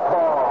 A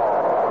fastball.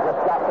 Just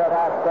got that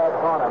outside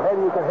corner.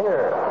 Maybe you can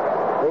hear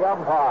the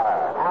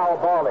umpire, Al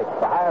Barlick,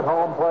 behind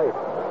home plate.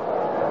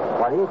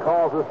 When he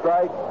calls a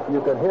strike, you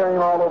can hear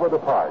him all over the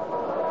park.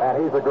 And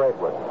he's a great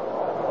one.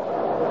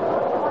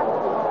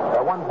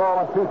 A 1 ball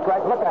and 2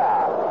 strike. Look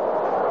out.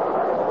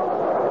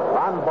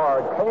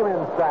 Lonborg came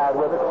inside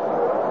with it.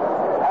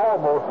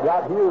 Almost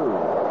got Hughes.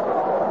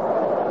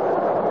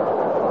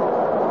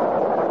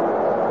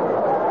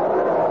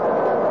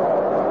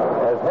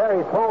 As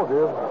Harry told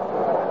you,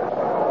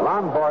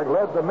 Lonborg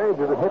led the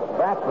major that hit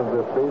batsmen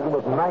this season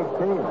with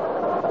 19.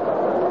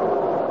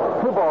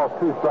 2 balls,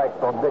 2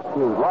 strikes on Dick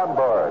Hughes.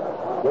 Lonborg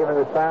gave him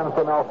the sign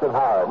from Elson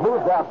Howard.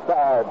 Moves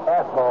outside.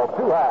 Fastball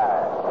too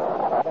high.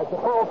 And it's a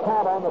full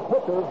count on the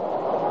pitcher.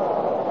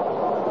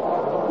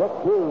 Dick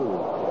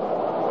Hughes.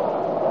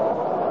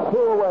 2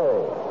 away.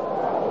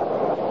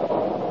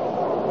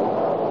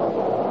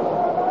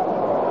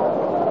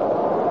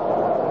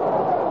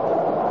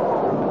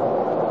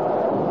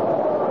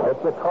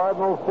 It's the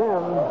Cardinals'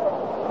 sin.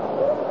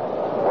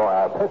 Boy,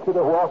 I pitcher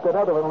to walk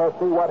another one. Let's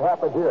see what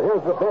happens here.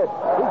 Here's the pitch.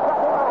 He's got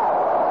him out.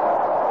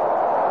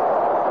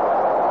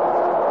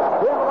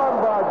 Jim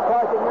Lonborg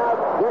striking out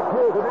Dick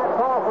Hughes, and that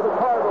call for the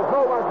Cardinals.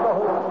 No one's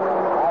behind.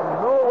 And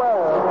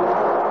nowhere.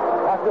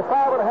 After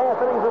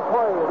 5.5 innings of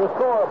play, the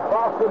score,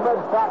 Boston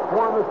Red Sox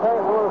 1, the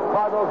St. Louis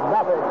Cardinals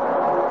nothing.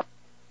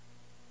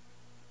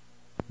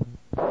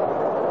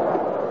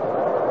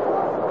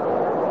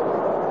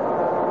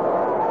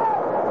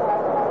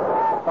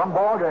 Some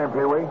ball game,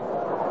 Pee Wee.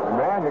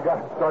 Man, you got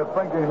to start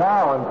thinking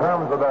now in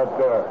terms of that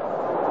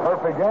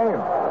perfect game.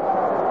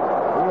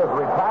 He has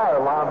retired.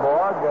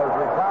 Lonborg has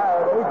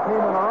retired 18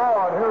 in a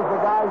row, and here's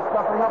the guy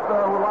stepping up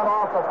there who led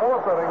off the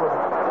 4th inning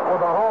with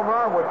a home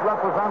run, which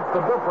represents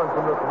the difference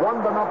in this 1-0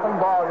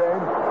 ball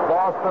game.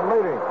 Boston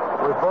leading,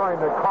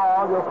 referring to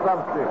Carl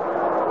Yastrzemski.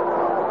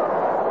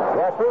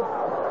 Yes, sir.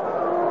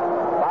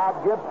 Bob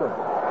Gibson.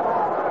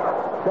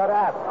 Shut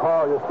out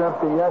Carl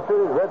Yastrzemski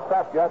yesterday. The Red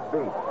Sox got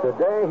beat.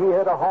 Today he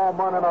hit a home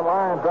run and a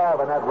line drive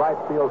in that right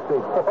field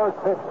seat. The first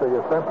pitch to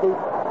Yastrzemski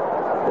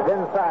is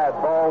inside,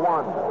 ball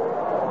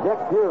 1. Dick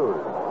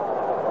Hughes,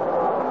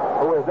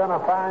 who has done a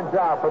fine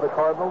job for the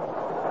Cardinals.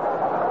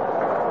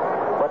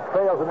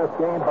 trails in this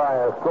game by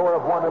a score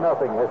of 1-0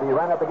 as he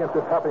ran up against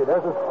the toughie.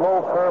 There's a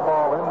slow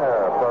curveball in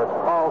there for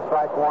call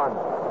strike one.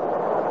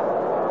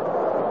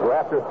 So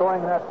after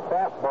throwing that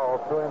fastball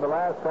to him the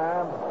last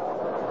time,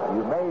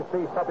 you may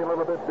see something a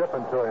little bit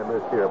different to him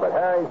this year. But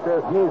Harry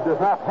says Hughes does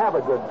not have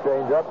a good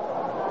changeup.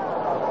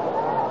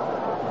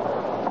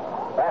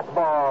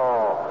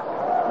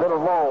 Fastball,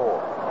 little low.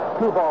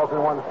 2 balls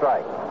and 1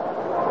 strike.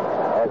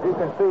 As you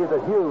can see,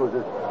 that Hughes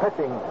is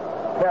pitching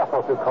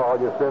careful to call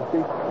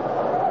Yastrzemski.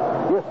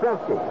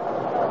 Yastrzemski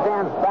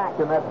stands back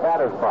in that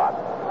batter's box,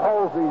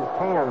 holds his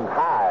hands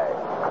high,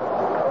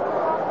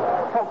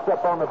 pokes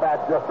up on the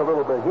bat just a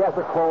little bit. He has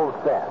a closed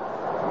stance.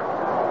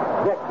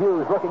 Dick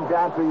Hughes looking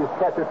down to his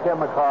catcher, Tim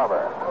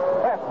McCarver.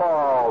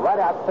 Fastball right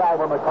outside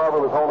where McCarver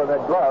was holding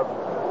that glove.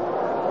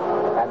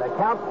 And the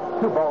count,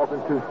 2 balls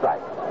and 2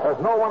 strikes.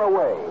 There's no one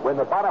away. We're in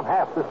the bottom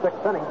half of the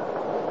 6th inning.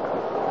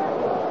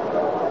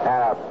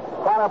 And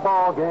quite a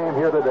ball game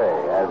here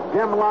today as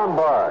Jim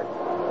Lombard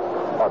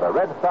for the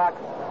Red Sox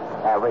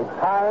have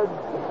retired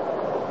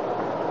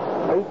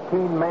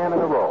 18 men in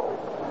a row.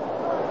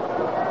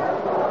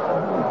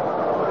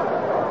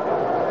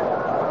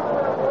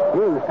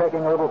 Hughes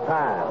taking a little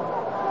time.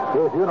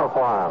 His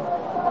uniform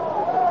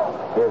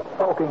is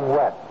soaking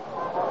wet.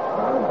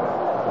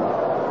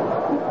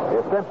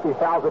 Yastrzemski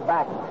fouls it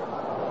back.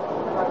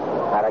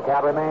 And the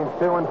count remains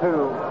 2-2.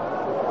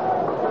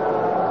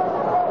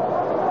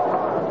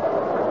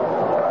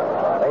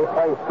 They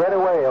play straight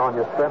away on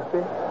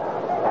Yastrzemski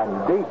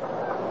and deep.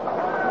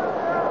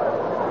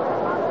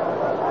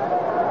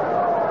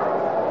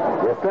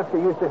 Yastrzemski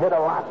used to hit a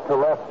lot to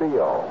left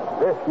field.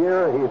 This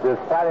year he's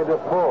decided to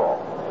pull.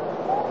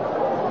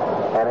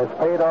 And it's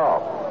paid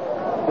off.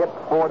 Hit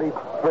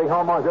 43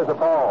 home runs. There's a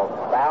ball.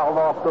 Fouled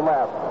off to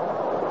left.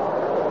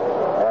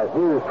 As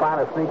Hughes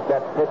trying to sneak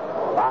that pitch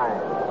by.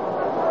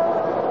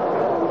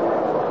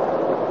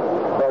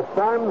 The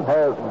sun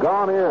has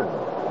gone in.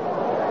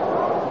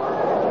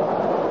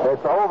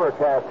 It's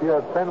overcast here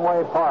at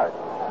Fenway Park.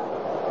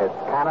 It's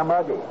kind of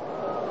muggy.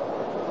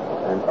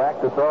 In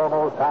fact, it's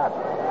almost hot.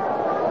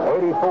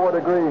 84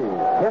 degrees.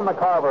 Tim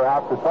McCarver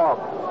out to talk.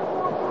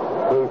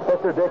 He's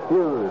pitcher Dick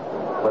Hughes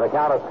with a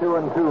count of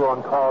 2-2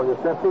 on call.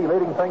 Yastrzemski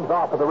leading things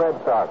off for the Red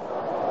Sox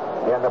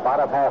in the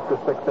bottom half of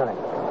the 6th inning.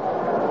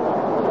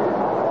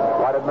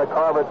 What did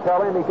McCarver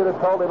tell him? He could have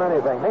told him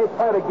anything. They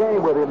played a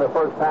game with him the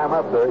first time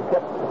up there. He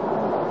kept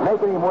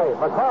making him wait.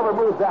 McCarver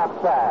moves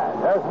outside.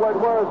 There's where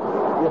it was.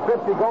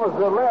 Yastrzemski goes to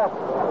the left.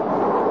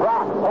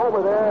 Brock over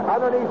there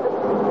underneath it.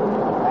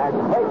 And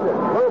takes it.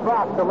 Through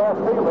Brock to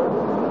left fielder.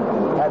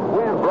 As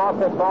Wynn brought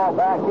that ball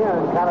back in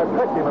and kind of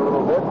tricked him a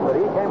little bit, but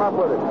he came up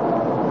with it.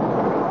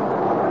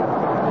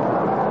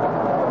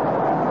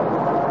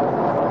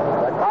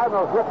 The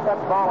Cardinals whipped that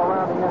ball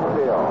around the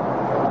infield.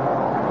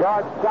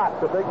 George Scott,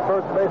 the big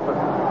first baseman.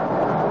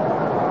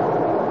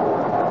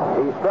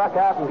 He struck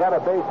out and got a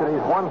base, and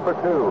he's 1 for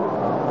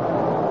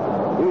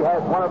 2. He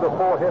has one of the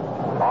 4 hits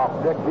off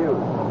Dick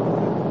Hughes.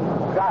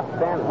 Scott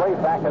stands way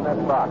back in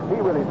that box. He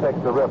really takes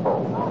the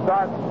ripple.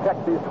 Starts,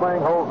 checks his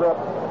swing, holds up.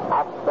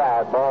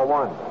 Outside, ball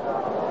 1.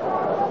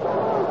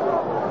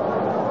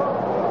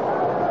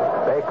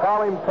 They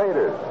call him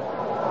Taters,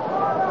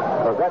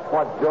 because that's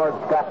what George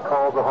Scott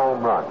calls a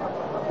home run.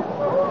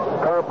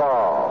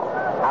 Curveball,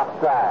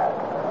 outside.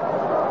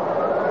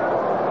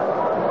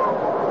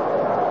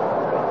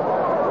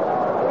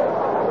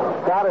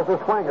 Scott is a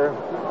swinger.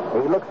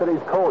 He looks at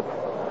his coach,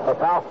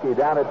 Papowski,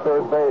 down at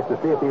third base to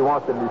see if he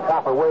wants him to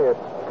chop away at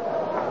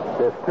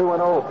this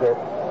 2-0 pitch.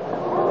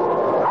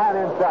 And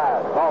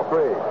inside, ball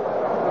 3.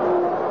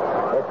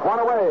 It's 1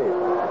 away.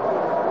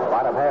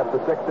 Bottom half of the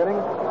 6th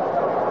inning.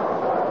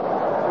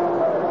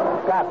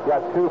 Scott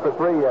got 2 for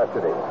 3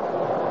 yesterday.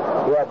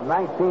 He had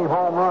 19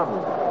 home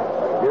runs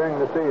during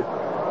the season.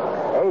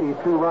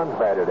 82 runs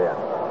batted in.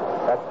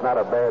 That's not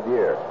a bad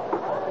year.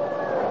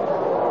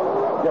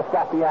 Just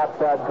got the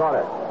outside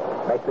corner.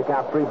 Makes the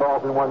count 3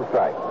 balls and 1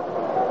 strike.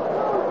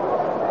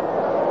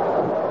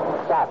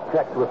 Scott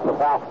checks with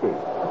Papowski,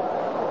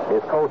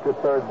 his coach at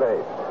third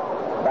base.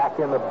 Back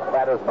in the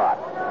batter's box.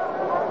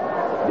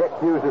 Dick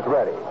Hughes is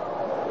ready.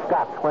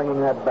 Scott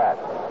swinging that bat.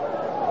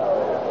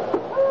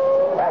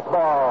 Back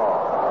ball.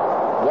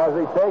 Was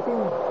he taking?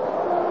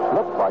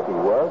 Looks like he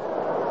was.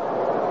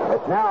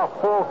 It's now a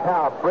full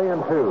count,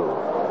 3-2.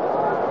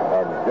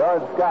 And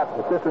George Scott,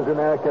 the sisters in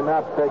there,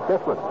 cannot take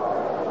this one.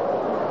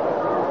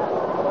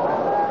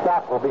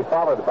 Scott will be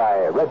followed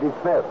by Reggie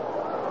Smith.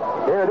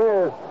 Here it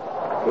is.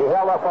 He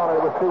held up on it.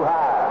 It was too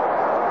high.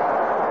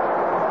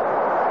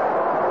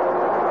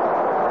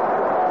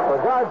 So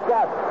George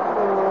Scott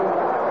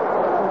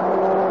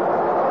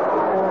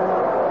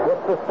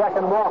gets the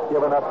second walk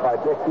given up by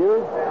Dick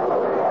Hughes.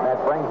 And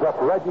that brings up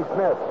Reggie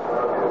Smith.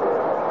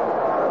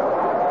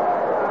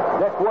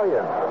 Dick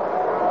Williams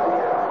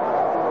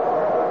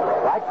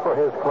likes for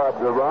his club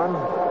to run.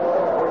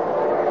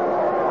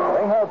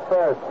 They have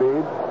fair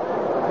speed.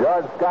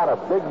 George Scott, a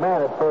big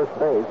man at first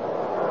base.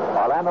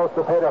 Orlando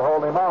Cepeda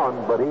holding him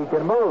on, but he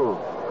can move.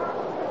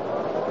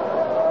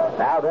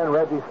 Now then,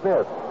 Reggie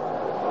Smith.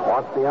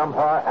 wants the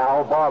umpire,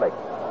 Al Barlick,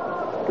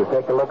 to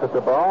take a look at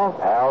the ball.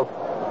 Al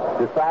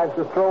decides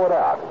to throw it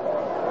out.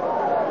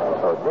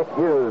 So Dick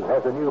Hughes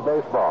has a new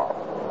baseball.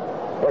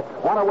 It's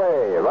one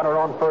away. Runner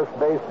on first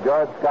base,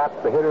 George Scott.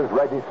 The hitter's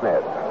Reggie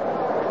Smith.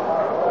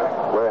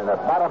 We're in the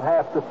bottom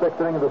half of the sixth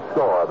inning of the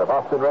score. The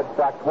Boston Red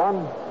Sox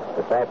won.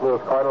 The St.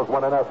 Louis Cardinals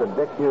 1-0.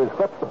 Dick Hughes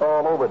flips the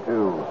ball over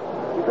to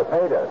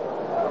Cepeda.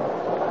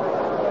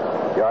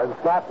 George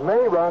Scott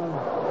may run.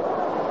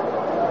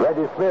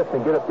 Reggie Smith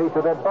can get a piece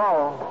of that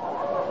ball.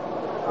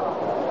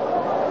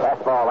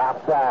 Fastball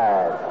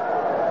outside.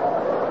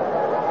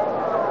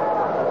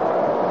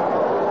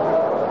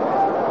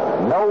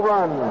 No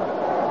runs,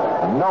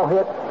 no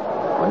hits,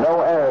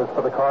 no errors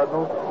for the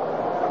Cardinals.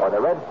 For the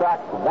Red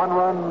Sox, 1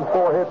 run,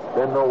 4 hits,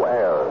 and no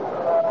errors.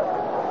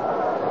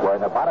 We're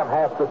in the bottom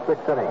half of the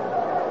sixth inning.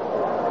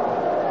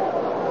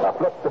 A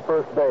flip to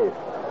first base.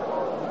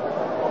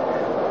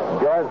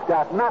 George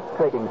Scott not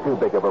taking too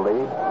big of a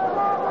lead.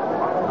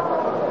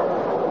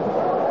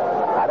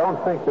 I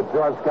don't think that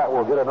George Scott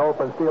will get an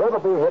open field. It'll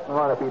be a hit and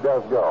run if he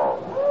does go.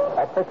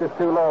 That pitch is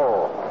too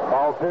low.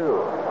 Ball 2.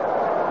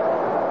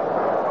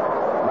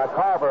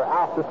 McCarver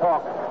out to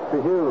talk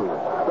to Hughes.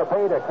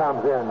 Cepeda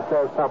comes in,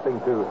 says something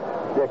to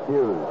Dick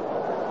Hughes.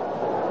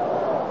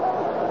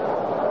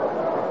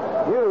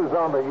 Hughes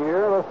on the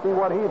year. Let's see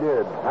what he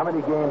did. How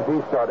many games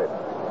he started.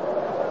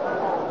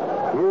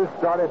 Hughes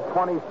started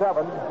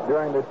 27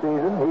 during the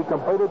season. He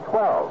completed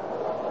 12.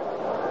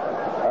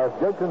 Has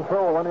good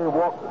control when he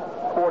walked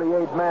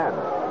 48 men.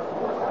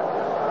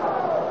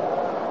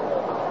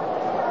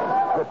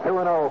 The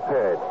 2-0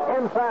 pitch.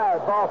 Inside,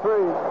 ball 3.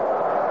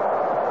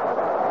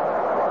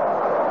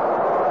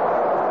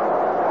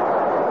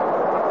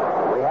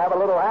 We have a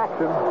little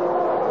action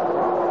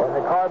in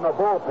the Cardinal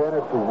bullpen.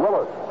 It's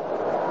Willis.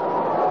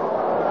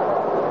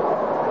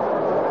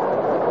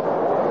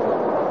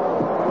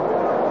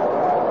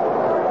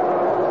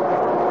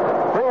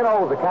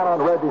 The count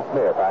on Reggie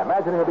Smith. I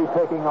imagine he'll be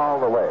taking all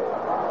the way.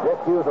 Dick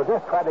Hughes will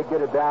just try to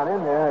get it down in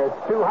there.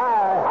 It's too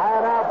high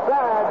and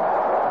outside.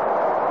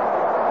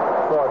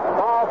 So it's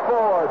ball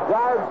 4.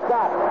 George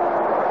Scott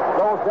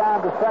goes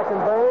down to second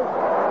base.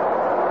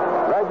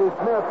 Reggie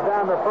Smith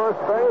down to first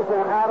base,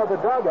 and out of the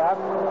dugout,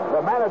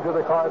 the manager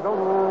of the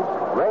Cardinals,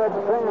 Red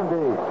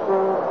Sandy.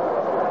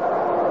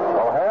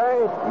 Well,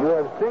 Harry, you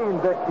have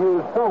seen Dick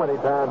Hughes so many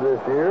times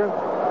this year.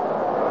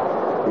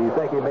 Do you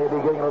think he may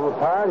be getting a little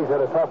tired? He's had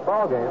a tough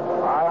ball game.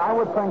 I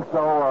would think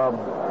so,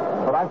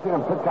 but I've seen him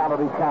pitch out of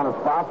these kind of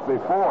spots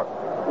before.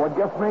 What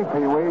gets me,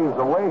 Pee-wee, is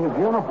the way his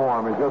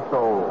uniform is just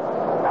so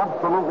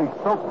absolutely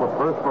soaked with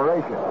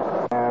perspiration.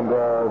 And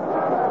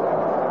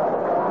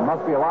it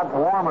must be a lot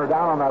warmer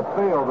down on that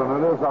field than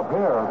it is up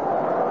here.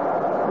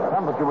 The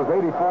temperature was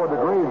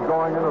 84 degrees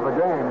going into the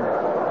game.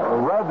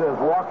 Red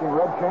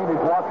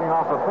Chaney's walking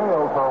off the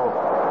field, so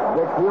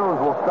Dick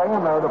Hughes will stay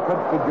in there to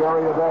pitch to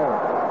Jerry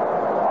Adair.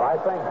 I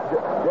think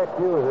Dick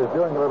Hughes is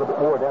doing a little bit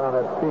more down on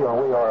that field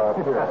than we are up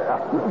here.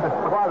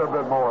 Quite a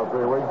bit more,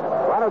 Pee-wee.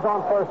 Runners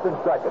on first and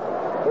second.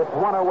 It's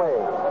 1 away.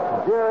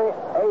 Jerry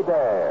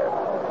Adair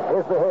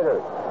is the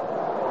hitter.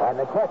 And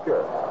the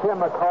catcher,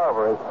 Tim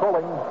McCarver, is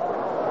pulling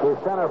his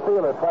center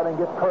fielder, trying to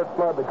get Kurt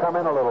Flood to come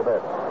in a little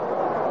bit.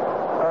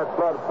 Kurt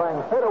Flood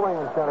playing hit away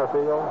in center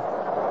field.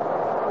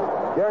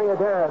 Jerry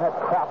Adair in that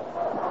crop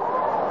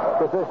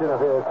position of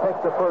his takes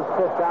the first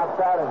pitch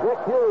outside, and Dick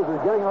Hughes is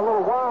getting a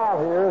little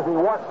wild here as he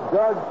walks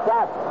George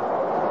Scott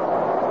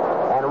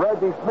and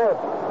Reggie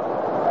Smith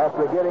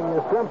after getting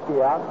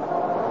Yastrzemski out.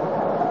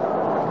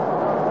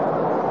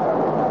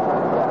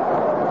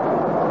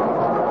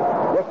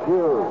 Dick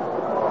Hughes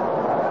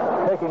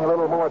taking a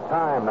little more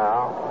time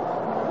now.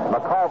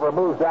 McCarver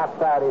moves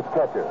outside his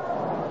catcher.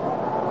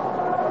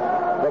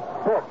 The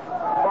pitch.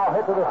 Ball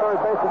hit to the third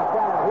baseman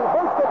Cannon. He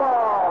hits the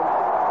ball.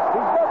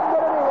 He doesn't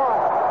get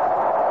anyone.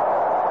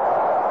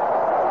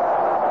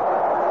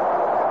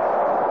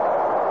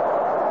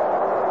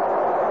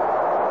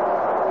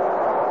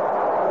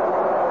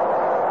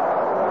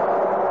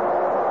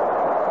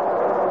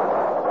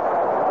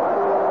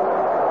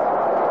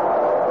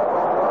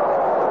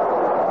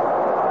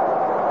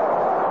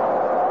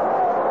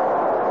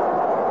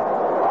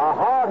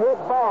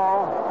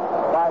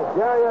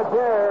 Jerry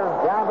Adair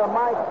down to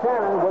Mike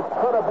Cannon, which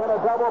could have been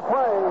a double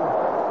play.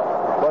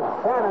 But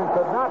Cannon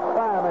could not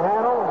find the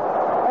handle.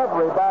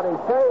 Everybody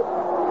safe.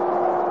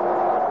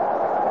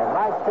 And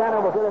Mike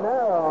Cannon will get an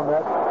error on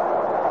that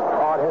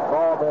hard hit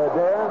ball to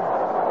Adair.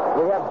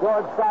 We have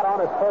George Scott on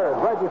his third.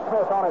 Reggie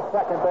Smith on his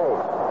second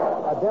base.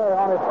 Adair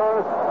on his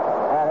first.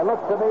 And it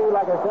looks to me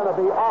like it's going to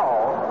be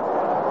all.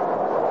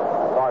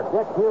 For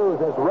Dick Hughes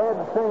as Red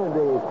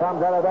Sandy comes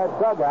out of that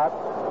dugout.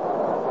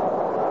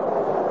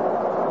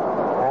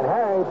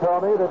 Harry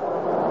told me that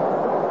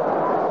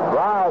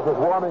Browse is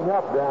warming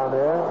up down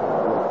there.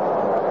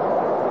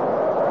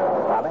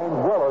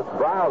 Willis.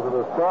 Browse is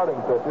the starting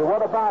pitcher.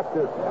 What about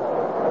this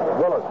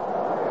Willis?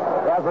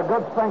 He has a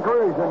good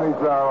sinker. He's in his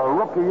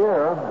rookie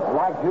year.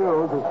 Like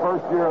Hughes, his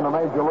first year in the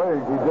major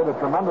leagues, he did a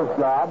tremendous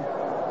job.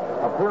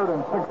 Appeared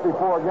in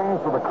 64 games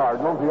for the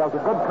Cardinals. He has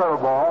a good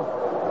curveball.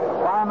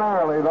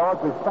 Primarily, though,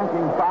 it's his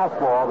sinking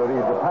fastball that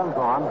he depends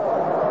on.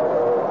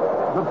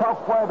 The tough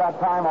play that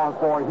time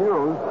for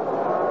Hughes.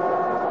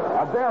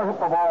 Adair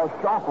hit the ball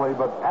sharply,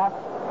 but at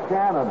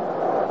Shannon.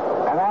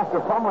 And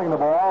after fumbling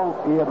the ball,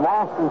 he had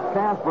lost his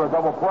chance for a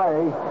double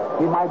play.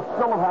 He might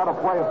still have had a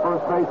play at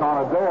first base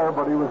on Adair,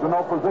 but he was in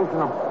no position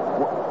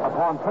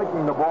upon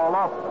picking the ball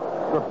up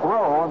to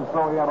throw, and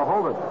so he had to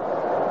hold it.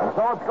 And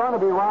so it's going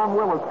to be Ron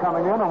Willis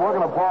coming in, and we're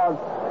going to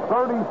pause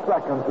 30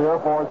 seconds here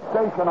for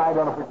station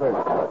identification.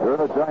 You're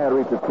in a giant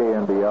reach of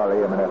KNBR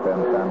AM and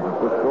FM San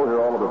Francisco. Hear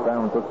all of the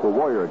San Francisco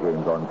Warrior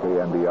games on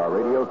KNBR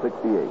Radio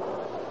 68.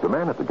 The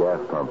man at the gas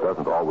pump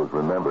doesn't always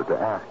remember to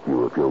ask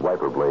you if your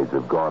wiper blades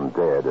have gone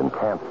dead and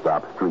can't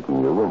stop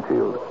streaking your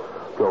windshield.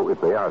 So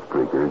if they are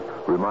streakers,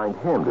 remind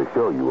him to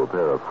show you a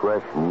pair of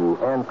fresh, new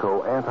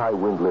Anco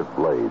anti-windlift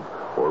blades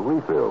or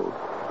refills.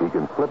 He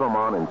can slip them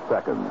on in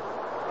seconds,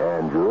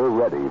 and you're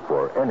ready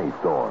for any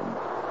storm.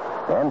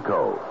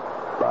 Anco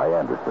by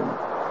Anderson.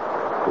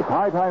 It's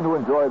high time to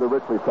enjoy the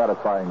richly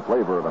satisfying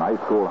flavor of an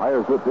ice-cold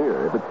Hires root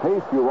beer. If it's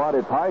taste you want,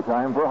 it's high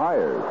time for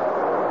Hires.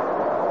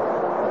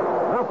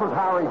 This is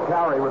Harry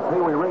Carey with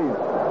Pee Wee Reed.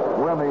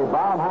 We're in the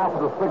bottom half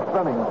of the sixth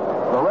inning.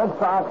 The Red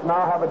Sox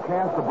now have a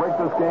chance to break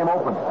this game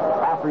open.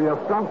 After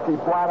Yastrzemski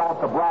flat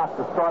out to Brock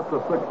to start the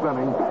sixth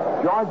inning,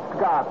 George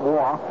Scott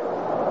walked.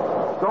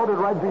 So did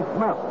Reggie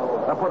Smith.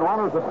 That put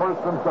runners at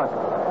first and second.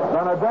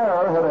 Then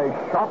Adair hit a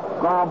sharp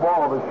ground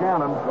ball to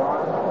Shannon,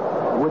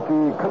 which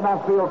he could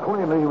not field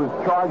cleanly. He was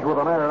charged with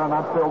an error and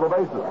not filled the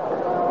bases.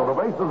 So the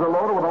bases are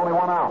loaded with only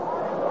one out.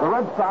 The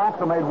Red Sox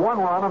have made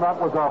one run, and that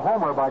was a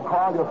homer by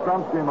Carl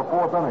Yastrzemski in the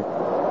fourth inning.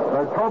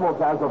 Their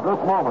totals as of this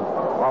moment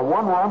are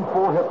 1 run,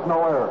 4 hits, no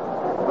error.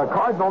 The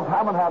Cardinals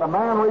haven't had a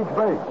man reach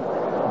base.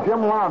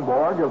 Jim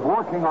Lonborg is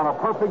working on a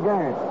perfect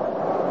game.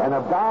 And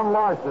if Don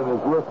Larson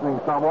is listening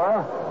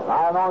somewhere,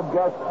 I don't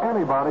guess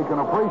anybody can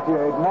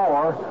appreciate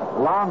more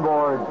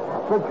Lonborg's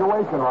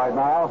situation right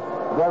now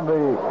than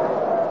the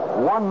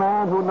one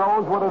man who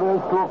knows what it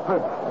is to have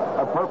pitched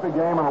a perfect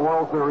game in a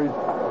World Series,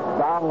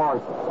 Don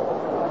Larson.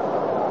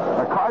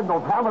 The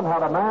Cardinals haven't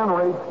had a man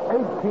reach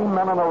 18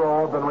 men in a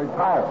row have been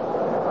retired.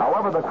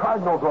 However, the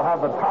Cardinals will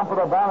have the top of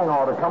the batting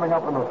order coming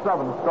up in the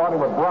seventh, starting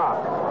with Brock.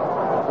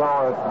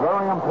 So it's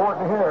very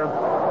important here.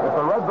 If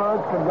the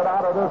Redbirds can get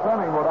out of this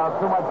inning without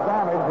too much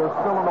damage, they're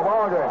still in the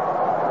ballgame.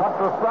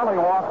 Petroselli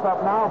walks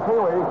up now,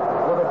 Peewee,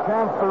 with a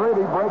chance to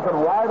really break it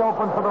wide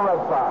open for the Red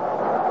Sox.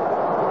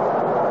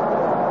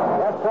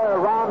 Yes, sir,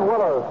 Ron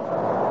Willis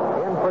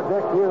in for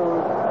Dick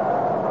Hughes.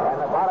 And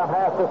the bottom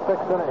half of the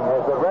sixth inning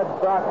as the Red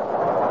Sox,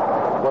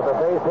 with a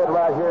base hit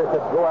right here,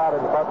 could go out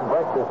in front and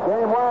break this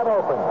game wide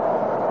open.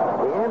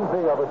 The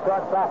infield, the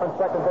shortstop and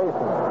second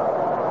baseman.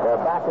 They're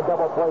back to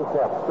double play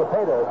steps.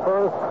 Cepeda at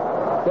first,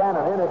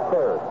 Shannon in at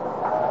third.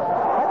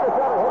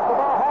 Petroselli hits the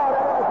ball hard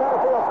out in the center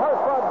field.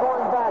 Kershaw's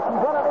going back.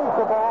 He's underneath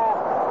the ball.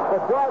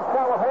 But George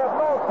Scott will have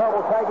no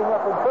trouble tagging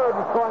up in third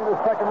and scoring the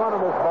second run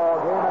of this ball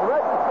game. And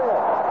Reggie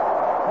Smith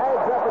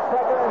tags up at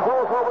second and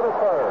goes over to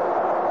third.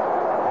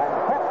 And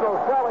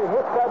Petroselli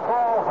hits that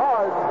ball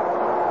hard.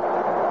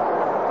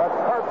 But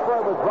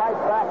Kershaw's was right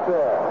back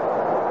there.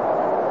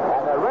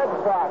 And the Red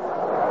Sox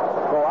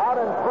go out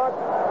in front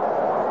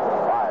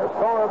by a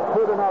score of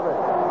 2-0.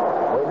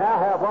 We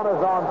now have runners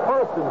on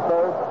first and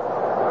third,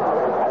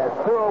 and it's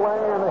 2 away,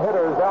 and the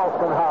hitter is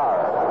Elston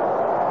Howard.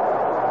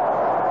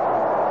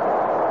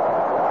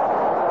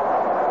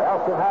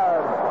 Elston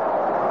Howard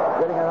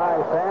getting a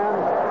nice hand.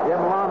 Jim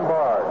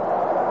Lombard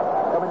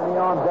coming to the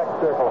on-deck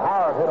circle.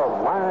 Howard hit a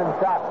line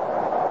shot.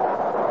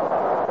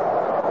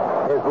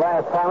 His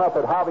last time up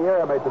at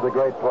Javier made it a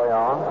great play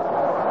on.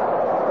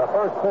 The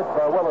first pitch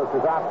by Willis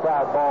is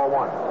outside, ball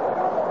 1.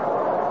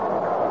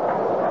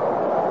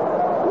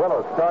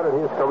 Willis started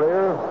his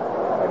career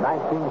in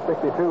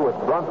 1962 with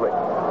Brunswick.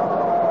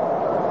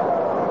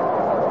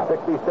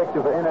 66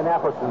 is for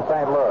Indianapolis and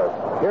St. Louis.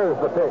 Here's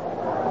the pitch.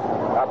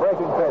 A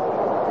breaking pitch.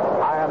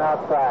 High and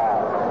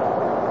outside.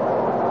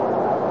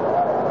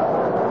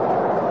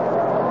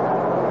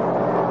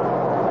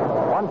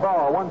 One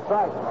ball, one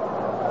strike.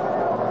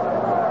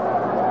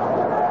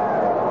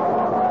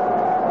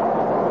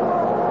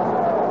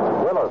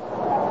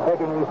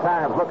 Taking these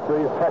times, looks to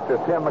his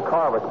catcher, Tim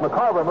McCarver.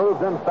 McCarver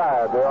moves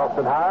inside there,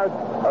 Elston Howard.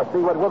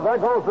 See what, well,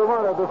 there goes the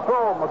runner, the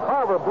throw.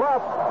 McCarver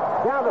bluffs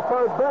down to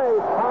third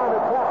base, trying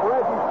to tap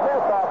Reggie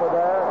Smith off of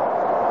there.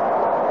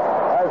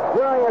 As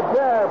Jerry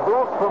Adair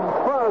broke from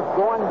first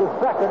going to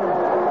second,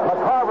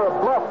 McCarver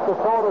bluffs the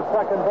throw to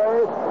second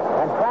base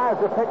and tries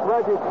to pick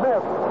Reggie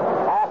Smith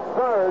off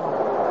third,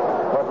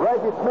 but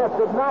Reggie Smith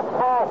did not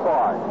fall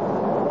for it.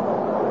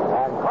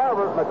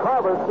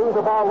 McCarver threw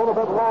the ball a little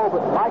bit low, but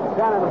Mike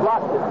Shannon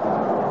blocked it.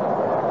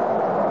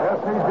 Yes,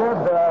 he did.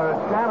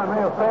 Shannon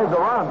may have saved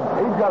the run.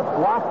 He just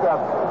blocked that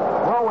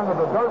throw into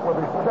the dirt with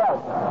his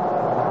chest.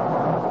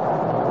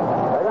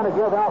 They're going to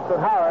give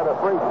Elston Howard a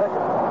free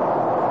ticket.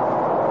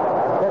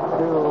 And pitch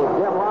to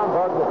Jim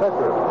Lombard, the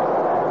pitcher.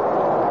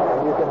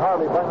 And you can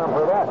hardly blame him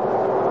for that.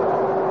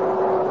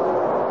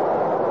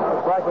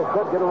 Looks like it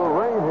could get a little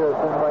rain here at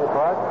Fenway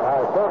Park. I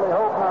certainly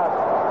hope not.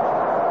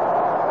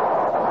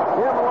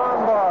 Jim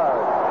Lombard.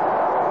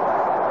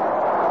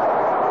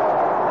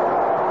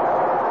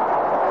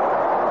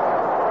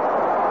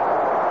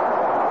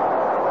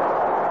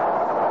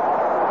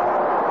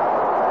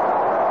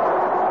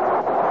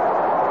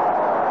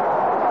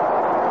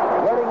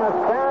 Getting a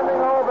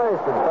standing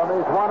ovation from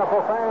these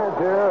wonderful fans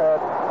here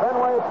at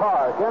Fenway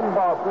Park in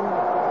Boston.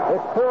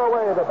 It's 2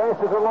 away. The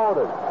bases are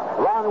loaded.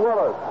 Ron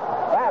Willis.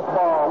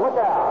 Fastball. Look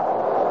out.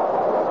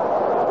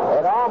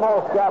 It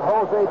almost got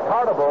Jose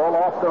Cardinals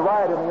off the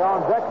right in the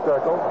on-deck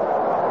circle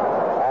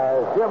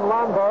as Jim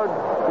Lombard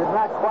did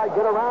not quite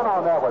get around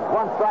on that one.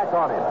 1 strike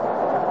on him.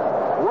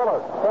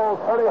 Willis pulls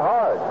pretty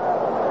hard.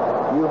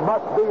 You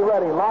must be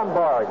ready.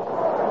 Lombard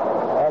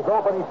has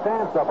opened his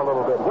stance up a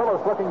little bit. Willis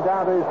looking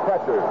down to his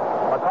catcher,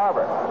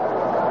 McCarver.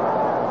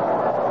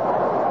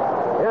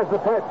 Here's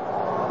the pitch.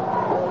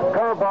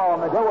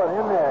 Curveball,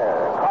 McGowan in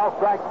there. Call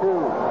strike 2.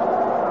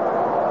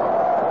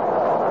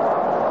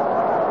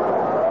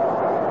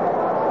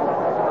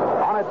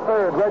 On at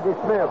third, Reggie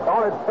Smith.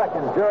 On at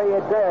second, Jerry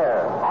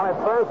Adair. On at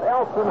first,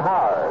 Elson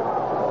Howard.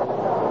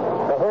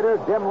 The hitter,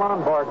 Jim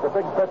Lombard, the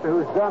big pitcher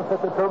who's done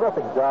such a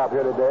terrific job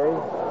here today.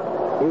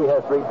 He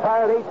has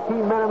retired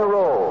 18 men in a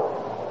row.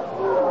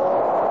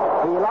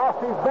 He lost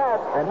his bat,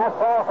 and that's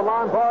all for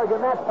Lombard,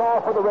 and that's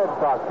all for the Red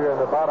Sox here in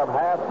the bottom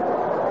half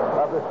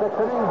of the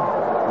 6th inning.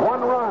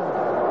 1 run.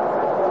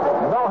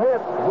 No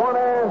hits, 1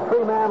 error, and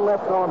 3 men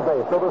left on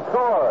base. So the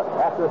score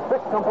after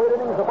 6 complete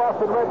innings, the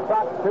Boston Red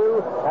Sox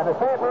 2 and the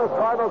St. Louis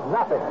Cardinals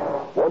nothing.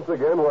 Once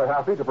again, we're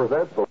happy to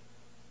present the...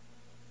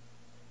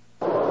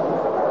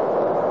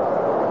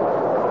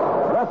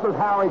 This is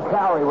Harry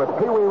Carey with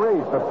Pee Wee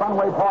Reese at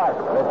Fenway Park.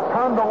 They've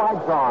turned the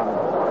lights on.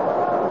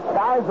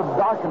 Skies have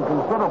darkened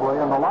considerably,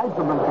 and the lights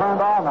have been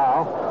turned on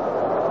now.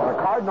 The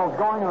Cardinals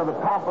going into the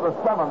top of the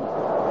 7th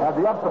have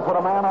yet to put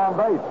a man on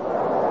base.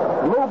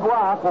 Lou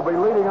Brock will be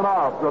leading it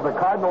off, so the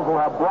Cardinals will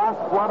have Brock,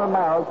 Flood, and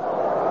Maris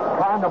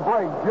trying to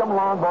break Jim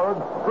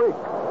Lombard's streak,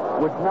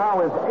 which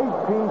now is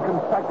 18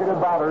 consecutive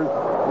batters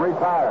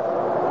retired.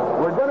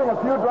 We're getting a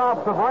few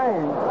drops of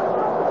rain,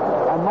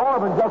 and more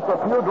than just a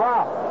few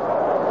drops.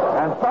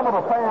 And some of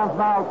the fans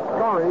now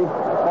scurry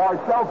for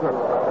shelter.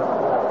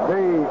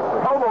 The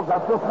totals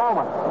at this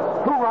moment,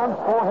 2 runs,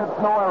 4 hits,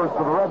 no errors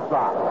for the Red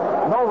Sox.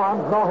 No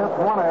runs, no hits,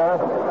 1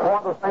 error for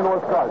the St.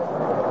 Louis Cardinals.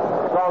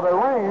 So the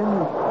rain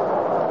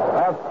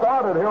has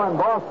started here in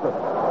Boston,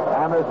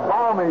 and this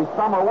balmy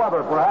summer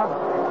weather, perhaps,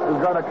 is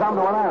going to come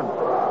to an end.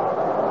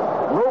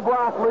 Lou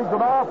Brock leads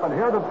it off, and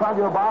here to tell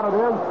you about it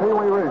is Pee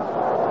Wee Reese.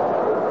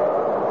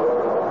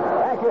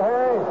 Thank you,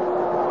 Harry.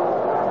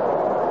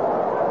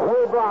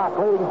 Lou Brock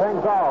leading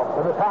things off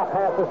in the top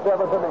half of the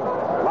 7th inning.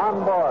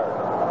 Lombard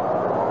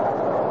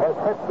has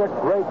pitched a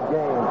great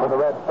game for the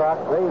Red Sox.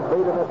 They've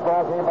leading this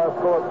ball game by a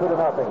score of 2-0.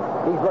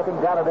 He's looking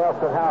down at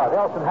Elson Howard.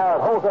 Elson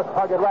Howard holds that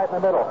target right in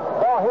the middle.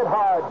 Ball hit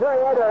hard.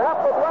 Jerry Adair up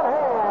with 1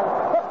 hand.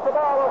 Puts the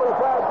ball over the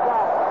side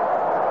side.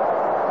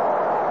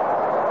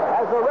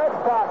 As the Red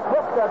Sox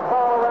flip that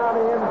ball around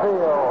the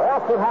infield,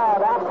 Elson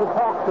Howard out to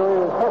talk to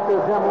his pitcher,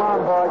 Jim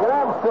Lombard. And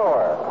I'm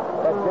sure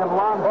that Jim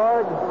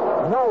Lombard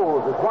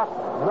knows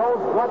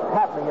what's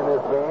happening in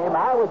this game.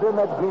 I was in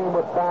that game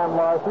with Don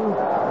Larson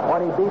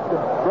when he beat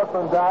the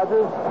Brooklyn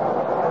Dodgers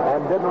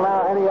and didn't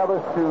allow any of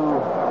us to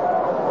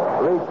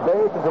reach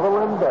base. It's a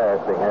little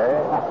embarrassing, eh?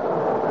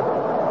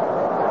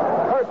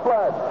 Kurt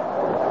Flood.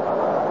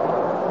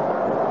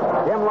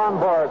 Jim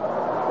Lombard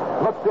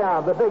looks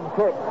down, the big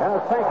kick, and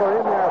a sinker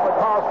in there for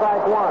call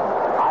strike 1.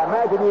 I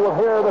imagine you will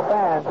hear the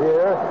fans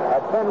here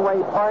at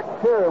Fenway Park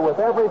cheer with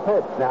every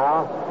pitch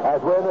now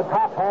as we're in the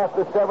top half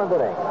of the 7th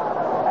inning.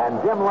 And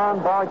Jim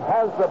Lombard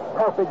has the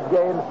perfect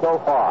game so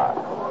far.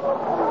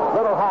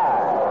 Little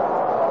high.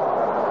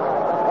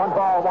 1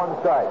 ball, 1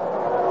 strike.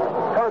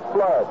 Kurt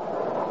Flood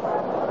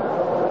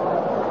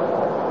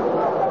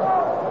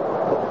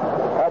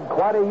had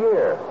quite a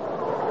year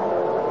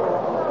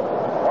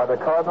for the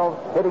Cardinals,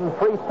 hitting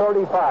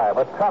 .335,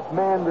 a tough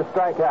man to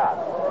strike out.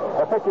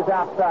 The pitch is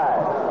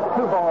outside.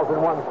 2 balls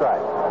and 1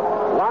 strike.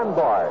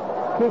 Lombard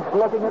keeps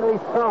looking at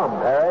his thumb,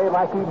 Harry,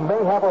 like he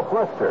may have a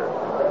blister.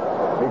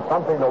 He's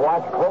something to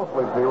watch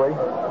closely, Pee Wee.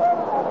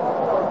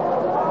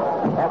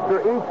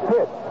 After each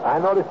pitch, I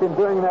noticed him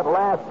doing that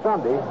last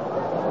Sunday.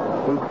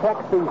 He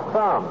checks his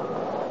thumb.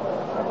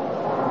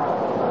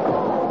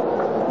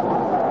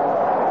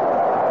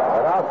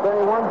 But I'll say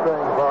one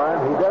thing for him.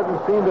 He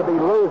doesn't seem to be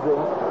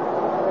losing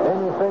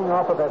anything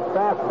off of that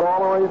fastball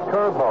or his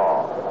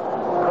curveball.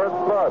 Kurt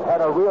Flood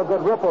had a real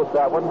good ripple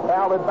shot when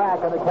fouled it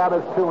back, and the count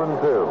is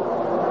 2-2.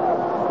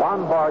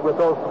 Lombard with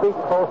those feet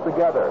close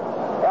together.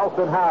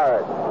 Elson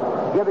Howard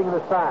giving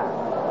the sign.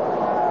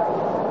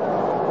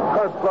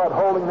 Kurt Flood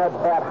holding that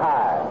bat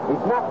high.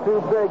 He's not too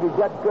big. He's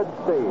got good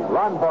speed.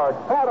 Lombard,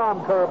 fat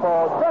arm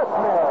curveball, just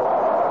missed.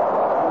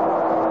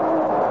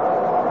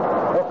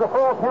 It's a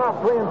full count,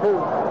 3-2.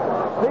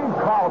 Steve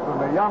Carlson,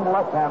 the young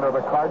left-hander of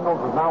the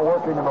Cardinals, is now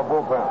working in the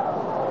bullpen.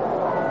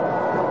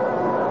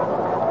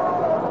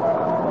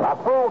 A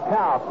full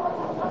count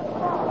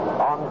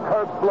on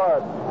Kurt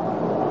Flood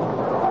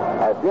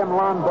as Jim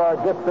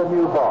Lombard gets the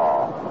new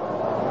ball.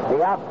 The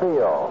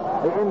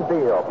outfield, the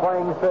infield,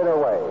 playing straight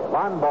away.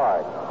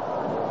 Lombard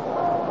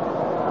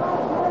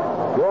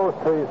goes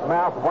to his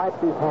mouth,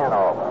 wipes his hand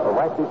off, or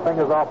wipes his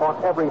fingers off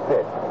on every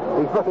pitch.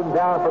 He's looking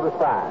down for the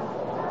sign.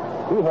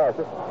 He has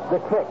it. The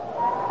kick,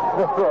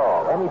 the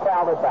throw, and he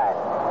fouled it back.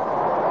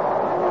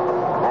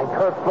 And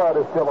Kurt Flood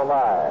is still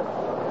alive.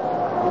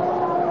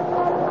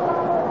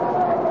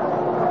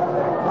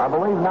 I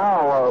believe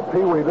now,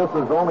 Pee Wee, this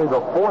is only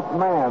the fourth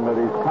man that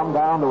he's come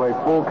down to a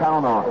full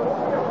count on.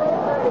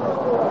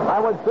 I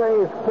would say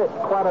he's pitched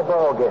quite a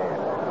ball game.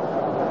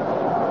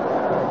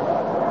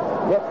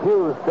 Dick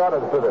Hughes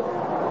started for the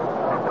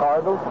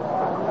Cardinals.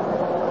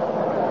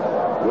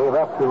 Gave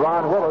up to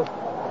Ron Willis.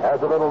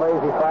 There's a little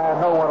lazy fire.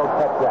 No one will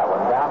catch that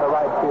one. Down the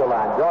right field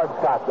line. George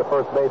Scott, the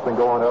first baseman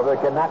going over,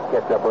 cannot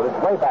catch up with it.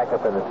 Way back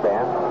up in the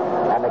stand.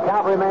 And the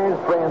count remains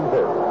 3-2.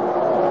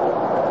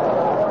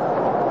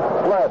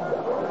 Flood,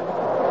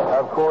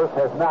 of course,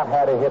 has not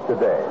had a hit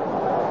today.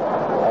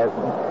 Has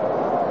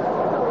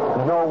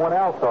no one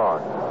else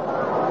on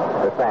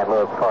the St.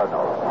 Louis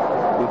Cardinals.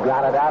 He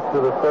grounded out to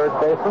the third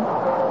baseman.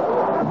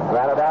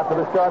 Grounded out to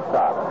the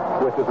shortstop,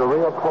 which is a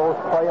real close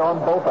play on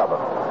both of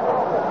them.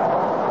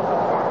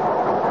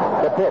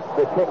 The pitch,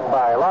 the kick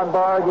by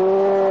Lombard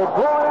is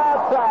going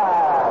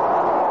outside.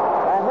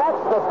 And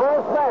that's the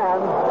first man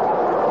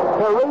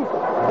to reach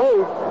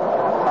base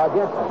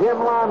against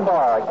Jim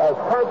Lombard as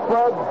Kurt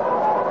Flood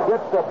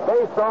gets the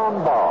base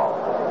on ball.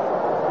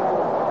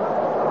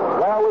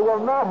 Well, we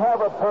will not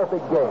have a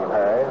perfect game,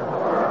 Harry.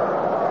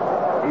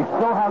 He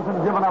still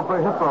hasn't given up a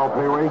hit, though,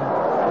 Pee Wee.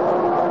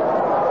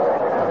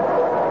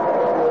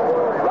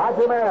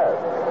 Roger Maris.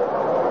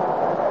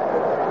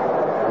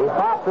 He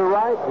popped to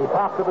right. He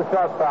popped to the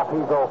shortstop.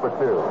 He's 0 for 2.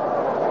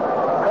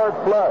 Kurt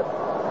Flood,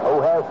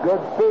 who has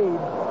good speed.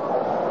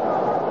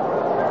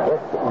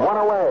 It's one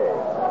away.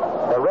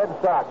 The Red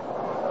Sox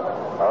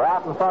are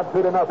out in front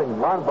 2-0.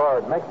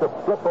 Lombard makes a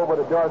flip over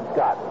to George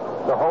Scott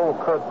to hold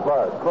Kurt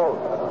Flood close.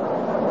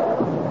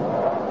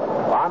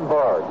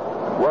 Lombard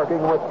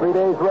working with 3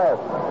 days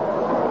rest.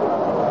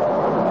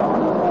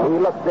 He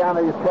looks down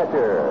at his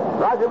catcher.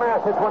 Roger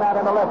Maris hits one out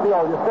in the left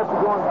field.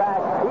 Yastrzemski going back.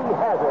 He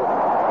has it.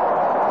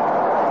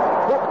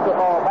 Hits the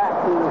ball back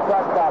to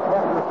shortstop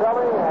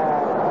Petroselli,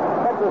 and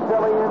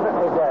Petroselli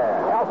is there.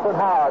 Elson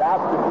Howard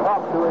out to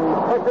talk to his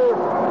pitcher.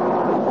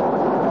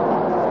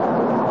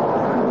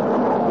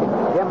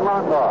 Jim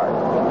Lombard.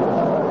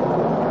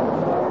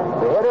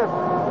 The hitter,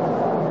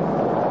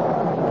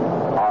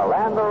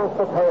 Orlando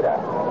Cepeda.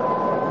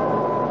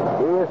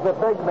 He is the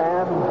big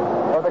man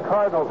for the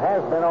Cardinals,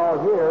 has been all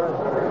year.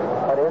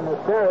 But in the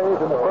series,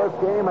 in the first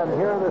game and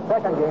here in the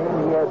second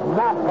game, he has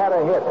not had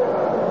a hit.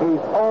 He's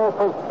 0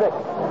 for 6.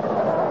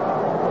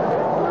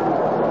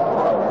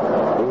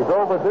 He's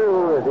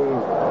overdue as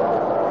he's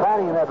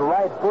planting that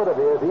right foot of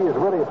his. He's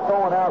really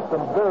throwing out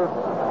some dirt.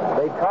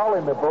 They call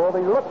him the bull.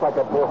 He looks like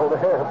a bull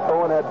there,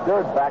 throwing that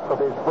dirt back with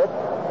his foot.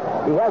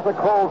 He has a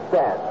cold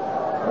stance.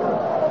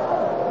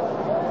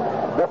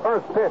 The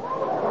first pitch,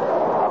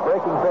 a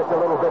breaking pitch a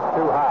little bit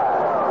too high.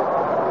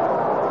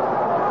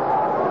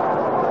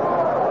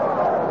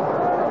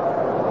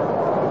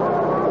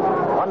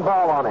 One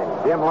ball on him.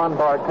 Jim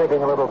Lombard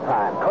taking a little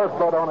time. Kurt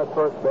Flood on at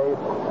first base,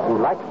 who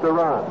likes to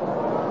run.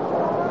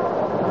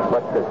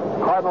 But the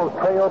Cardinals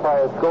trail by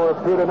a score of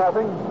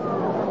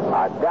 2-0.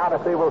 I doubt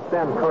if they will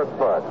send Kurt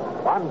Flood.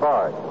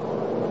 Lombard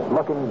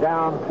looking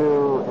down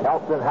to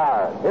Elson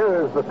Howard.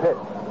 Here is the pitch.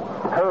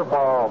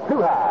 Curveball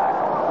too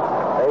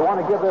high. They want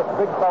to give this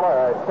big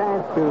fella a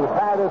chance to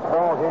tie this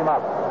ball game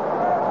up.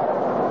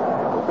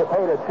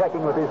 Cepeda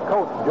checking with his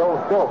coach, Joe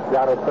Schultz,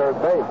 out at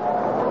third base.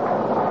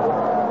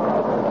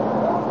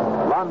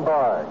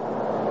 Lombard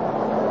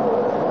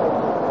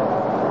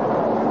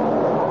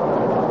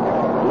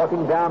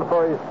looking down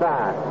for his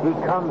sign. He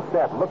comes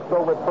set, looks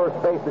over at first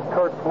base at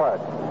Kurt Flood.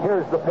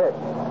 Here's the pitch.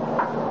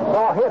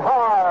 Ball hit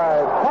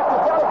hard.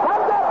 Petroselli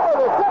comes up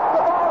with it. Gets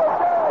the ball is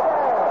there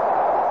again.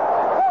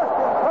 First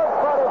and Kurt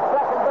Flood at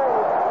second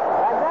base.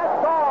 And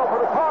that's all for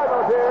the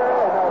Cardinals here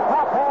in the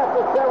top half of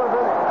the 7th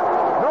inning.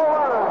 No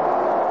runs,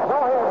 no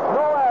hits,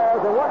 no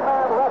errors, and one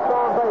man left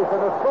on base.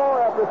 And the score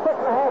after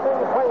 6.5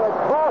 innings play is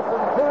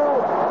Boston 2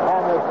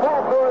 and the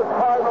St. Louis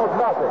Cardinals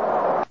nothing.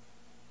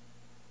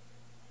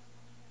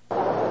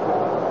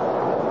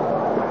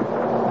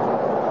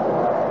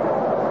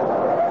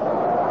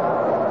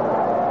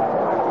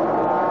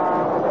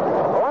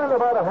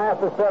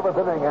 The 7th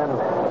inning, and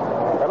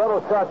a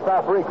little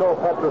shortstop Rico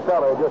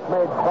Petroselli just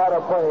made quite a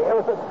play. It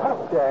was a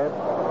tough chance.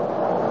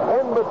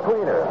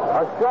 In-betweener,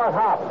 a short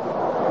hop.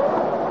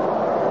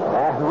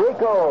 And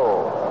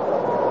Rico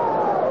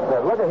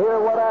said, look at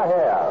here what I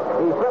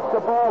have. He flipped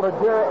the ball to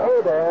Jerry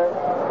Adair,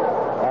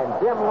 and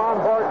Jim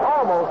Lombard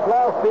almost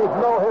lost his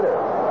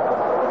no-hitter.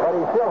 But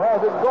he still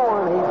has it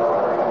going. He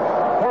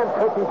can't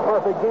pitch his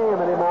perfect game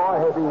anymore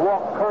as he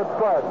walked Kurt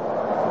Flood.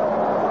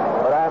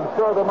 But I'm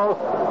sure the most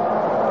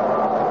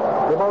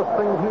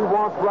thing he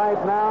wants right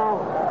now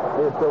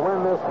is to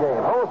win this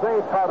game. Jose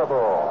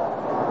Tartabull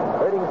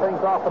leading things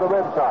off for the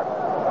Red Sox.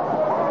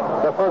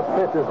 The first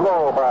pitch is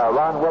low by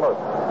Ron Willis.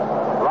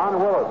 Ron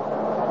Willis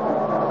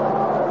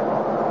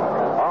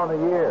on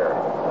the year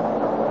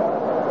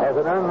has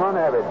an earned run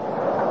average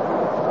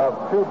of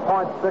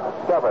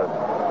 2.67.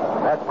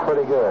 That's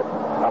pretty good.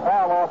 A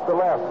foul off the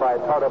left by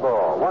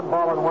Tardebo. 1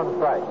 ball and 1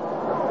 strike.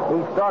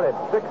 He started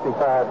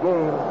 65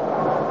 games.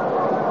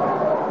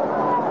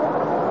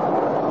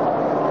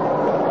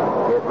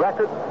 His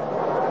record,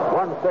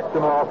 1-6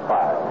 and lost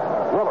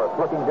 5. Willis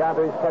looking down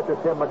to his catcher,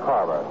 Tim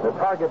McCarver. The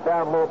target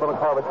down low for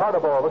McCarver.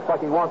 Tardebo looks like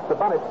he wants to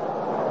bunt it.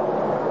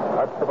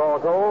 That's the ball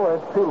goal.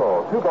 It's too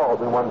low. 2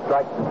 balls and 1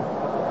 strike.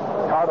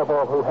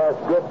 Tardebo, who has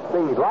good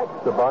speed, likes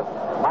to bunt.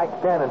 Mike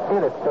Shannon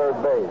in at third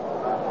base.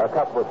 A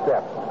couple of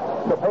steps.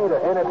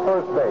 Cepeda in at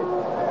first base.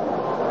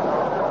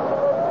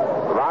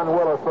 Ron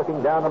Willis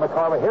looking down to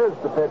McCarver. Here's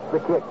the pitch,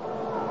 the kick.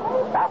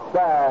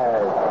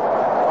 Outside.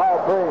 Ball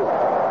 3.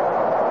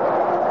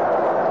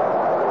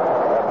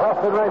 The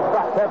Boston Red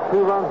Sox have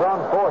 2 runs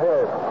on 4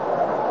 hits.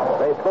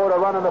 They scored a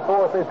run in the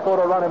 4th. They scored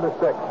a run in the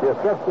 6th.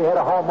 Yastrzemski had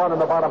a home run in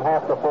the bottom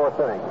half of the 4th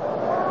inning.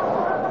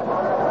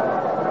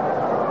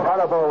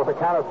 Tardebo with the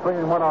count of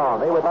 3-1 on.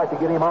 They would like to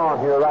get him on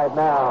here right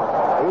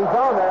now. He's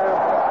on there.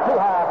 Too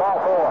high, ball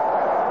 4.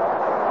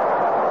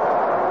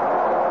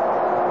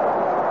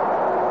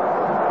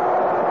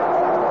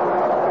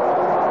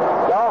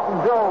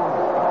 Jones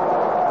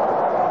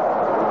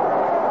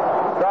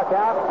struck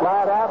out,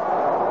 flat out,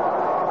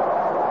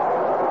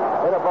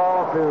 hit a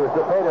ball to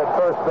Cepeda at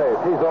first base.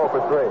 He's 0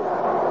 for 3.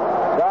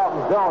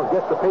 Dalton Jones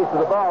gets a piece of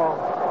the ball.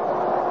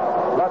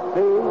 Let's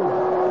see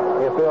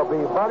if they'll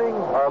be bunting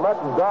or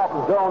letting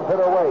Dalton Jones hit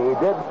away. He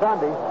did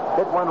Sunday,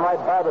 hit one right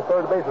by the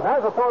third baseman.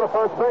 There's a throw to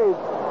first base,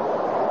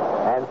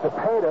 and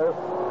Cepeda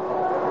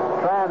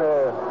trying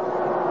to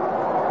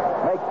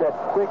make that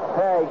quick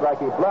tag like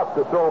he bluffed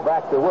to throw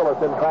back to Willis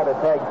and try to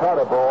tag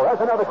Tardebo. There's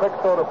another quick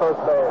throw to first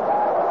base.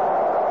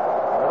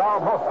 It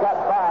almost got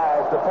by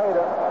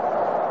Cepeda.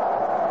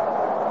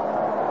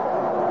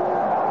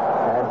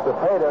 And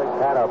Cepeda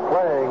kind of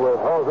playing with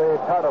Jose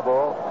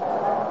Tardebo.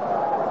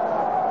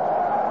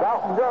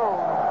 Dalton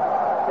Jones.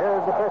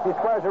 Here's the pitch. He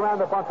squares around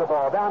the bunker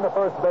ball. Down the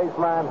first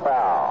baseline,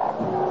 foul.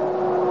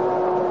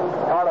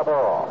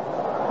 Tardebo.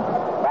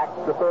 Back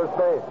to first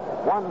base.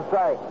 1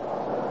 strike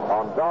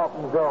on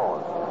Dalton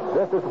Jones.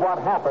 This is what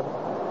happened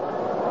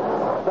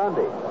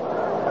Sunday.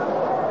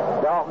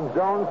 Dalton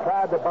Jones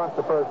tried to bunt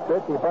the first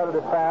pitch. He bunted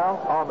it foul.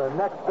 On the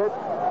next pitch,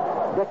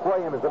 Dick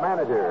Williams, the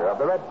manager of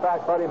the Red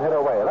Sox, let him hit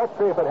away. Let's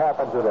see if it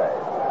happens today.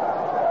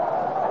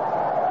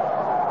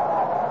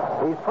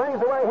 He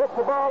swings away, hits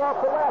the ball off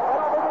the left. I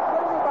don't think he can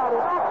get anybody.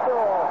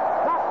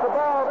 Knocks the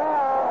ball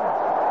down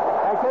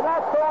and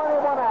cannot throw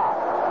anyone out.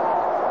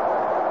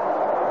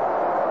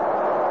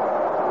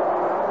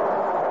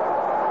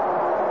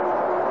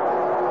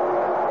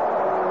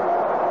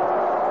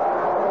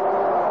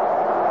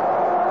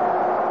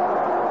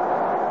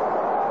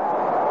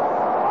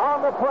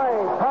 Play,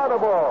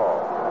 Tardebo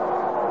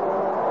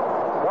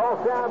goes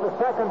down to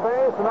second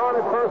base, and on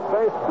at first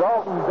base,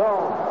 Dalton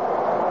Jones.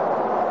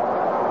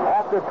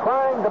 After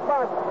trying to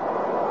bunt,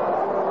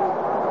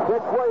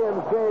 Dick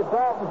Williams gave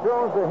Dalton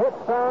Jones a hit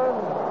turn.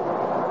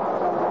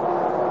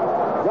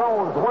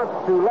 Jones went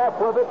to left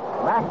with it,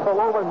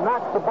 Maxwell over,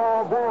 knocked the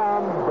ball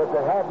down, but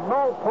they had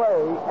no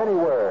play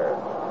anywhere.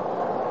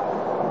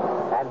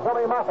 And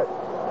Billy Muffett,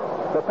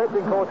 the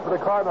pitching coach for the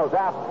Cardinals,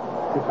 asked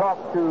to talk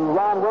to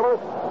Ron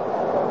Willis.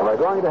 We're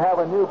going to have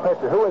a new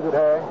pitcher. Who is it,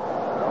 Harry?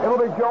 It'll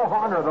be Joe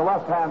Horner, the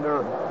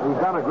left-hander, who's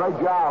done a great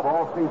job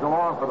all season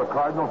long for the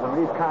Cardinals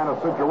in these kind of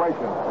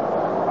situations.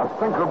 A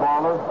sinker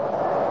baller.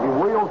 He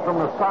wheels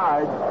from the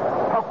side,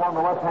 tough on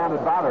the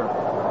left-handed batter.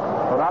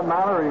 For that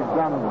matter, he's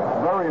done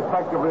very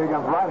effectively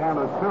against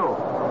right-handers, too.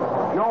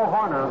 Joe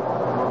Horner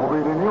will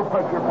be the new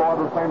pitcher for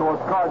the St.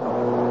 Louis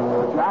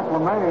Cardinals. Jack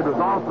LeMahieu is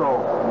also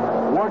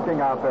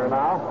working out there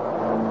now.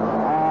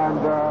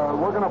 And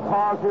we're going to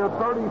pause here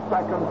 30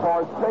 seconds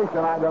for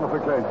station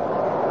identification.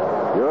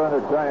 You're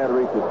under Giant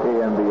Reach at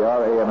KNBR,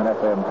 AM and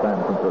FM San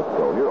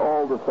Francisco. Hear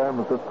all the San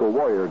Francisco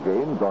Warrior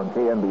games on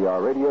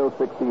KNBR Radio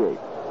 68.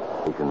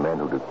 Men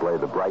who display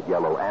the bright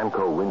yellow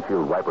Anco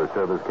windshield wiper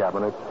service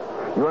cabinet,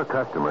 your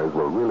customers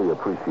will really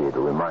appreciate a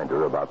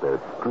reminder about their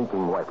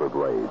streaking wiper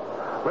blades.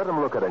 Let them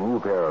look at a new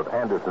pair of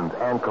Anderson's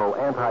Anco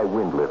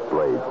anti-wind lift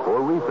blades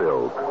for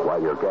refills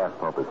while your gas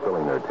pump is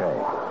filling their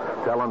tank.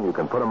 Tell them you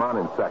can put them on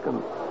in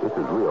seconds. This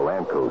is real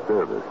Anco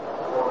service.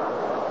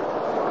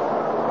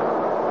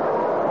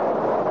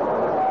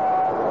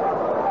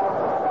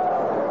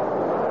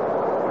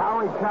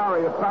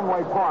 Carry at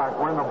Fenway Park.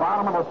 We're in the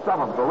bottom of the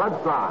 7th. The Red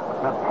Sox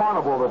have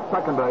Tarnable at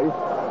second base,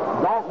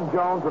 Dalton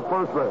Jones at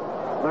first base.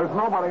 There's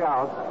nobody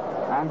out,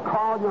 and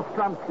Carl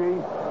Yastrzemski,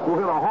 who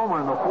hit a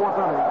homer in the 4th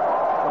inning,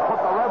 to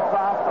put the Red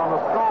Sox on the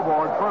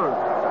scoreboard first.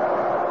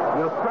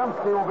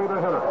 Yastrzemski will be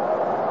the hitter.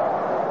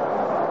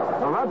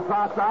 The Red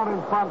Sox out in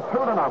front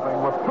 2-0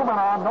 with 2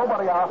 men on,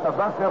 nobody out, the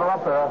best hitter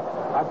up there.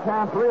 A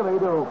chance really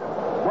to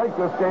break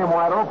this game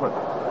wide open.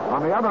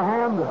 On the other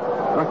hand,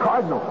 the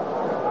Cardinals.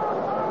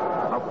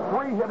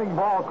 3 hitting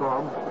ball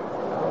club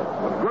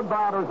with good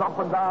batters up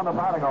and down the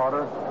batting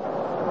order.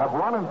 have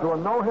run into a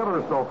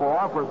no-hitter so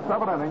far for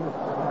 7 innings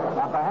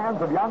at the hands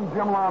of young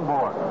Jim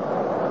Lonborg.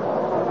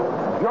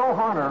 Joe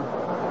Hunter,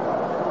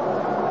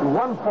 who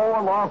won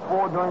 4, lost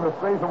 4 during the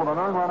season with an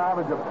earned run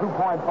average of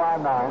 2.59,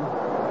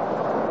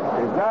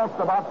 is just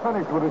about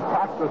finished with his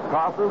practice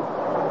tosses.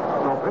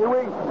 So,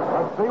 Pee-wee,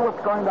 let's see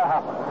what's going to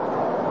happen.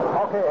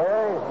 Okay,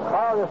 Harry.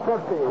 Carl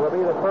Yastrzemski will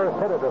be the first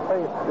hitter to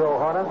face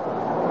Joe Hunter.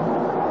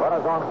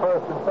 Runners on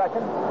first and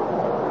second.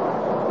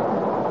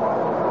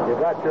 You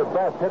got your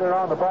best hitter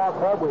on the ball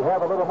club. We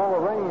have a little more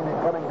rain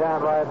coming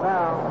down right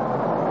now.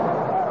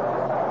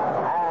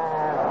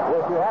 And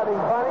is you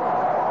having fun?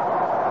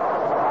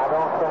 I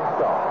don't think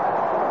so.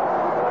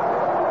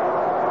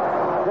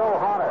 Joe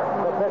Hunter,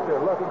 the pitcher,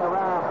 looking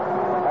around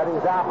at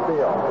his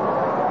outfield.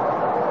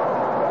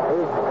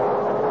 He's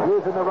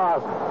using the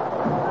rosin.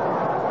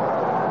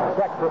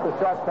 Checks with the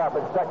shortstop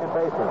and second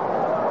baseman.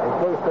 In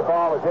case the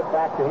ball is hit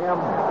back to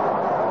him,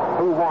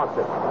 who wants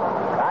it?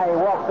 Now he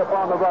walks up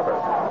on the rubber.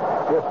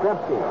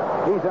 Yastrzemski,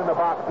 he's in the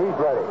box, he's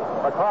ready.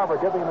 McCarver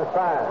giving the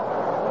sign.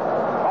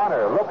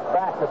 Hunter looks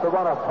back at the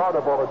runner,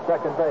 Carter at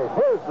second base.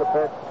 Here's the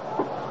pitch.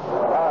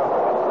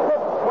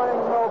 Good swing,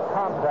 no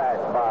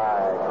contact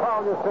by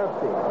Carl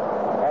Yastrzemski.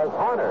 As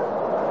Hunter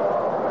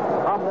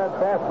on that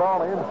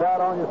fastball inside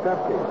on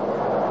Yastrzemski.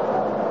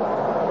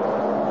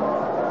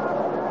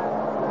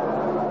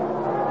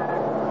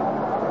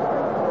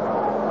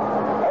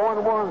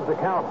 0-1's the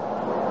count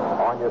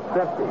on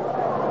Yastrzemski.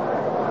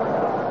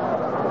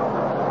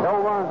 No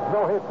runs,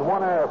 no hits,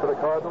 1 error for the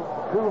Cardinals.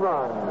 2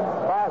 runs,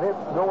 5 hits,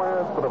 no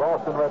errors for the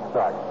Boston Red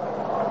Sox.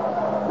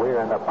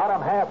 We're in the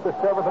bottom half of the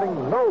 7th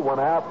inning. No 1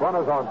 out.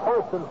 Runners on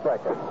first and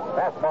second.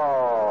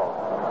 Fastball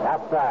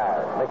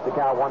outside. Makes the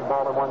count 1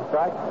 ball and 1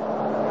 strike.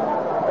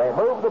 They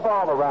move the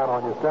ball around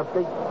on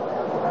Yastrzemski.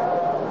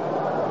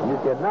 You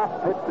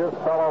cannot pitch this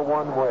fellow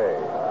one way.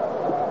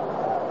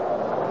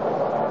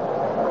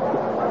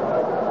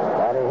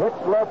 And he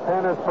hits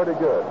left-handers pretty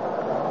good.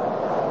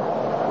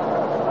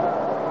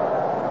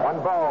 1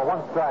 ball,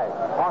 1 strike.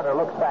 Hunter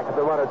looks back at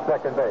the runner at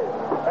second base.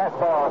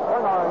 Fastball,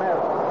 swing on and miss.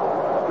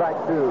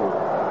 Strike 2.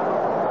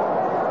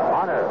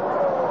 Hunter,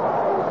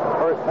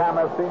 first time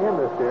I've seen him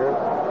this year,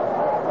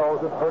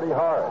 throws it pretty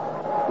hard.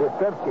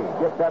 Yastrzemski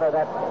gets out of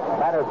that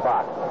batter's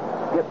box,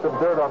 gets some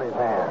dirt on his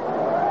hands.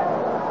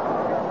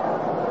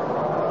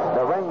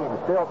 The rain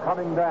still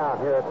coming down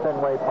here at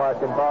Fenway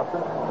Park in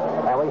Boston,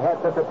 and we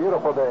had such a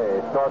beautiful day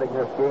starting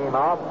this game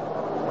off.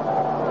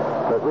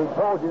 As we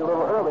told you a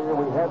little earlier,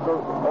 we had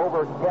those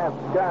overcast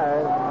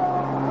skies.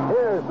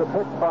 Here's the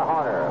pitch for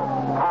Hunter.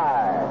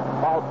 High,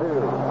 ball 2.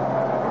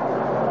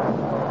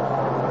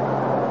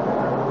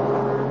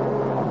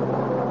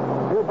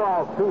 2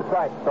 balls, 2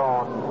 strikes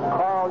on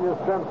Carl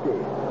Yastrzemski.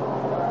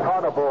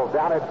 Carter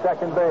down at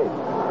second base.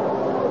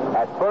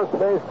 At first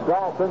base,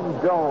 Dalton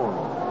Jones.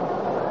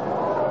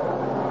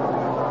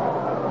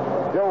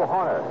 Joe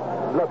Hunter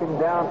looking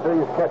down to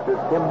his catcher,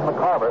 Tim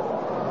McCarver.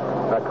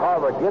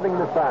 McCarver giving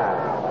the sign.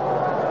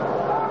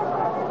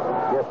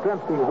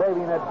 Yastrzemski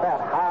waving that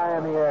bat high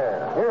in the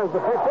air. Here's the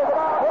pitch. Hit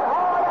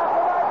hard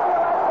after right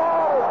field. That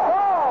ball is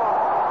gone.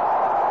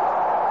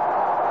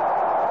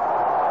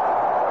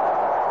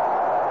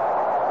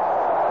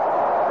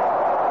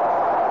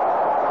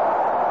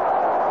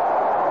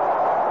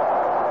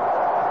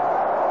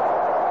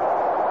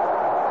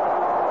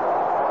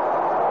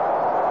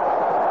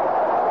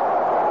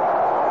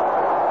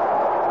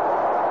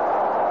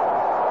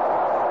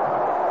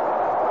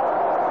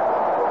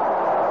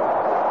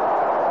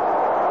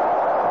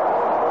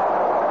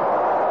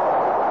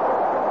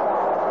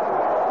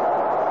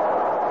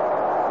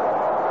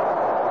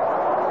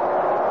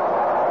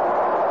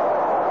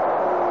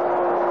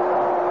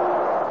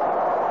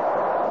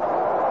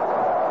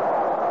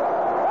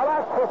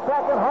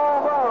 Second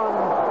home run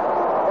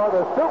for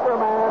the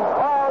Superman,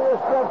 Carl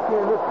Yastrzemski,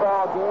 in this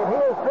ball game. He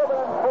has driven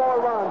in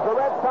 4 runs. The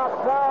Red Sox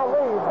now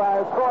lead by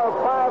a score of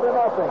 5-0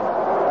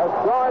 as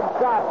George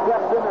Scott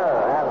steps in there.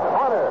 And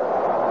Hunter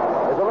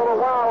is a little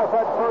wild with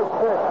that first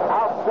pitch.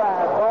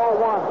 Outside, ball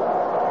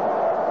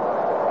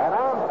 1. And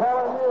I'm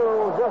telling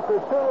you, just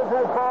as soon as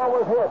that ball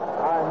was hit,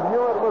 I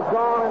knew it was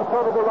gone, and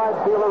so did the right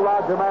fielder,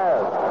 Roger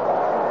Maris.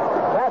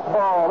 That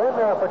ball in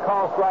there for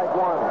call strike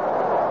 1.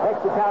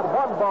 Makes the count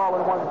 1 ball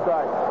and 1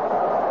 strike.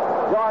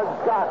 George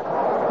Scott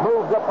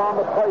moves up on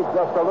the plate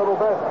just a little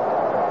bit.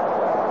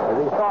 As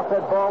he thought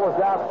that ball was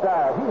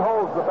outside, he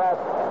holds the bat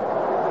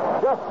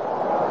just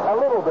a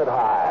little bit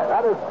high.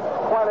 That is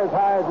quite as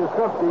high as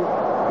Yastrzemski,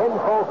 in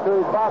close to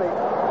his body.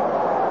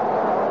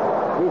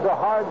 He's a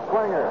hard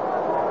swinger.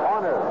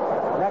 Hunter.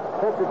 Next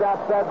pitch is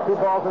outside, 2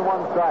 balls and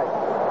 1 strike.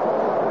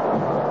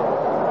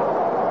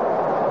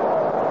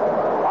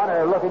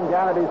 Hunter looking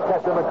down at his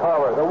catcher,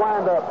 McCarver. The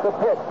windup, the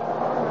pitch.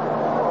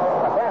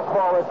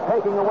 Ball is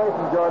taking away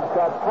from George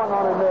Scott. Swung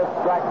on and missed.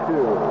 Strike 2.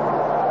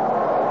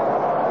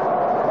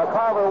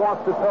 McCarver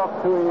wants to talk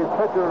to his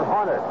pitcher,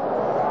 Hunter.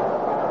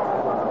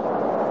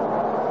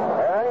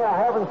 Harry, I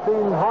haven't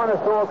seen Hunter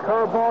throw a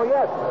curveball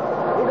yet.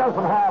 He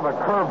doesn't have a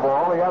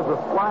curveball. He has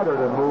a slider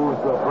that moves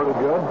pretty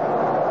good.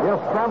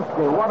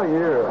 Yastrzemski, what a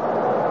year.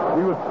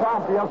 He was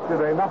stopped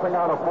yesterday, nothing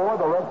out of 4.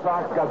 The Red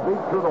Sox got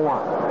beat 2-1.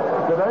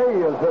 Today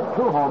he has hit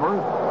 2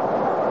 homers.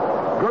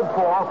 Good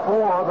for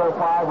 4 of their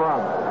 5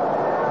 runs.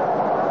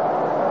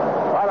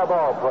 What a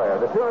ball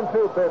player. The 2-2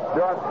 pitch,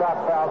 George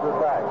Scott fouls it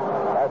back.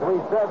 As we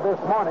said this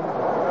morning,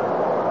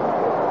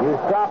 you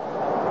stop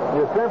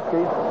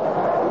Yastrzemski.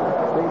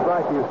 Seems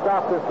like you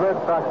stop this Red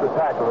Sox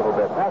attack a little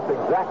bit. That's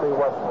exactly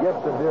what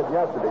Gibson did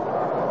yesterday.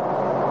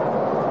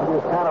 He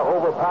just kind of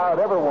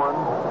overpowered everyone.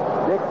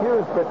 Dick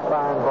Hughes pitched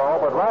fine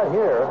ball, but right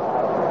here,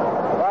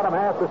 bottom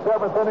half the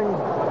 7th inning,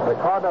 the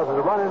Cardinals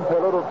has run into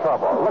a little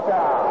trouble. Look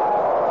out.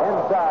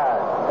 Inside.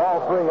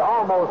 Ball 3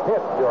 almost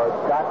hit George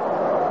Scott.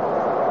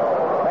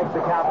 Makes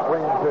the count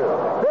 3-2.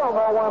 Still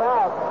no one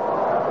out.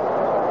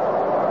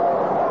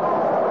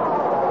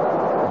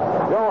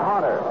 Joe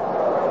Hunter.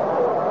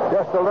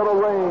 Just a little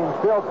rain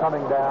still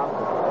coming down.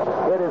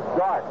 It is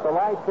dark. The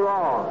lights are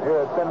on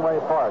here at Fenway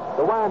Park.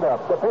 The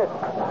windup, the pitch.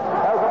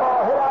 There's the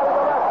ball hit out of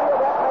the left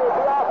field. That may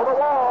be off of the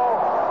wall.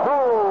 No.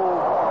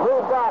 Lou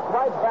Brock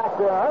right back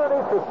there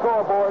underneath the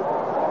scoreboard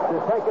to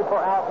take it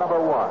for out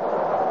number 1.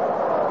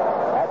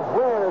 That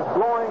wind is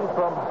blowing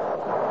from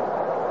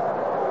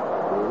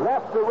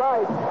left to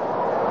right.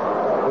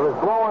 It was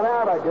blowing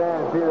out, I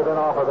guarantee, it had been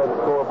off of that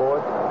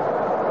scoreboard.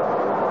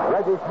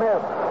 Reggie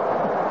Smith.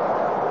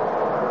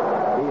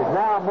 He's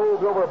now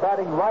moved over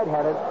batting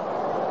right-handed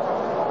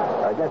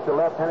against the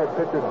left-handed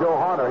pitcher Joe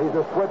Hunter. He's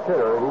a switch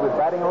hitter. He was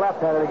batting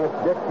left-handed against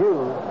Dick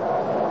Hughes,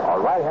 a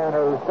right-hander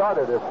who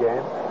started this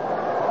game.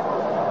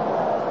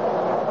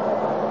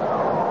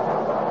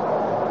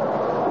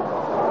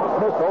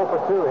 Smith 0 for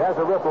 2. He has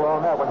a ripple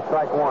on that one,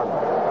 strike 1.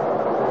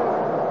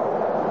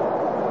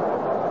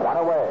 One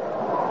away.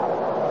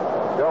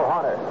 Joe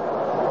Hunter.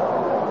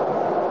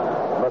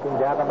 Looking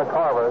down on the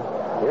Carver.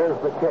 Here's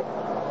the kick.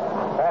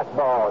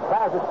 Fastball.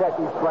 Tries to check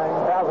his swing.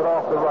 Fouls it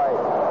off the right.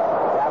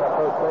 Down the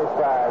first base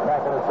side.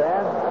 Back in the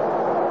stand.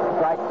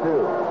 Strike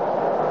 2.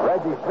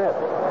 Reggie Smith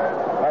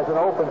has an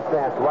open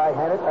stance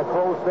right-handed, a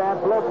closed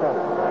stance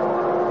left-handed.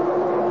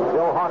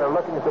 Joe Hunter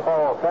looking at the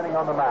ball, standing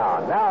on the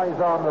mound. Now he's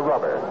on the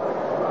rubber.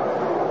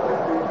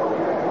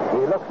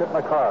 He looks at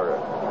McCarver,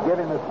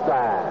 giving the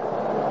sign.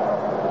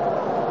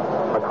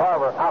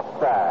 McCarver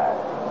outside.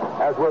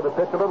 As were the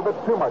pitch a little bit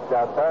too much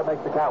outside.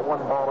 Makes the count 1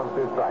 ball and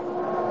 2 strikes.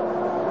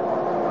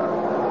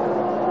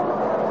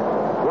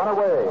 One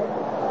away.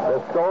 The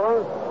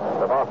scores,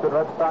 the Boston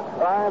Red Sox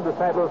 5, the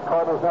St. Louis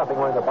Cardinals nothing.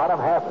 We're in the bottom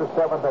half of the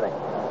 7th inning.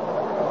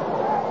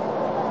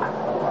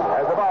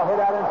 As the ball hit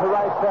out into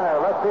right center.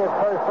 Let's see if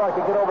first strike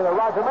to get over there.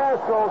 Roger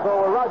Maris goes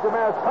over. Roger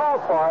Maris calls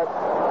for it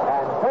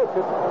and takes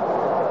it.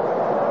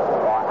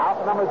 For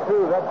out number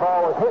 2, that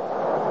ball was hit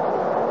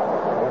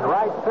in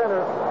right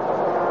center.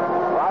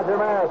 Roger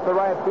Maris, the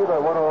right fielder,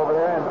 went over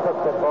there and took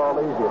that ball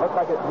easy. It looked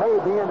like it may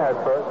be in there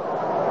first.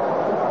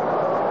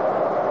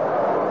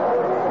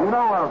 You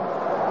know,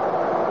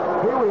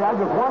 Pee-wee, I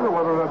just wonder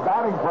whether the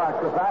batting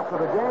practice after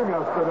the game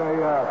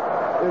yesterday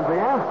is the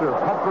answer.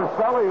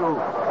 Petroselli, who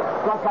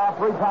struck out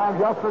 3 times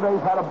yesterday,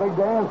 has had a big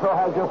day, and so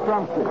has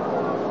Yastrzemski.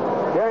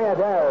 Gary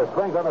Adair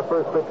swings on the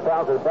first pitch,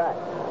 fouls it back.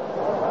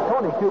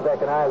 Tony Kubek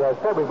and I, as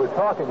I said, we were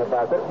talking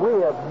about that. We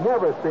have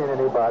never seen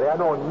anybody, I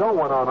know no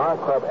one on our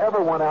club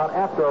ever went out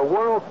after a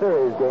World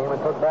Series game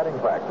and took batting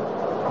practice.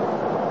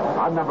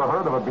 I've never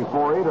heard of it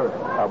before either.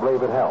 I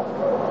believe it helped.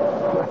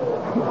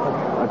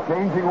 A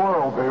changing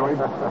world, Pee-wee.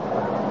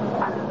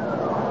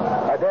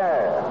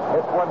 Adair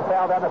hits one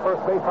foul down the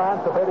first base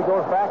line. Cepeda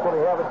goes back. Will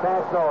he have a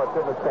chance? No, it's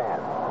in the stand.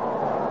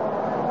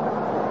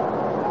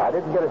 I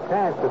didn't get a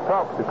chance to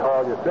talk to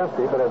Carl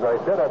Yastrzemski, but as I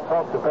said, I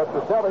talked to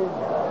Petroselli.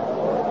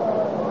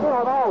 You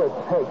know, all it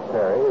takes,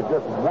 Terry, is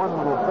just one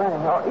little thing,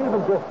 or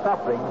even just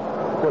something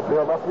to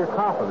build up your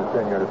confidence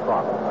in your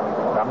performance.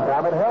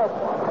 Sometimes it helps.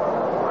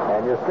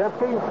 And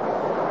Yastrzemski,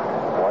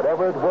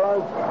 whatever it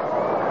was,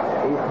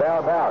 he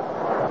found out.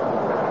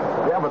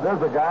 Yeah, but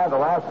there's a guy the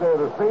last day of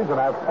the season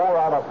has 4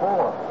 out of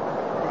 4.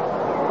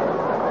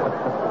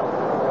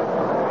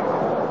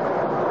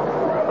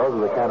 Those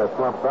are the kind of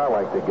slumps I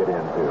like to get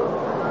into.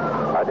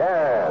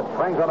 Adair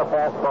swings on a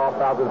fastball,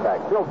 fouls it back.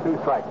 Still 2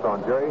 strikes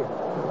on Jerry.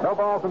 No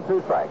balls and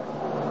 2 strikes.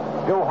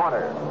 Joe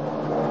Hunter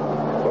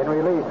in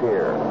relief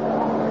here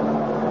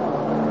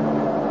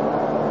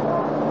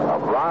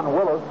of Ron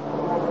Willis,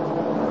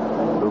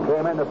 who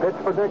came in to pitch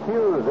for Dick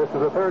Hughes. This is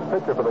the 3rd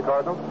pitcher for the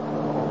Cardinals.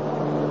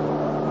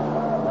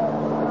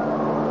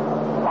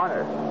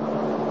 Hunter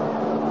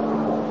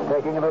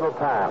taking a little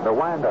time. The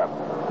windup,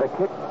 the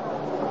kick,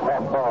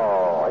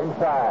 fastball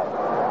inside.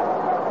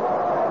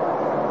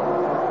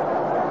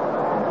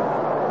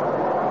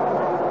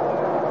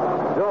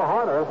 Joe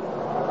Hunter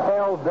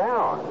fell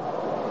down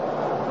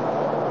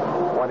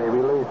when he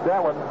released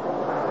that one.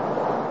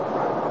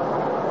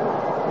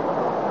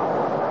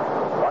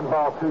 1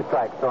 ball, 2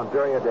 strikes on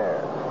Jerry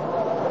Adair.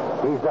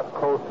 He's up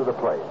close to the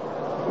plate.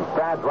 He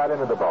strides right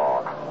into the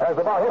ball. There's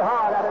the ball hit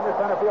hard out into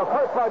center field.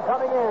 Kirkwood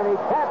coming in. He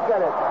can't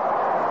get it.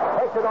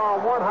 Takes it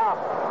on 1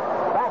 hop.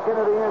 Back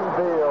into the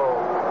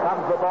infield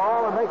comes the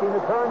ball, and making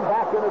the turn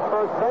back into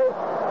first base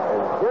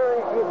is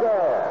Jerry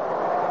Adair.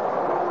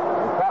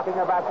 He's talking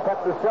talking about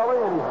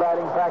Petroselli and his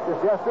batting practice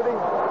yesterday.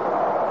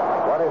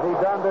 What has he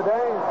done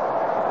today?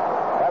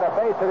 Had a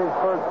base hit his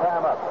first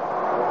time up.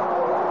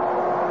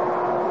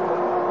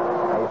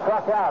 He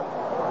struck out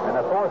in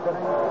the fourth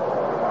inning.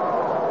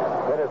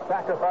 Hit a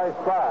sacrifice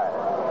fly.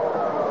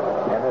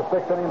 In the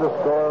sixth inning, to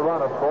score a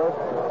run, of course.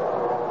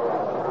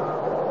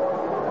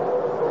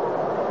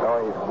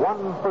 So he's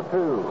 1 for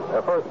 2.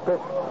 The first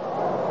pitch,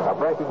 a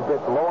breaking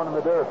pitch, low in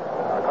the dirt.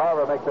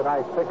 Carver makes a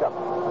nice pickup.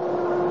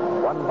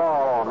 1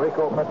 ball on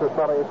Rico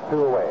Petroselli. It's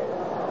 2 away.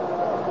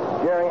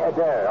 Jerry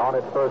Adair on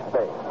at first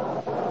base.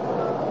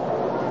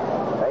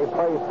 They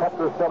play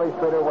Petroselli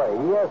straight away.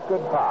 He has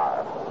good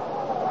power.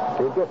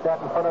 If he gets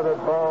that in front of that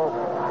ball,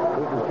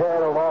 he can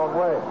carry it a long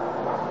way.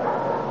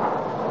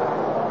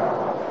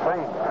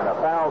 Swing and a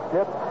foul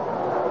tip.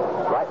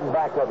 Right in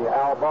back of you.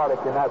 Al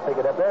Bartlett cannot pick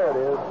it up. There it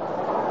is.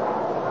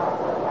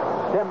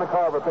 Tim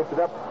McCarver picks it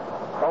up.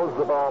 Throws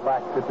the ball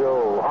back to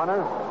Joe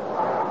Hunter.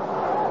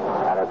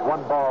 And it's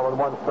 1 ball and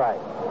 1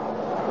 strike.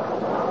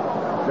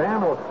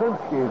 Dan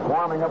Yastrzemski is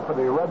warming up for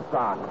the Red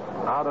Sox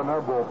out in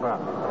their bullpen.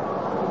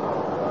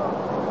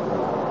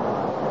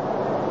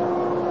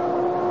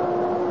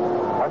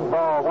 1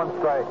 ball, 1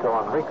 strike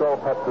on Rico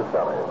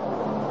Petroselli.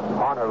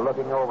 Hunter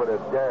looking over to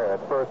Dare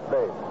at first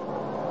base.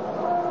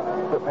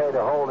 Cepeda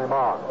to hold him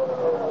on.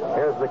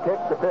 Here's the kick,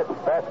 the pitch,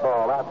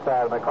 fastball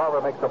outside.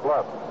 McCarver makes a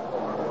bluff.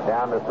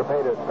 Down to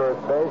Cepeda at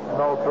first base,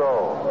 no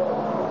throw.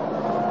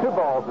 2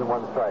 balls and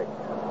 1 strike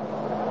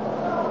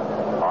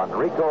on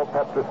Rico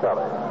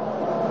Petroselli.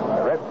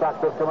 The Red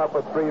Sox have come up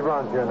with 3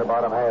 runs here in the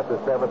bottom half of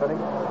the 7th inning.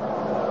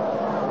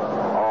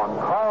 On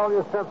Carl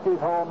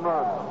Yastrzemski's home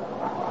run.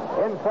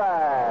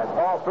 Inside,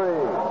 ball 3.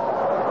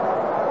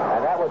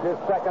 And that was his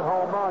second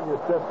home run,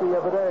 Yastrzemski,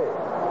 of the day.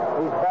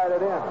 He's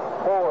batted in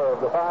 4 of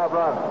the 5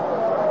 runs.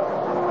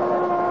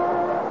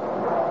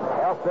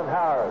 Elston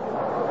Howard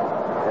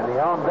in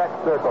the on-deck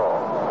circle.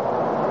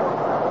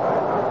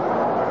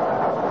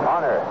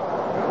 Hunter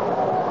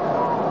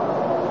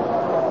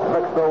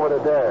looks over to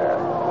Dare.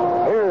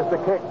 Here's the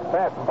kick,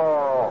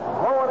 fastball,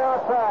 going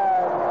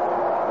outside.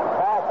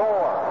 Ball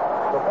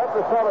 4. So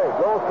Petroselli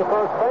goes to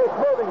first base,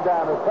 moving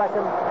down to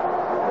second.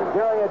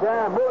 Jerry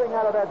Adair moving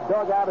out of that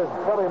dugout is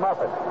Billy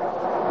Muffet.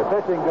 The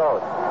pitching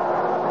coach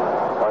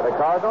for the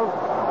Cardinals.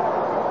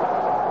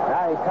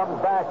 Now he comes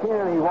back in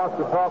and he wants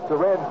to talk to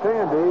Red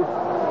Sandys.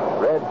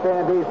 Red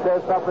Sandys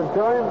says something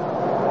to him,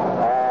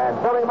 and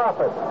Billy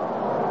Muffet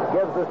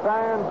gives the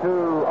sign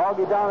to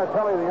Augie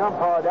Donatelli, the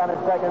umpire down at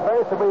second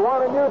base, and we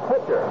want a new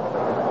pitcher.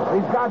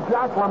 He's got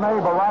Jack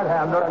LeMahieu, a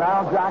right-hander, and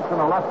Al Jackson,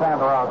 a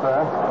left-hander out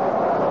there.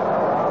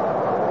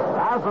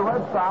 As the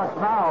Red Sox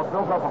now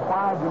built up a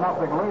 5-0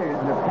 lead,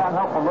 you can't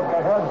help but look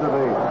ahead to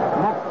the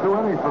next 2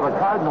 innings for the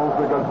Cardinals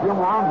because Jim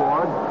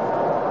Lonborg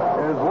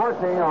is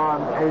working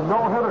on a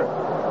no-hitter.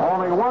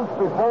 Only once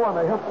before in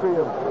the history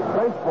of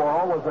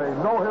baseball was a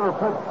no-hitter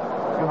pitch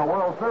in the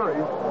World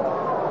Series,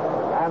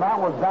 and that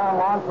was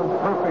Don Larson's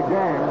perfect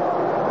game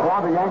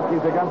for the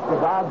Yankees against the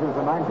Dodgers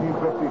in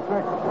 1956.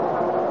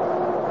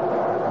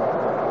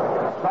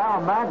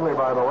 Sal Magley,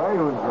 by the way,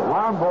 who's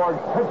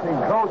Lonborg's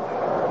pitching coach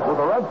with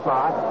the Red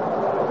Sox,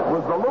 was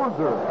the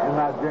loser in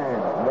that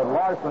game that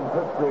Larson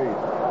pitched the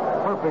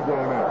perfect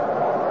game in.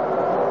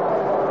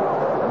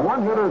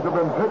 1-hitters have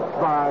been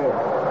pitched by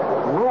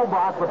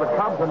Wilbach with the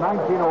Cubs in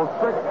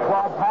 1906,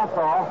 Claude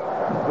Passoff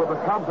with the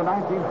Cubs in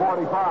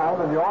 1945,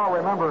 and you all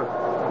remember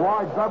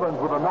Floyd Bevins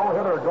with a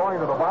no-hitter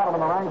going to the bottom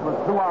of the ninth with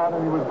 2 out,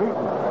 and he was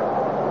beaten.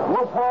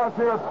 We'll pause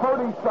here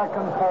 30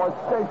 seconds for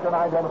station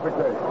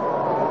identification.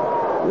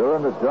 You're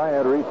in the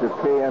giant reach of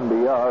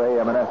KNBR,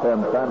 AM and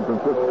FM San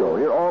Francisco.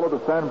 Hear all of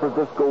the San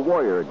Francisco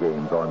Warrior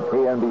games on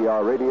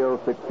KNBR Radio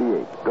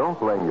 68. Don't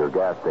blame your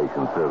gas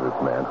station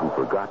serviceman who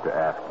forgot to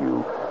ask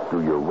you,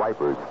 do your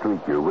wipers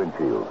streak your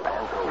windshield?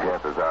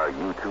 Chances are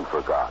you too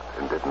forgot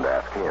and didn't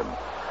ask him.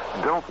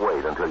 Don't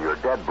wait until your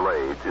dead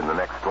blades in the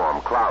next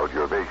storm cloud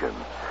your vision.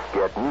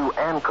 Get new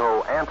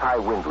Anco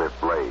anti-windlift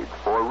blades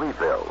or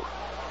refills.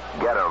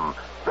 Get them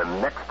the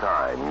next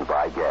time you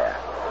buy gas.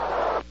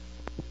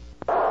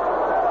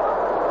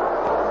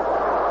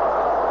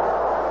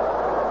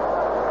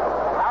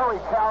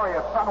 Carey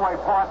at Fenway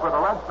Park where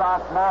the Red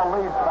Sox now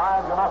lead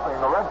 5-0.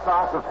 The Red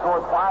Sox have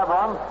scored 5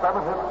 runs,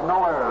 7 hits,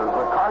 no errors.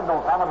 The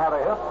Cardinals haven't had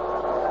a hit,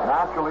 and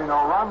actually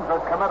no runs.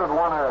 They've committed 1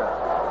 error.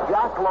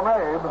 Jack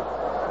LeMahieu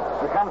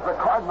becomes the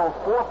Cardinals'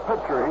 4th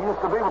pitcher. He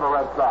used to be with the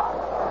Red Sox.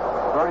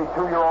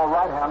 32-year-old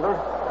right-hander.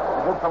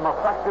 He did some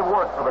effective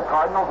work for the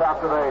Cardinals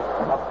after they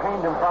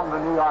obtained him from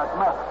the New York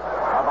Mets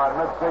about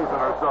mid-season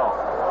or so.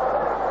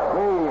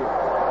 The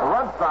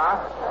Red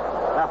Sox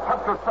have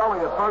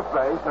Petroselli at first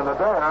base and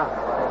Adair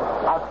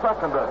at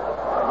second base.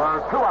 There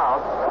are 2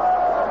 outs.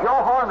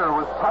 Joe Horner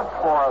was touched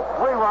for a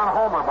 3-run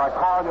homer by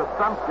Carl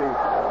Yastrzemski,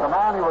 the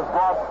man he was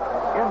brought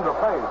in to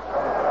face.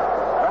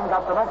 Then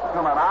got the next 2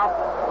 men out,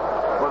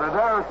 but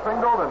Adair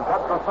singled and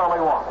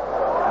Petroselli walked.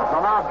 And so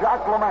now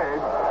Jack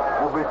LeMahieu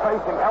will be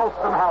facing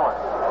Elston Howard.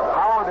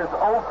 Howard is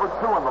 0 for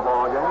 2 in the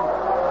ballgame.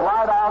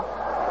 Flied out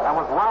and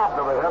was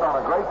robbed of a hit on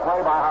a great play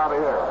by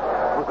Javier.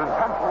 It was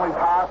intentionally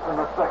tied. last in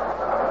the sixth.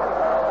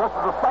 This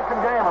is the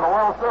second game of the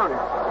World Series.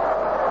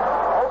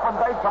 Open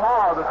day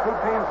tomorrow. The two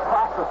teams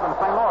practice in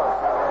St. Louis.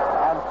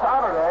 And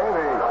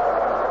Saturday, the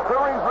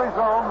series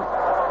resumes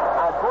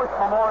at Bush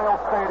Memorial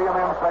Stadium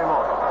in St.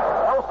 Louis.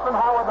 Elston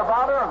Howard the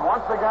batter, and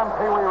once again,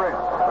 Pee Wee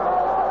Reese.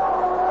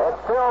 It's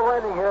still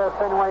raining here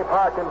at Fenway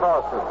Park in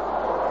Boston.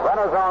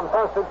 Runners on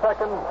first and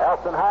second.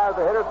 Elston Howard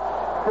the hitter,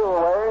 2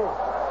 away.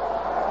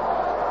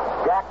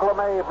 Jack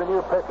LeMay, the new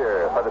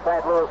pitcher for the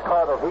St. Louis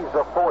Cardinals. He's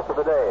the fourth of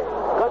the day.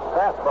 Good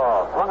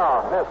fastball. Swung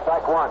on. Missed.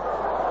 Strike one.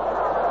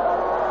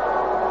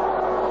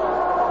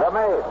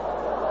 LeMay.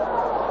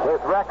 His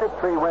record,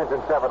 3 wins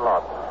and 7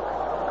 losses.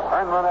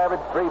 Earned run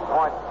average,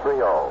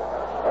 3.30.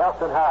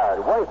 Elston Howard,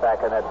 way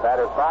back in that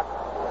batter's box.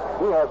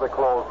 He has a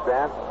closed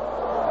stance.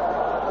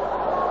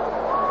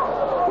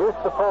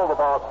 Used to pull the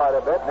ball quite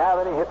a bit.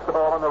 Now then he hits the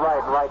ball in the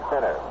right and right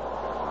center.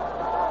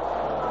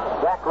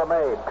 Jack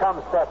LeMay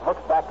comes set,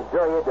 looks back to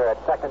Jerry Adair at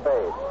second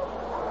base.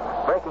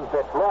 Breaking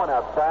pitch, low and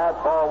outside,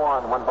 ball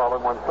one. 1 ball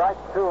and 1 strike,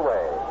 2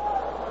 away.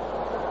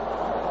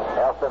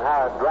 Elston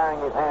Howard drying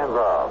his hands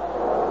off.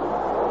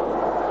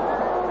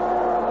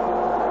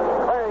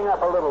 Clearing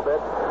up a little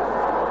bit.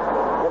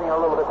 Getting a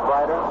little bit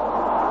brighter.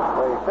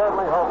 We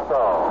certainly hope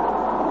so.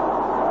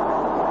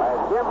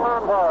 As Jim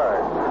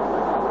Lombard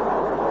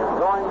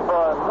is going for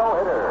a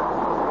no-hitter.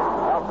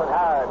 Elston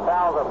Howard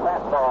fouls a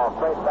fastball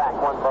straight back,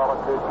 1 ball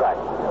and 2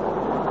 strikes.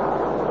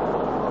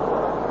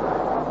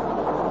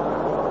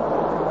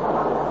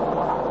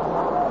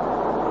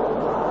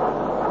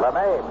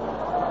 LeMay.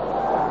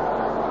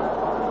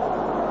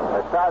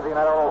 Massaging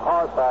that old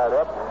horse fired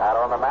up, out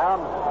on the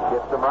mound,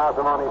 gets some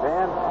rosin on his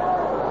hand,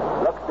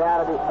 looks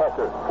down at his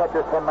catcher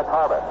Tim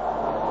McCarver.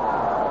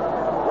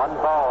 1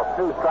 ball,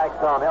 2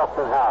 strikes on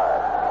Elston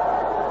Howard.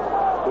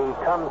 He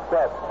comes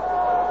set.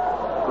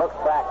 Looks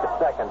back to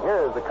second.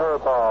 Here's the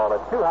curveball.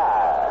 It's too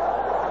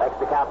high. Makes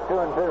the count 2-2.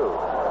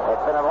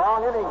 It's been a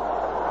long inning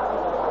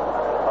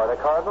for the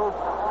Cardinals,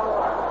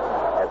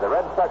 as the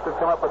Red Sox have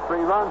come up with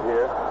 3 runs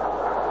here.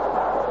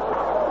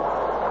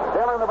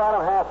 Still in the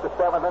bottom half, the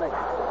 7th inning.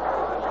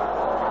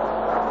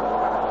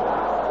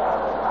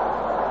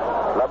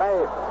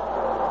 LeMay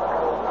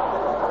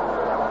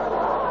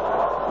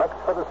looks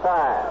for the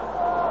sign.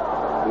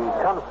 He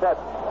comes set.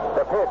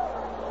 The pitch.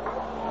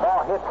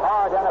 Ball hit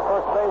hard down the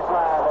first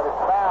baseline, but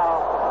it's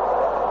foul.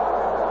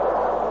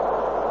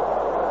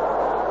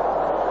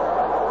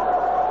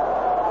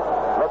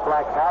 Looked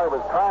like Howard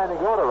was trying to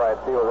go to right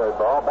field with that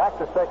ball. Back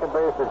to second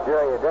base is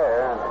Jerry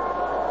Adair, and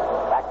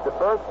back to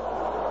first,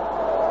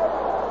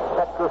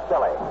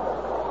 Petrucelli.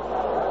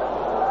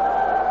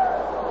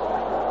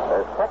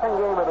 The second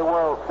game of the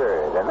World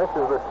Series, and this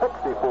is the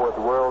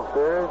 64th World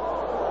Series.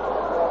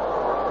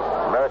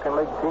 American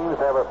League teams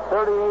have a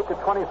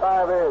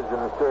 38-25 edge in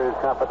the series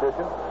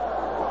competition.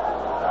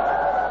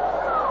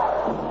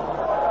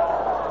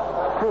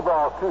 2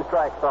 balls, 2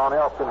 strikes on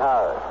Elston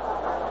Howard.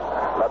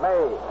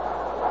 LeMay,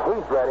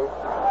 he's ready.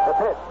 The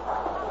pitch.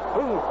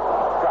 He's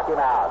struck him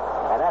out.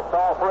 And that's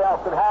all for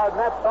Elston Howard,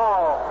 and that's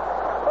all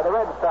for the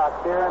Red Sox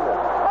here in the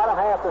bottom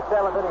half of the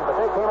 7th inning.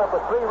 But they came up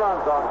with 3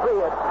 runs on 3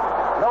 hits.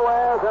 No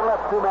errors and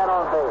left 2 men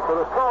on base. So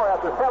the score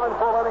after 7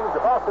 full innings, the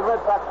Boston Red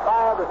Sox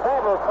 5, the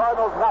St. Louis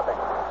Cardinals nothing.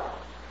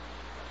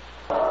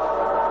 The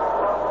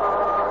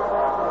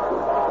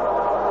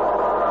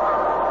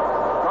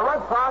Red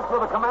Sox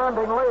with a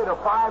commanding lead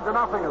of 5-0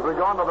 as we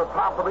go into the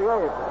top of the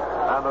 8th.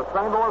 And the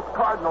St. Louis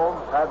Cardinals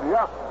have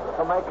yet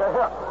to make a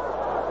hit.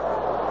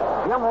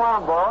 Jim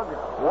Lombard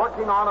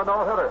working on a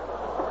no-hitter.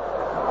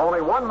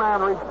 Only 1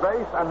 man reached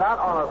base, and that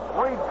on a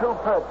 3-2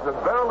 pitch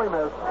that barely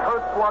missed.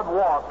 Kurt Flood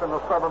walked in the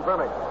 7th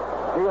inning.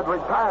 He had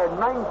retired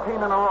 19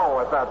 in a row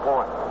at that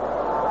point.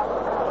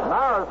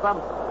 Now there's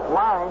some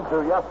line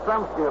to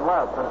Yastrzemski and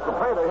left, and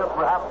Cepeda hit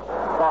perhaps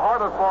the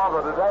hardest ball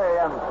of the day,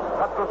 and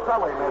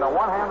Petrucelli made a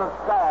one-handed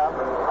stab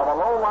of a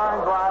low line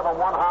drive on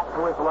 1 hop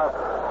to his left,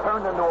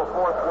 turned into a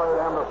 4th play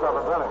to end the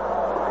 7th inning.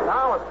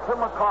 Now it's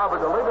Tim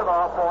McCarver to lead it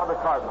off for the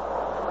Cardinals.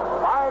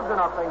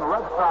 5-0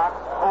 Red Sox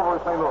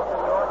over St. Louis.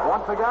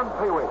 Once again,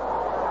 Pee Wee.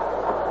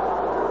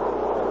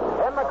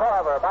 Tim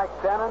McCarver, Mike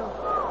Shannon,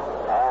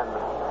 and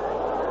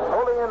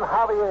Julian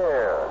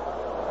Javier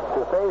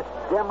to face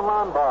Jim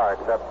Lombard,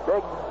 the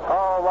big,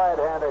 tall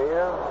right-hander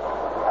here,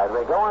 as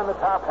we go in the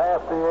top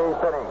half of the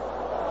 8th inning.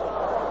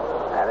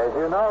 And as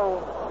you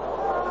know,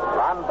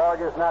 Lombard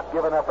has not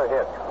given up a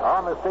hit.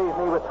 On the season,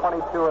 he was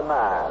 22-9.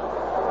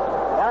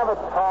 Kind of a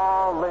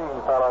tall,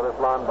 lean fellow, this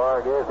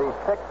Lombard is. He's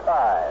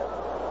 6'5",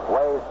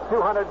 weighs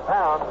 200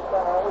 pounds.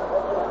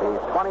 He's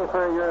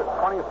 24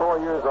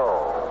 years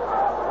old.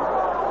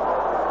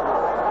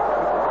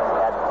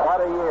 Had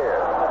quite a year.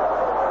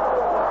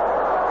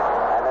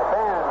 And the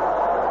fans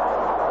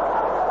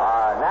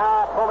are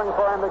now pulling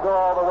for him to go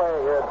all the way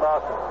here at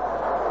Boston.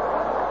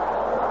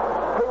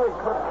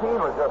 Cliff Keen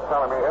was just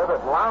telling me here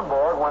that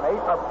Lombard went 8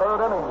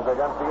 1/3 innings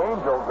against the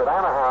Angels at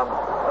Anaheim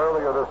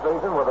earlier this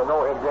season with a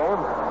no-hit game.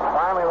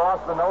 Finally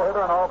lost the no-hitter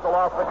and also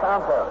lost the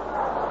contest.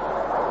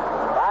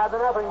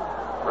 5-0.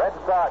 Red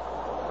Sox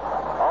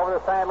Over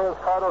the St. Louis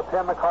Cardinals,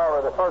 Tim McCarver.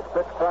 The first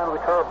pitch turned to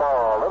the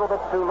curveball. A little bit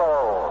too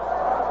low.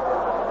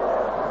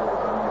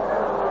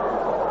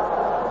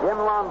 Jim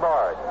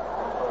Lombard.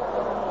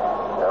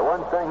 The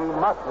one thing he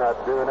must not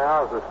do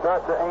now is to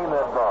start to aim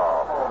that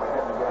ball.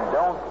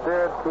 Don't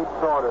steer it, keep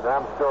throwing it.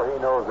 I'm sure he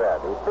knows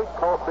that. His feet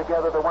close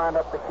together to wind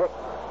up the kick.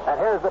 And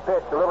here's the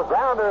pitch. A little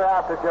grounder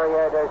out to Jerry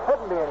Ayers. There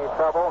shouldn't be any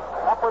trouble.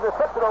 Up with it,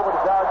 flips it over to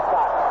George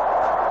Scott.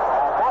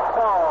 And that's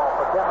all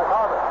for Tim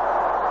McCarver.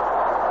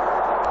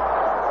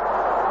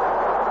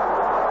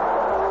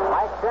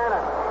 Mike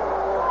Shannon.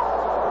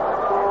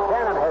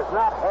 Shannon has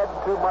not had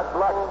too much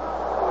luck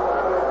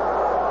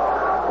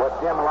with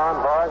Jim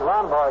Lombard.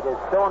 Lombard has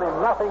shown him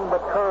nothing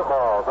but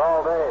curveballs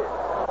all day.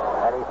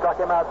 And he struck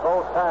him out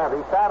both times.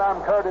 He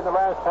sidearm curved him the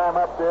last time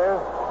up there.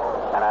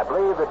 And I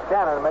believe that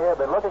Shannon may have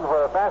been looking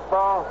for a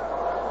fastball.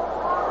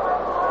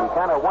 He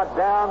kind of went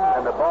down,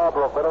 and the ball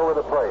broke it over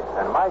the plate.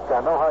 And, Mike,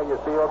 I know how you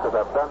feel because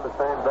I've done the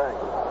same thing.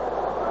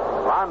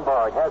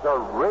 Lombard has a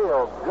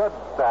real good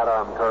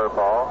sidearm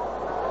curveball,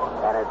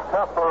 and it's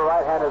tough for a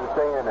right-hander to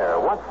stay in there.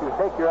 Once you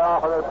take your eye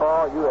off of that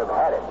ball, you have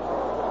had it.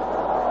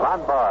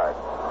 Lombard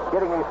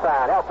getting his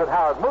sign. Elton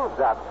Howard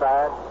moves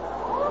outside.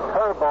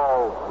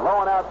 Curveball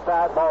low and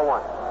outside, ball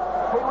one.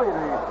 Pee-wee,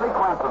 the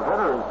sequence of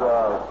hitters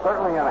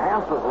certainly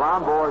enhances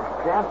Lombard's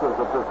chances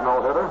at this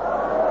no-hitter.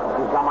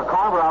 He's got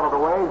McCarver out of the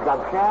way. He's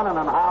got Shannon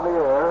and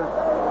Javier.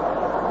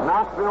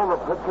 Knoxville, the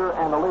pitcher,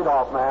 and the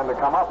leadoff man to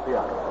come up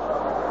here.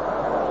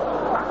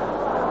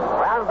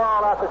 Ground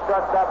ball out to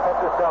shortstop,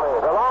 Petroselli.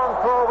 The long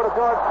throw over to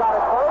George Scott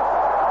at first.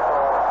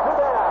 Two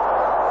down.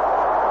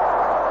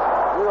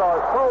 You are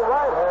so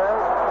right here.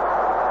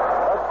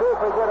 Let's see if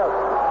we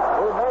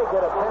may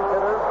get a pinch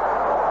hitter.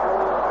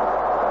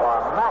 Or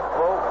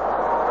Maxwell.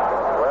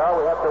 Well,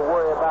 we have to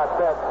worry about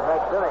that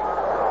next inning.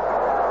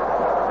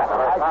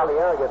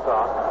 Javier gets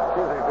on.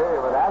 Excuse me,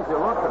 David. As you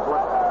look at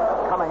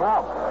what's coming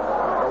up,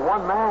 the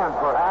one man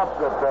perhaps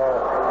that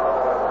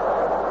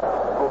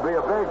will be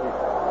a big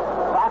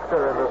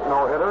factor in this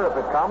no-hitter, if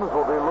it comes,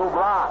 will be Lou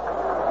Brock.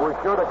 We're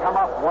sure to come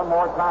up one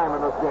more time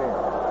in this game.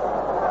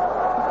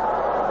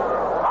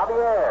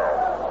 Javier.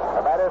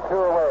 The batter's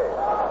two away.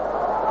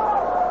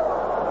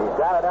 He's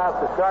got it out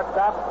to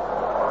shortstop.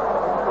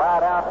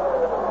 Flat out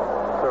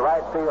to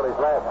right field his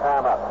last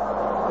time up.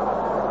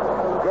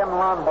 Jim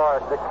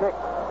Lombard, the kick.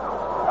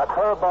 A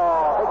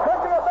curveball. It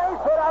could be a base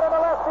hit out in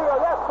the left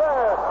field. Yes,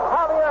 sir.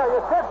 Javier,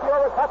 Yastrzemski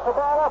overcuts the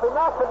ball off. He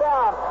knocks it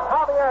down.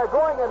 Javier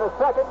going into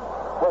second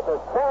with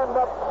a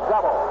stand-up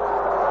double.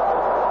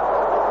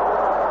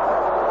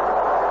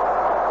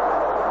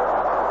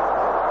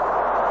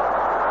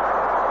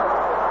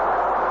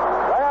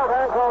 Well,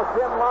 there goes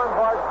Jim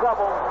Lombard's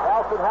double.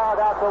 Elton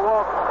Howard out to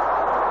walk.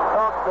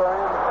 Talk to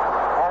him.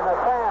 And the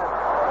fans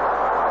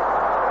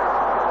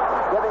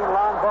giving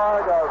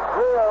Lombard a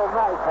real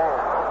nice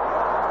hand.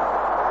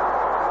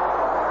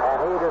 And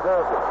he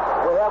deserves it.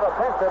 We have a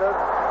pinch hitter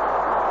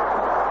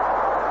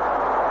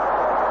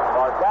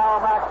for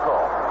Dow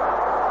Maxwell.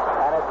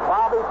 And it's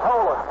Bobby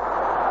Tolan.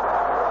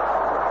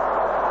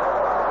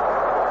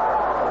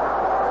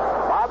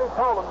 Bobby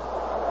Tolan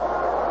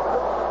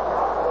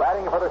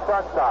batting for the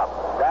shortstop,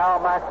 Dow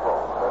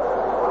Maxwell.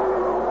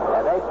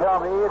 And they tell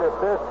me that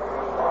this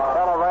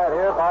fellow right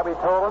here, Bobby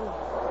Tolan,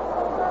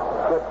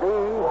 could be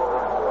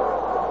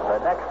the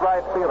next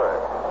right fielder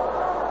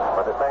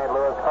for the St.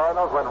 Louis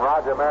Cardinals when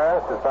Roger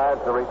Maris decides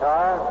to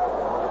retire.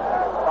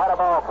 Quite a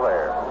ball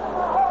player.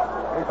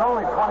 He's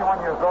only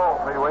 21 years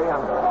old, Pee-wee, and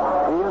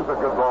he is a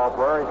good ball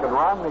player. He can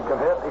run, he can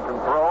hit, he can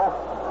throw.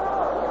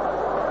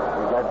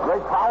 He's got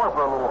great power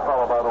for a little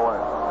fellow, by the way.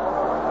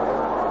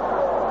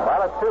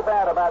 Well, it's too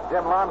bad about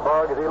Jim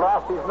Lombard because he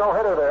lost his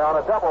no-hitter there on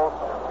a double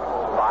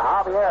by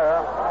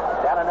Javier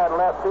down in that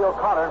left field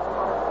corner.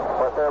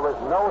 But there was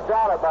no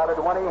doubt about it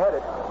when he hit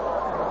it.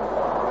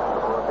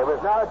 It was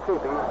not a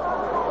cheapie.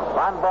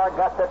 Lombard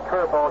got that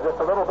curveball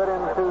just a little bit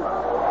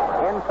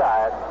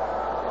inside.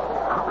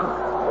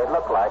 It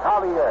looked like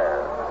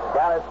Javier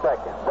down at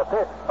second. The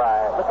pitch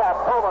by, look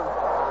out, Tolan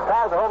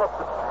tries to hold up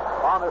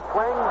on the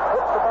swing,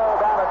 hits the ball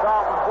down to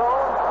Dalton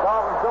Jones.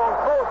 Dalton Jones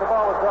throws the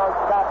ball with George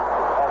Scott,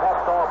 and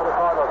that's all for the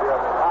Cardinals here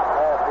in the top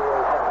half of the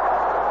eighth.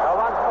 No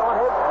runs, no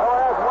hit, no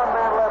errors, one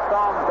man left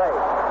on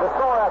base. The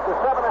score after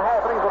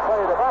 7.5 innings of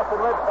play, the Boston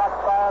Red Sox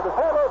 5, the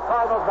St. Louis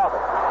Cardinals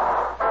nothing.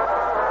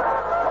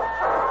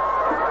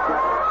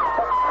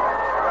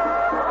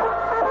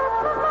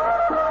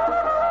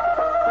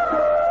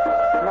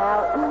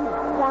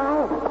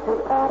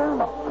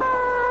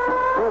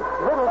 This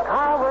little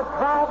car we're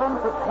driving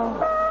to paint.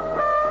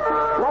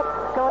 Let's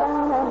go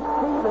down and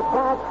see the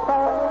Dodge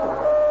Fair.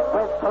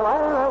 With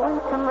Polara we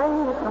can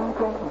raise some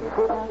games.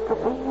 It has to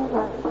be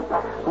like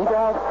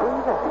Dodge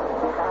Fever.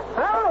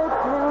 Oh,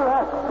 it's new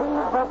Rush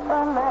Fever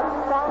from that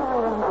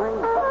siren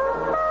breeze.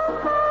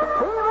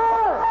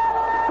 Fever!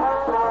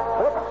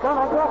 It's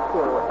gonna get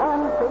you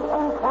and the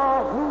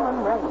entire human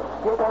race.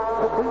 You got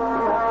to be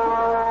like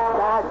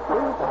Dodge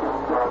Fever.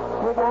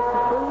 You got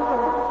to be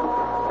like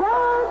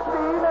Dodge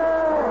Fever.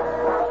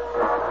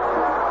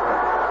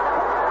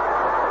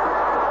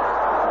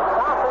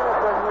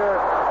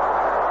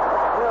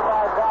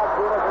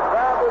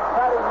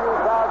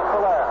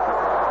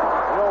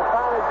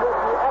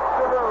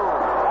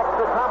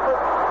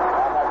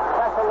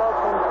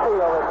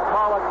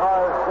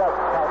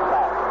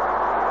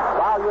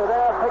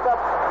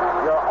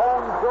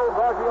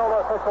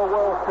 official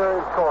World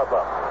Series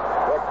scorebook.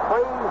 It's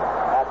free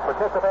at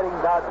participating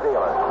Dodge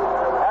dealers.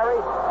 Harry?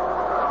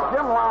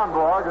 Jim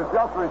Lonborg has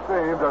just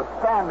received a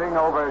standing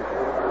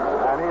ovation,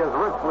 and he has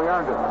richly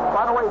earned it.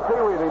 By the way,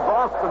 Pee-wee, the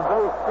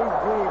Boston-based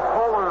C.G.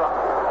 Polar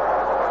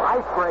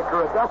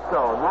icebreaker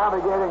Adesto,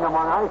 navigating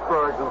among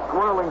icebergs and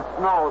swirling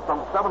snow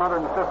some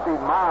 750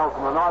 miles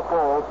from the North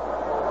Pole,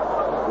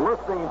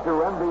 listening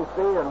to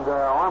NBC and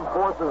Armed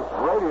Forces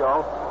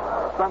Radio,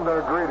 send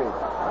their greetings.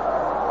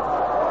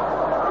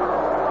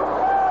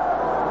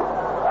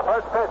 The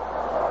first pitch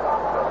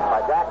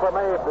by Jack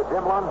LeMay to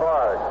Jim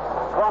Lonborg.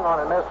 Swung on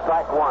and missed,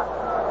 strike one.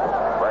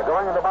 We're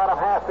going in the bottom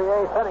half the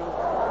eighth inning.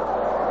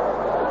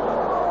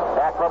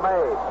 Jack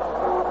LeMay.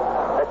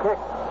 The kick.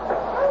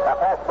 A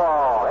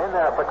fastball in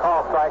there for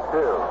call, strike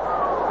two.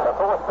 The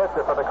fourth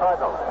pitcher for the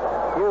Cardinals.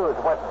 Hughes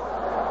went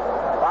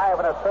 5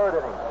 1/3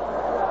 innings.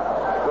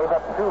 Gave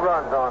up 2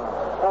 runs on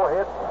 4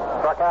 hits.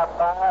 Struck out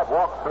 5,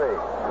 walked 3.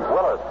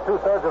 Willis,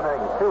 2/3 of an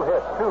inning, 2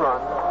 hits, 2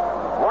 runs,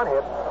 1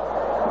 hit,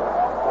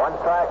 1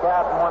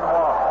 strikeout, and 1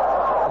 walk.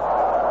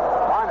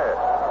 Marner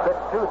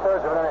pitched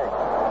 2/3 of an inning.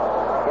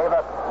 Gave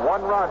up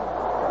 1 run,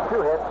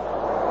 2 hits,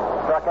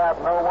 struck out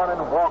no one,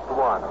 and walked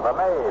 1.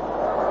 LeMay is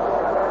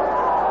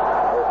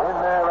in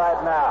there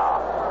right now.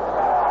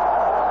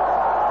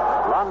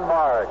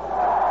 Lonborg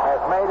has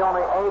made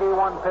only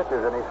 81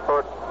 pitches in his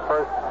first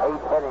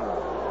 8 innings.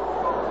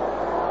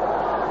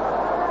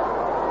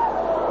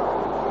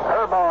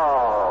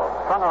 Curveball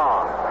swung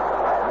on,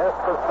 and this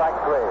was strike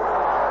 3.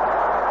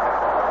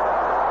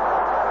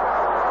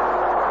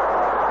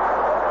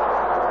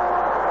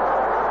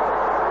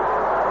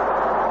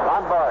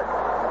 Lonborg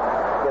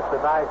gets a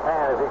nice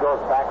hand as he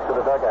goes back to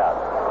the dugout.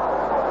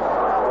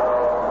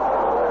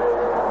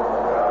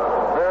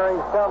 Very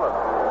seldom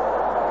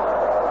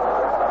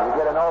you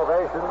get an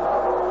ovation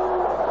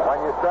when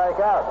you strike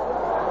out.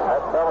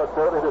 That fellow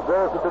certainly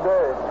deserves it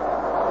today.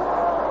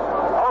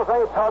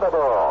 Jose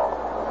Totable.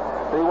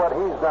 See what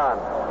he's done.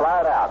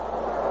 Flat out.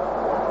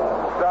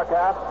 Struck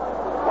out,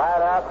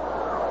 flat out,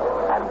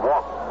 and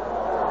walked.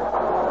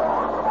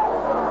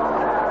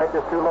 Pitch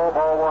is too low,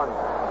 ball 1.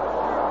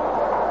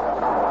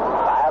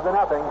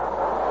 5-0.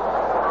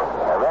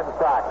 The Red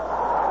Sox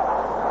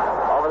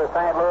over the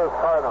St. Louis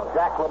Cardinals.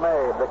 Jack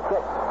LeMay, the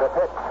kick, the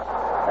pitch,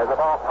 as the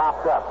ball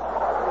popped up.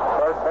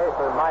 Third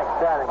baseman Mike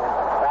Shanahan,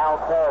 foul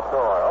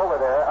territory. Over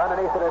there,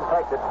 underneath it and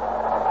takes it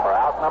for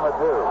out number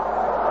 2.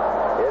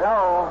 You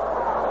know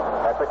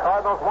that the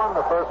Cardinals won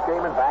the first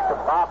game in back of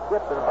Bob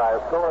Gibson by a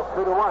score of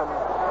 2-1,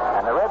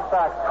 and the Red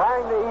Sox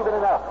trying to even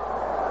it up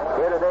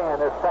here today in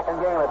this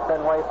second game at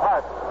Fenway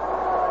Park,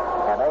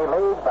 and they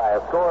lead by a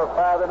score of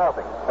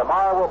 5-0.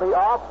 Tomorrow will be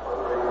off,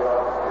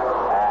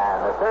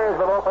 and the series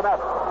will open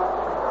up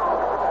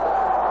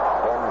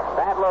in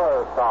St.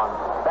 Louis on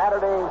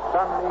Saturday,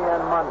 Sunday,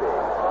 and Monday.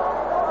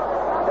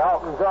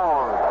 Dalton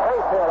Jones,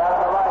 base hit out of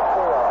the right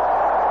field.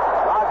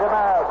 Roger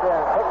Madison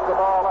picks the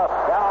ball up,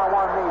 down on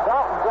one knee.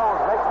 Dalton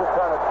Jones makes the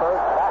turn at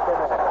first, back in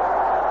there.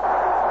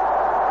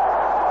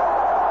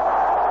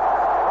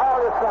 Carl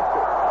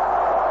Yastrzemski.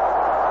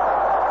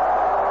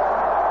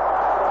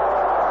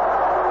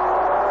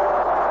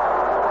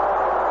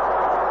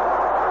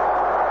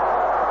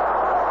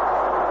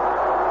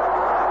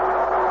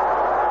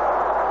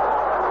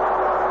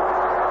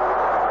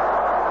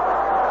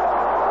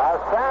 A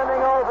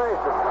standing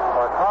ovation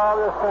for Carl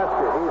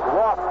Yastrzemski. He's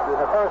walked in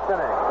the first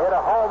inning, hit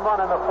a home run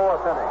in the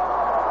 4th inning.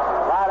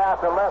 Right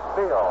after left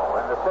field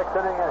in the 6th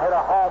inning and hit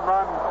a home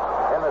run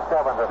in the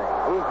 7th inning.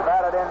 He's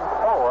batted in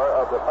 4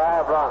 of the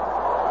 5 runs.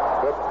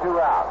 It's 2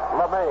 out.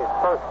 LeMay's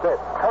first pitch.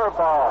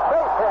 Curveball.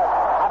 Base hit.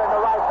 Out in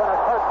the right center.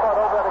 Kurt Flood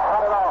over there to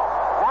cut it off.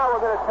 Now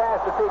we'll get a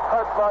chance to see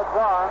Kurt Flood's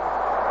arm.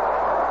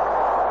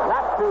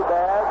 Not too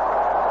bad.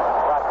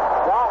 But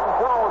Dalton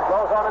Jones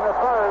goes on in the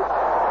 3rd.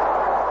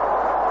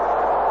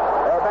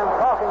 They've been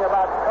talking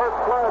about Kurt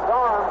Flood's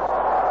arm.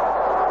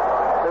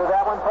 Threw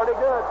that one pretty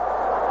good.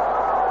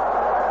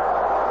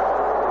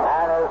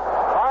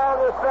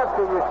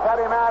 You shut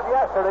him out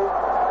yesterday,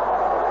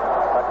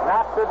 but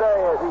not today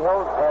as he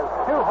has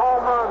 2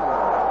 home runs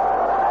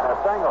and a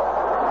single.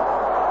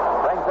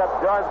 Brings up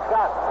George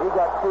Scott. He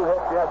got 2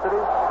 hits yesterday.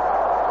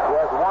 He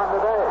has 1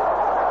 today.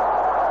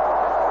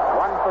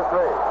 1 for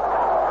 3.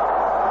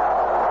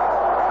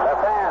 The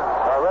fans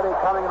are already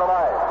coming to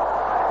life.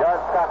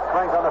 George Scott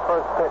swings on the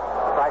first pitch.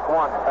 Strike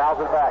 1. Fouls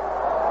it back.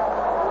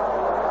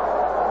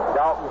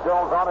 Dalton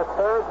Jones on his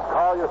 3rd.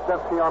 Carl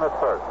Yastrzemski on his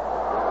 1st.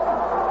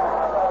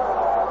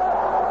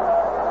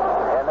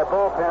 The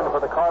bullpen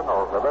for the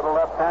Cardinals, the little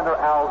left-hander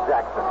Al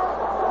Jackson.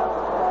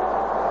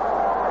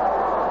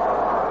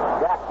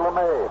 Jack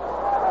LeMay.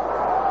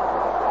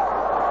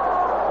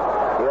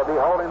 He'll be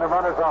holding the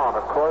runners on,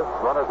 of course.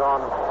 Runners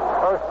on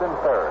 1st and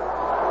 3rd.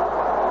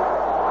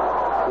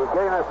 He's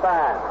getting a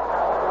sign.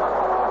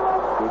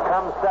 He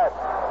comes set.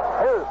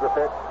 Here's the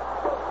pitch.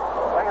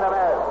 Swinging a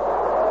miss.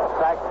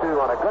 Strike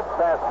 2 on a good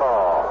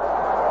fastball.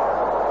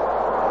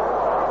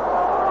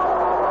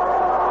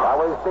 Now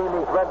we've seen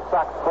these Red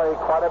Sox play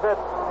quite a bit.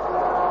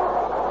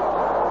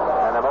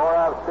 And the more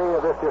I see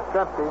of this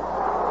Yastrzemski,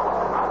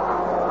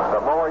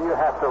 you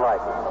have to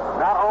like him.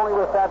 Not only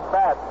with that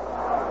bat,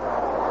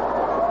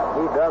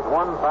 he does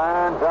one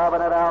fine job in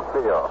that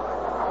outfield.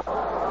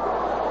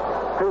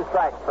 2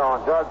 strikes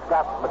on George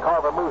Scott.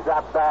 McCarver moves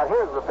outside.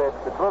 Here's the pitch.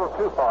 It's a little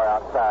too far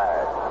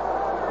outside.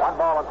 1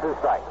 ball and 2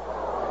 strikes.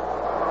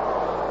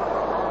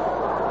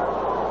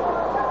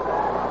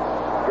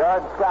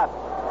 George Scott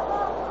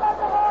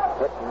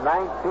hit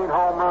 19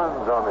 home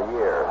runs on the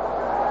year.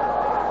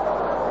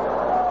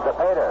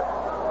 Cepeda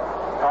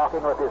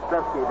talking with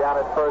Yastrzemski down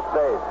at first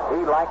base.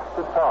 He likes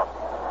to talk.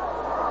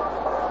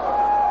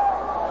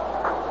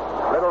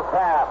 Little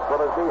tap.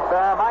 Will it be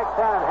fair? Mike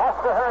Cannon has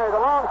to hurry. The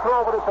long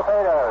throw over to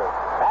Cepeda.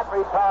 That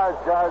retires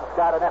George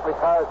Scott, and that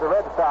retires the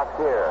Red Sox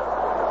here.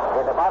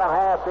 In the bottom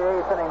half of the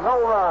 8th inning,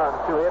 no runs,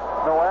 2 hits,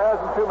 no errors,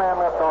 and 2 men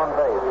left on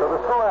base. So the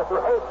score after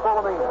 8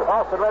 full innings, the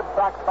Boston Red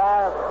Sox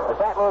 5, the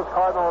St. Louis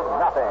Cardinals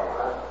nothing.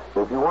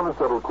 If you want to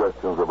settle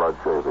questions about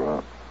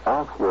shaving,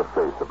 ask your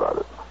face about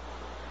it.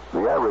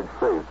 The average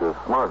face is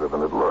smarter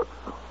than it looks.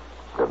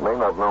 It may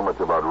not know much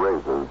about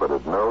razors, but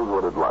it knows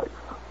what it likes.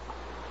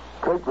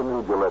 Take the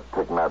new Gillette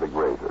Techmatic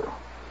razor.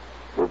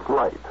 It's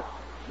light.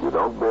 You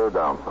don't bear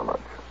down so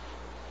much.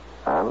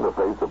 And the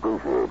face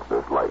appreciates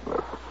this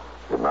lightness.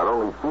 It not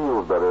only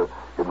feels better,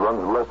 it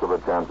runs less of a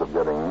chance of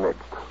getting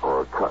nicked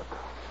or cut.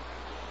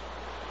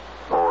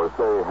 Or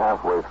say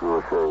halfway through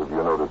a shave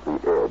you notice the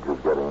edge is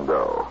getting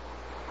dull.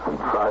 And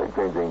try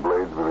changing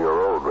blades with your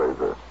old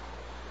razor.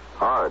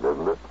 Hard,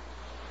 isn't it?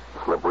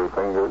 Slippery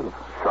fingers,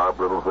 sharp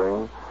little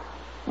thing.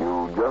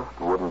 You just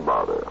wouldn't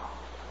bother.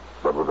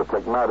 But with the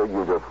Techmatic,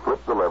 you just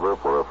flip the lever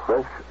for a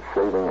fresh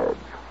shaving edge.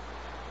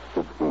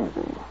 It's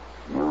easy.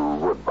 You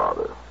would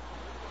bother.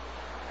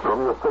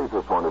 From your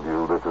face's point of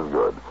view, this is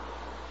good.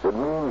 It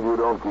means you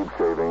don't keep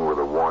shaving with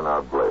a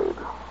worn-out blade.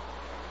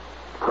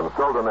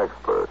 Consult an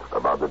expert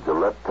about the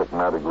Gillette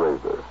Techmatic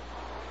razor.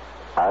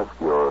 Ask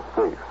your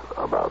face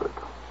about it.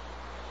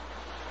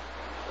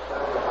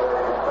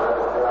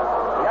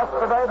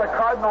 Yesterday, the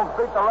Cardinals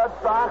beat the Red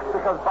Sox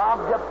because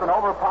Bob Gibson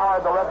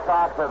overpowered the Red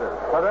Sox hitters.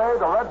 Today,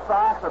 the Red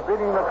Sox are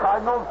beating the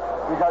Cardinals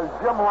because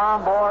Jim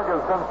Lonborg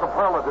has been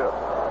superlative.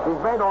 He's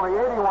made only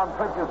 81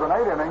 pitches in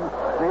 8 innings.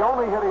 The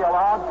only hit he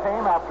allowed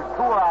came after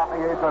 2 were out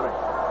in the 8th inning.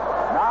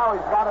 Now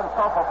he's got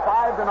himself a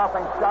 5-0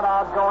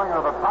 shutout going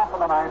to the top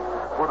of the 9th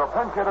with a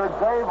pinch hitter,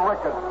 Dave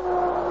Ricketts,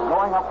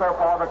 going up there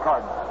for the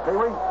Cardinals.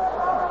 Pee-wee?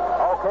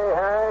 Okay,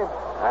 Harry,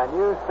 and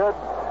you said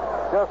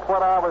just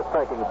what I was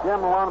thinking.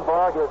 Jim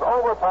Lonborg is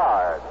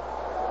overpowered.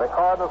 The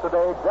Cardinals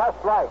today, just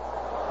like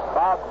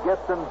Bob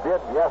Gibson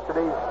did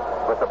yesterday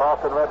with the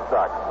Boston Red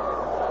Sox.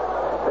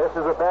 This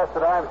is the best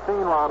that I've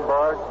seen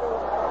Lonborg,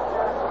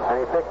 and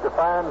he picked a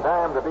fine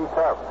time to be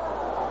tough.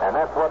 And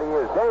that's what he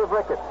is. Dave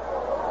Ricketts.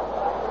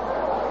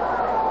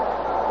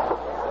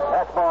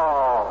 That's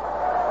ball.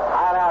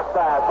 High and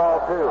outside, ball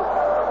 2.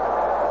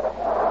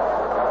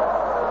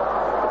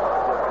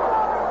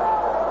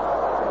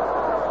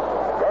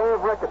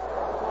 Dave Ricketts.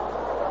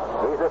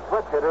 He's a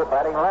switch hitter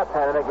batting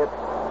left-handed against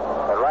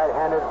the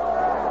right-handed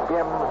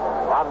Jim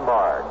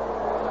Lonborg.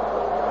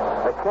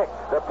 The kick,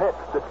 the pitch,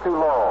 it's too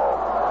low.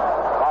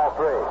 Ball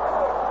 3.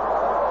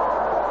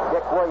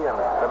 Dick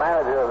Williams, the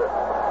manager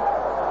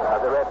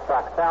of the Red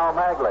Sox. Sal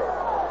Magley,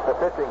 the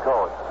pitching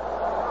coach.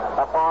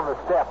 Up on the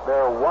step,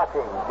 they're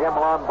watching Jim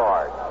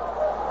Lonborg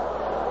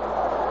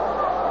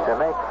to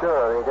make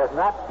sure he does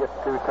not get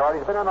too tired.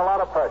 He's been under a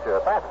lot of pressure.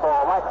 A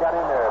fastball right got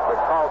in there for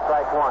call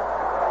strike 1.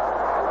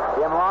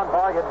 Jim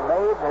Lonborg had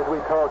made, as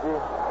we told you,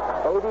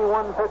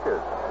 81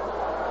 pitches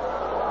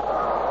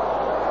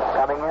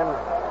coming in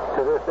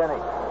to this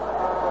inning.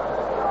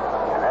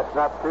 And that's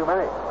not too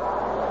many.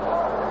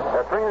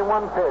 The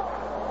 3-1 pitch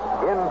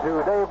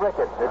into Dave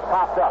Ricketts. It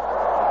popped up.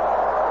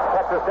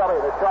 Petroselli,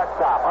 the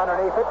shortstop,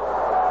 underneath it,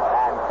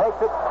 and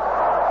takes it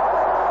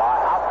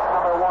out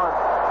number 1.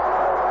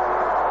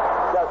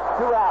 Just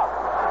 2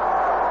 outs.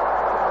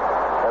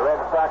 The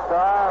Red Sox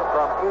are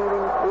from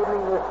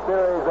evening this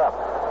series up.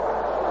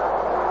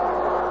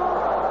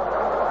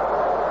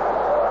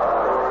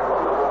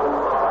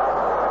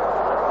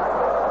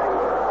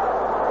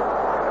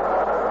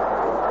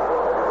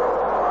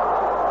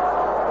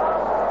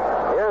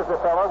 The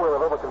fellow we were a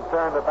little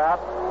concerned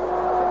about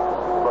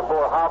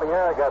before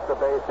Javier got the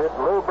base hit,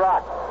 Lou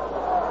Brock.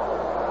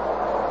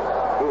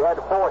 He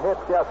had 4 hits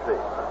yesterday.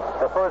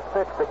 The first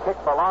pitch, the kick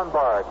by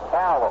Lonborg,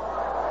 foul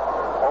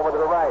over to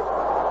the right.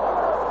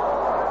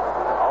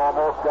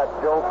 Almost got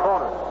Joe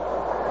Cronin,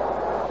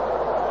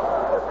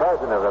 the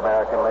president of the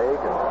American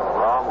League and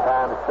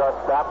longtime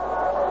shortstop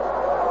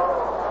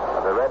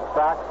of the Red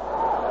Sox,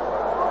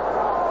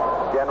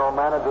 general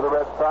manager of the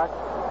Red Sox,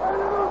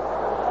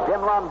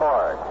 Jim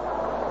Lonborg.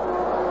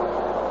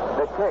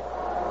 The kick,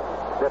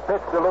 the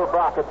pitch to Lou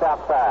Brock, it's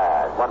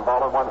outside. 1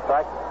 ball and 1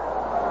 strike.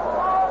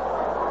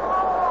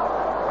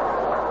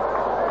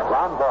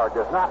 Lonborg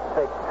does not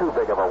take too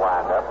big of a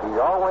windup. He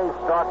always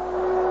starts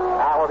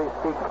out with his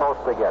feet close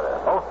together.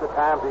 Most of the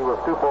times he will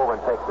stoop over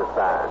and take the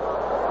sign.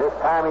 This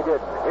time he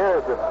didn't.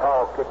 Here's the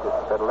tall kick to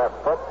the left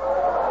foot,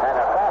 and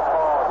a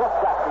fastball just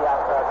got the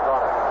outside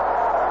corner.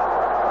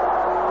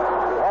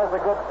 He has is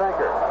a good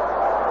thinker.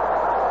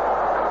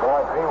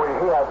 Boy, Pee-wee,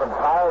 he hasn't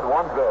tired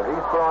one bit.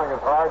 He's throwing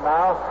as hard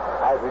now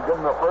as he did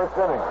in the first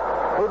inning.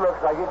 He looks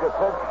like he could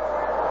pitch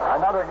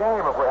another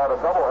game if we had a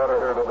doubleheader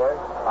here today.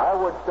 I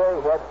would say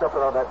he had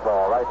something on that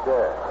ball right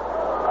there.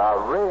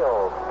 A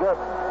real good,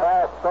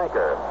 fast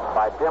thinker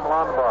by Jim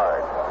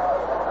Lombard.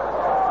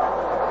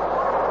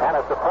 And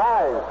a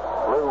surprise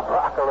blew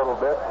Brock a little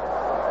bit.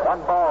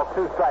 1 ball,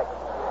 2 strikes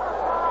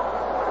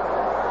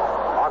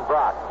on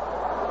Brock.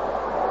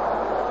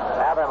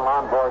 Now then,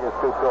 Lombard is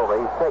stooped over.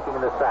 He's taking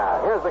the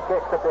sound. Here's the kick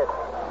to pitch.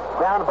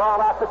 Down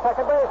ball out to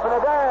second base,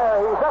 and there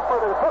he's up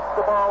with it. Hooks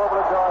the ball over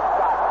to George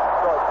Scott.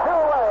 So 2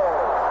 away.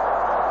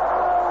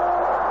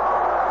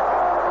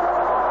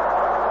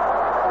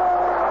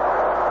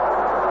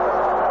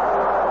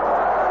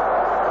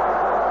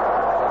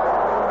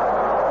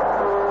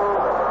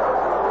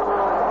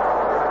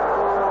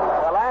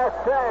 The last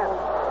chance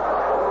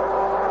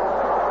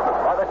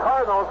for the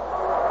Cardinals,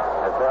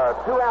 as there are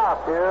 2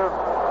 outs here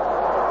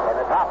in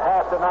the top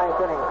half of the 9th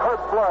inning.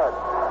 Kurt Flood.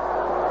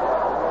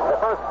 The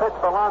first pitch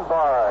for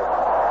Lombard.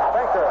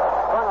 Thinker,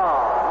 swung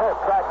on,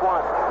 missed, strike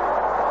 1.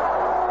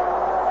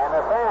 And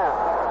the fans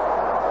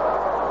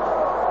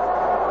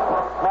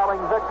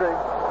smelling victory.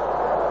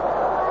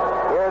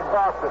 Here's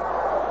Boston.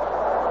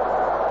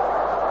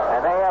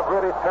 And they have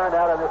really turned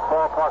out in this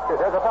ballpark.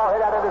 There's a ball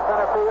hit out into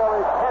center field.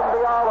 It can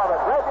be all of it.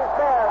 Reggie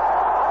Fair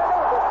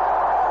underneath it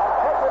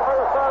and takes it for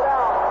the third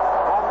out.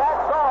 And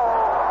that's all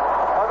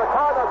for the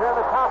Cardinals here in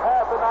the top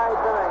half of the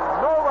 9th inning.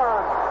 No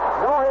runs,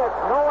 no hits,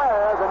 no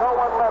errors, and no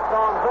one left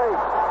on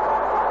base.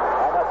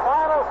 And the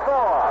final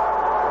score,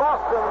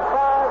 Boston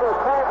 5 and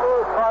St.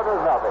 Louis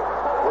Cardinals nothing.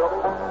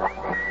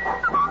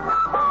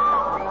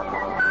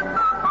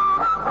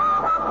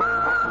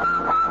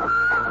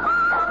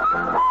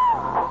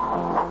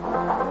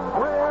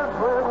 We're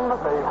playing my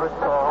favorite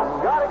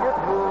song. Gotta get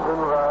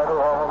moving right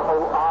along.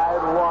 Oh,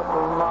 I'd walk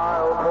a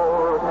mile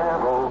for a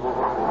camel.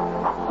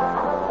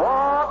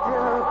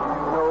 Walking to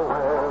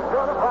nowhere.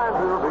 Gonna find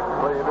a big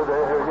plane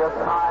there. Yes,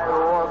 I'd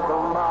walk a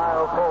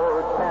mile for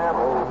a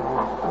camel.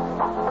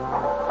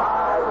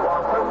 I'd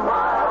walk a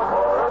mile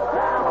for a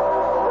camel.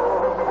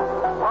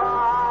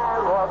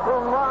 I'd walk a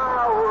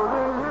mile with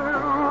you.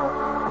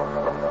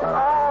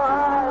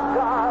 I've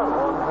got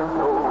one thing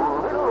so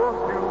little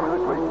to do with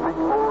a great big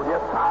bowl.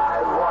 Yes,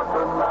 I'd walk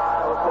a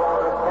mile for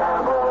a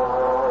camel.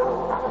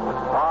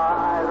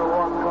 I'd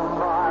walk a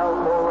mile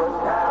for a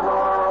camel.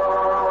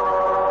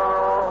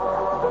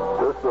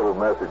 This little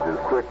message is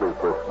strictly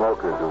for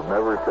smokers who've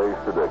never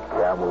tasted a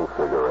Camel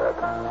cigarette.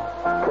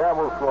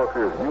 Camel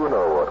smokers, you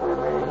know what we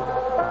mean.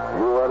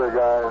 You other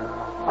guys,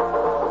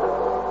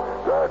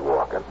 start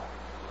walking.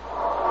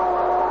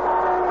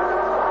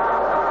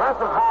 This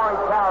is Harry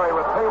Carey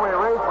with Pee-wee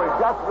Reese. We've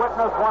just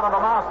witnessed one of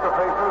the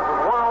masterpieces of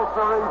World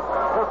Series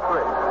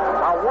history.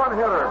 A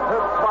one-hitter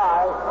pitched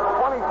by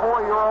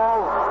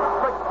 24-year-old,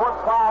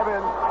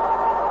 6'5"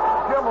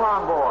 Jim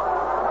Lombard,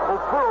 who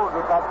proved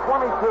that that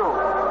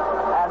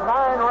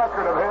 22-9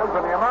 record of his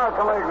in the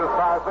American League this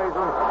past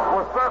season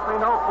was certainly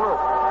no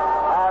fluke,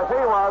 as he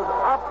was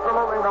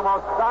absolutely the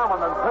most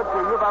dominant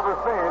pitcher you've ever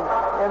seen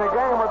in a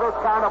game with this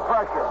kind of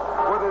pressure,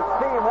 with his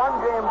team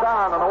 1 game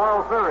down in the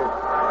World Series,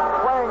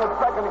 playing its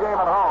second game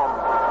at home,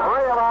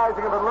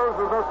 realizing if it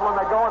loses this one,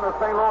 they go into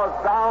St. Louis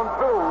down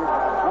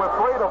 2 with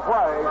 3 to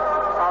play,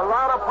 a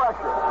lot of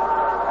pressure.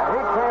 And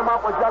he came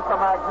up with just a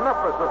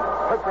magnificent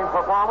pitching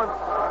performance.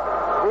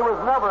 He was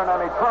never in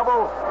any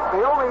trouble.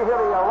 The only hit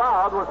he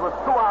allowed was with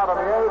 2 out in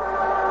the 8th,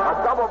 a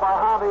double by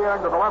Javier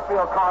into the left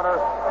field corner.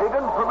 He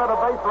didn't permit a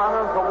base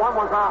runner until 1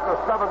 was out in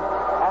the 7th,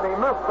 and he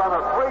missed on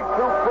a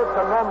 3-2 pitch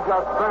and then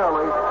just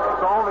barely.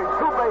 So only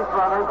 2 base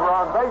runners were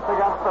on base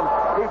against him.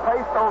 He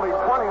faced only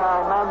 29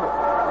 men.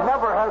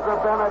 Never has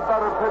there been a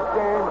better pitch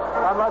game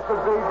unless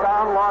it be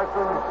Don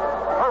Larson's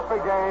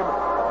perfect game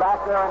back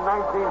there in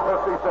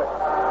 1956.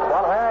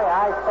 Well, Harry,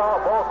 I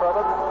saw both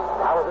of them.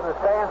 I was in the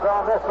stands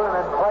on this one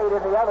and played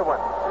in the other one.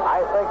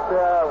 I think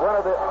one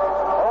of the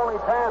only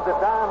times that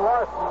Don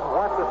Larson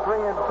went to 3-2,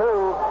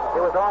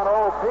 it was on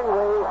old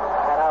Pee-wee,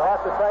 and I'll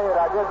have to tell you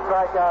that I did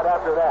strike out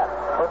after that.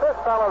 But this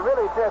fellow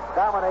really did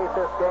dominate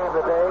this game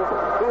today,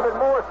 even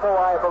more so,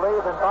 I believe,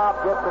 than Bob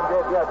Gibson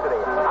did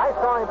yesterday. I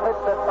saw him pitch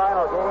that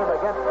final game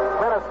against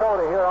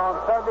Minnesota here on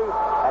Sunday,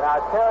 and I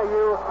tell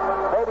you,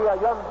 maybe a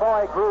young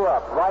boy grew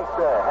up right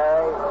there,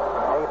 Harry,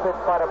 and he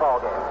pitched quite a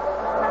ball game.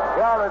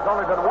 Yeah, there's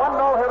only been 1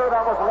 no-hitter,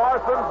 that was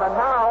Larson's, and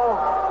now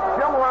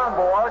Jim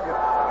Lombard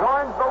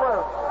joins the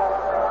list.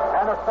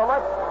 And a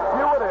select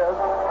few it is.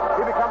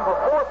 He becomes the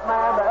 4th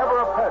man to ever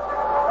have pitched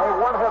a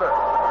one-hitter,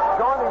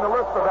 joining the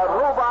list of Ed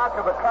Rubach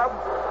of the Cubs,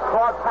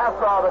 Claude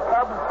Pastor of the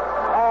Cubs,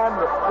 and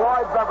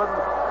Floyd Bevins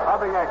of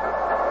the Yankees.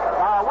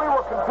 Now, we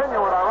will continue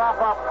with our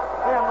wrap-up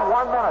in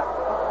 1 minute.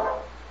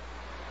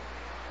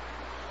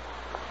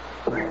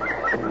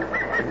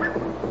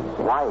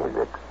 Why is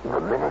it the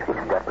minute you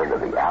step into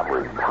the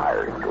average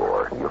tire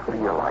store, you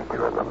feel like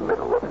you're in the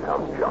middle of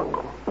some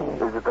jungle?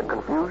 Is it the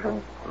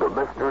confusion, the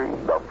mystery,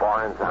 the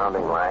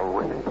foreign-sounding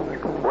language?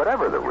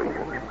 Whatever the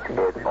reason,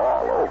 it's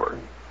all over.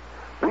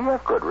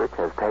 B.F. Goodrich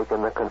has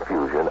taken the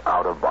confusion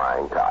out of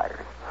buying tires.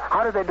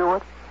 How do they do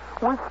it?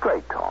 With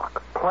straight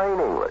talk, plain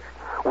English,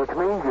 which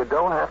means you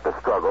don't have to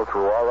struggle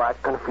through all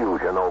that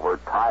confusion over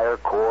tire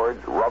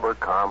cords, rubber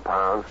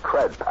compounds,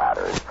 tread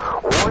patterns,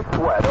 or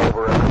sweat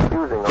over a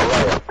confusing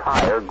array of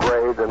tire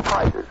grades and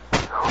prices.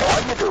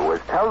 All you do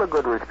is tell the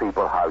Goodrich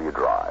people how you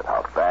drive,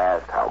 how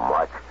fast, how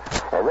much,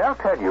 and they'll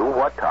tell you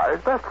what tire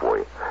is best for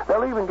you.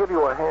 They'll even give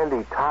you a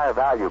handy tire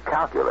value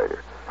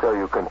calculator so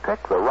you can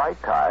pick the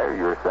right tire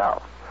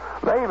yourself.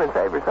 May even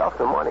save yourself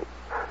some money.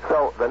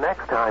 So the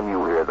next time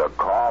you hear the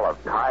call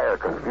of tire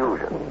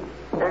confusion,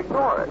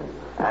 ignore it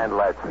and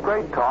let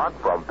straight talk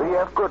from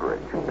B.F.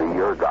 Goodrich be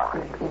your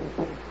guide.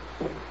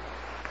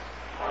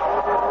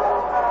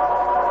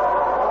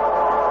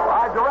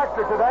 Our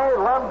director today,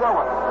 Lem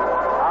Dillon.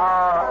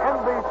 Our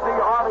NBC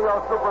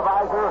audio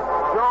supervisor,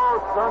 Joe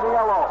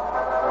Cerniello.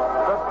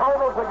 The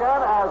totals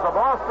again as the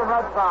Boston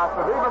Red Sox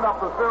have evened up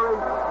the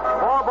series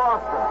for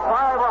Boston.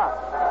 5 runs,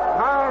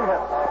 9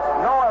 hits,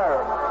 no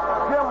errors.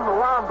 Jim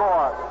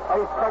Lonborg, a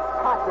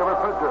spectacular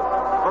pitcher.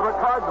 For the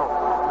Cardinals,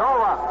 no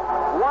runs,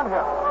 1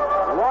 hit,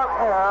 1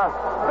 error.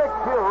 Vic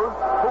Hughes,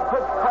 who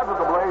pitched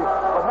creditably,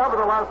 but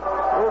nevertheless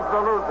is the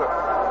loser.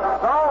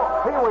 So,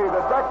 Pee-wee,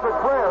 the decks are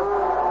cleared.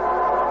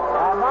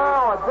 And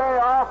now, a day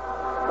off,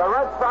 the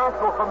Red Sox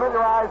will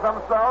familiarize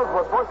themselves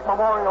with Bush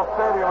Memorial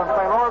Stadium in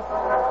St. Louis.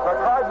 The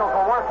Cardinals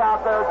will work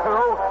out there,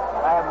 too.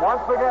 And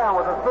once again,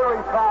 with the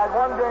series tied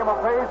 1 game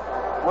apiece,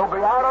 we'll be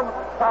at them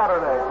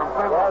Saturday from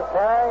St. Louis. Yes,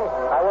 Terry.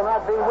 I will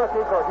not be with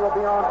you because you'll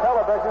be on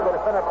television, but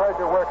it's been a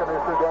pleasure working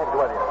these 2 games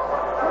with you.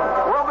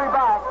 We'll be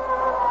back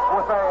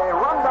with a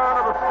rundown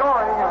of the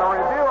scoring and a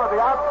review of the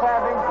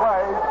outstanding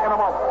plays in a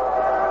moment.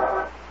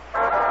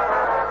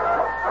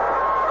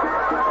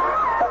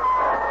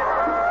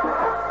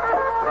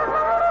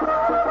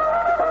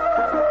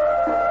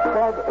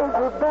 Said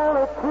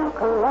Isabella to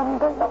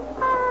Columbus,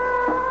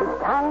 the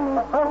tiny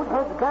boat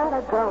has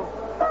gotta go.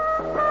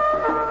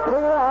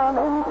 Here I'm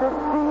in to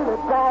see the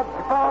Dodge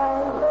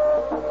boys,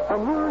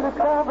 and you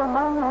discover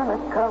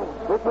Monaco.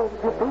 It was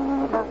the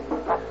Beaver,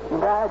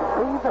 Dodge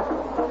Beaver.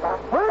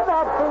 With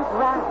that big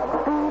rock,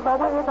 Beaver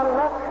with a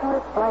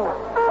luxurious plan.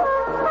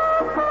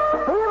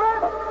 Beaver,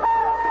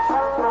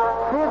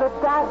 see the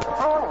Dodge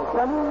boys,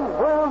 the new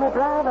world of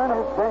driving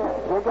is there.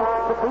 You got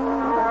the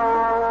Beaver,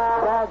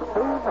 Dodge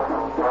Beaver.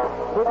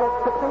 You got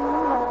the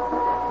Beaver,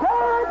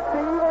 Dodge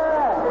Beaver.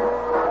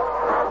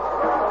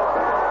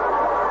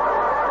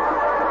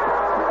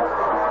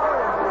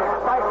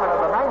 Excitement of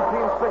the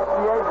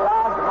 1968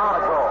 Dodge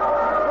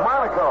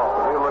Monaco,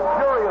 the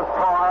luxurious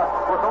car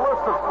with a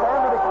list of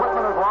standard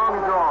equipment as long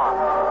as your arm.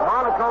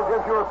 Monaco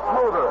gives you a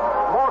smoother,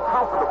 more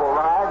comfortable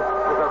ride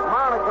because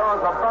Monaco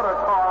is a better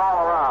car all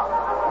around.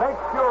 Make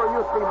sure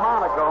you see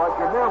Monaco at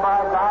your nearby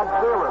Dodge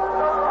dealer.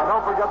 And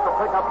don't forget to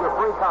pick up your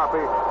free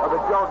copy of the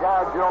Joe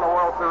Garagiola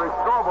World Series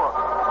scorebook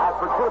at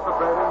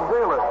participating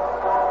dealers.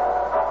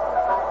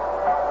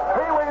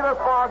 Pee-wee, this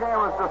ball game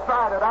was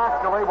decided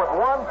actually with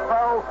 1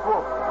 fell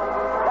swoop.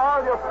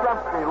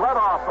 Yastrzemski led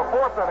off the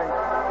 4th inning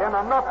in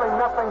a 0-0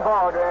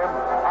 ball game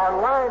and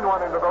lined one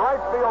into the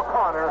right field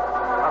corner,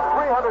 a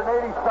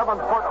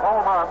 387-foot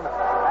home run,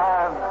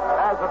 and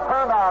as it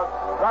turned out,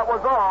 that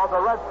was all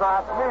the Red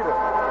Sox needed.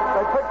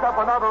 They picked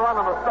up another run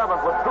in the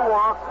 7th with 2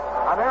 walks,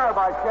 an error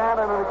by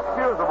Shannon, an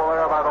excusable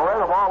error, by the way,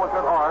 the ball was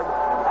hit hard,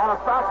 and a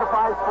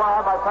sacrifice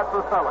fly by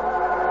Petroselli.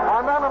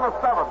 And then in the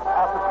 7th,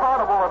 after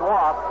Carnival had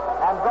walked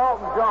and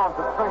Dalton Jones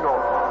had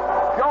singled,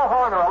 Joe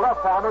Horner, a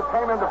left-hander,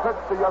 came in to pitch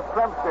to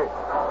Yastrzemski.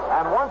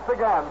 And once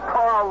again,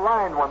 Carl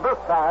lined one, this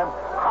time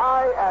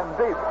high and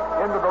deep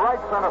into the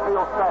right center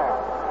field stand.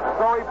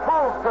 So he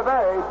proved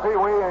today,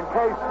 Pee-wee, in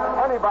case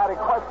anybody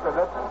questioned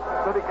it,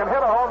 that he can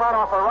hit a home run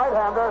off a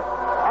right-hander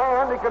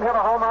and he can hit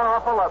a home run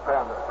off a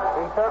left-hander.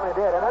 He certainly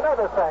did. And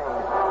another thing,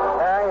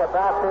 Harry,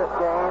 about this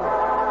game,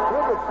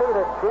 you could see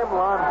that Jim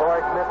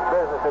Lonborg meant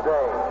business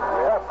today.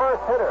 The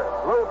first hitter,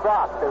 Lou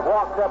Brock, that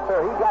walked up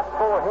there, he got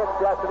 4 hits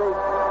yesterday.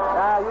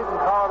 Now, you can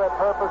call that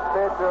purpose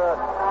pitch or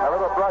a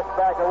little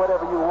brushback or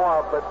whatever you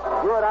want, but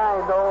you and I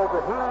know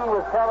that he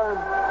was telling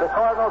the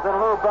Cardinals and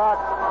Lou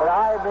Brock that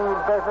I mean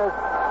business,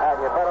 and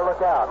you better look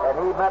out. And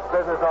he meant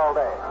business all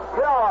day.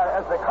 You know,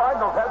 as the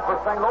Cardinals head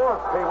for St. Louis,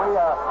 Pee-wee,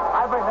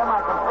 I think they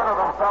might consider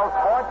themselves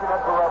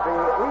fortunate to be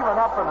even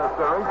up in the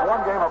series,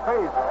 1 game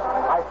apiece.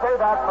 I say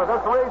that for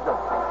this reason.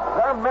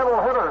 Their middle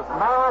hitters,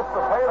 Maris,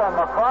 Cepeda, and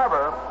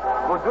McCarver,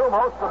 who do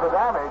most of the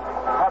damage,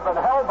 have been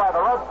held by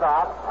the Red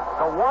Sox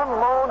to 1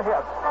 lone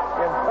hit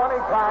in 20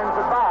 times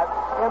at bat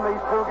in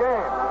these 2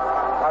 games.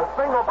 A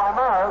single by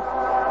Maris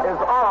is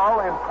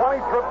all in 20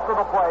 trips to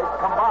the plate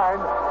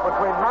combined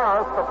between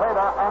Maris,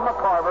 Cepeda, and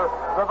McCarver,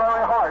 the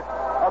very heart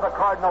of the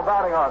Cardinal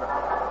batting order.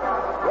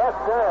 Yes,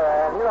 sir.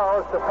 And, you know,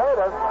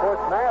 Cepeda, of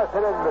course, Maris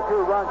hit in the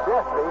 2 runs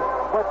yesterday,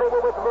 but they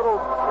were with little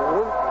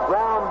weak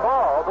ground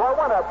balls. Well,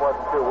 one up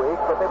wasn't too weak,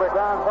 but they were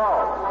ground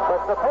balls.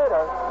 But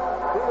Cepeda,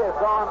 he has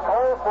gone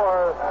 0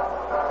 for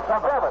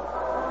 7.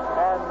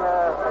 And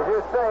as you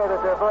say that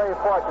they're very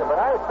fortunate, but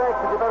I think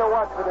that you better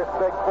watch for this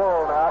big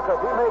bull now, because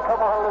he may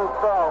come on a little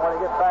strong when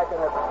he gets back in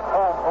his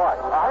home park.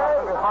 I don't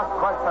think there's much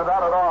question of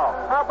that at all.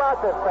 How about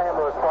this St.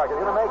 Louis park? Is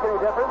it going to make any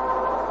difference?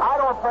 I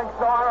don't think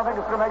so. I don't think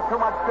it's going to make too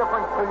much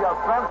difference to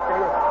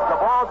Yastrzemski. The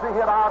balls he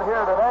hit out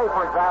here today,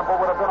 for example,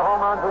 would have been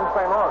home runs in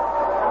St. Louis.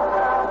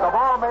 The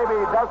ball maybe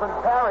doesn't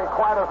carry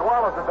quite as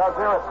well as it does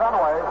here at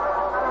Fenway.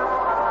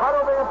 But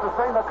it'll be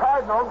interesting. The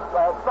Cardinals,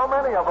 so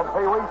many of them,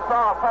 Pee-wee,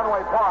 saw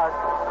Fenway Park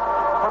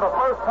for the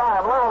first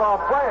time, let alone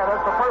playing it.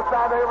 It's the first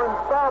time they ever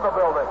saw the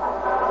building.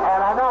 And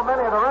I know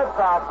many of the Red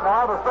Sox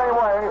now, the same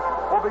way,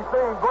 will be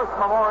seeing Bush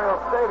Memorial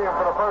Stadium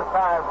for the first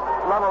time,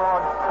 let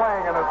alone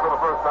playing in it for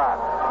the first time.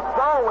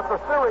 So, with the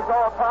series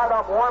all tied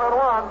up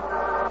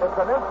 1-1, it's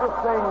an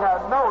interesting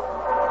note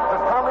to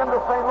come into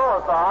St.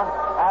 Louis on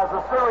as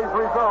the series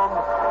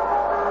resumes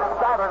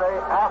Saturday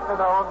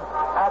afternoon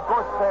at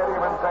Busch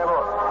Stadium in St.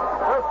 Louis.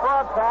 This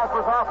broadcast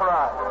was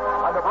authorized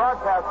under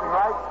broadcasting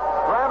rights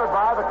granted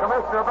by the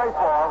Commissioner of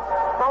Baseball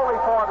solely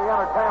for the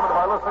entertainment of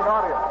our listening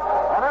audience.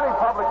 And any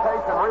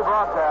publication,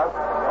 rebroadcast,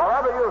 or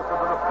other use of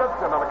the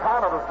description and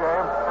account of this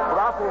game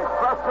without the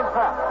express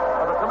consent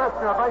of the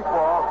Commissioner of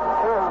Baseball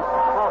is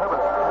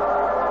prohibited.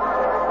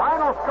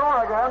 Final score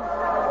again,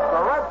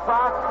 the Red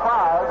Sox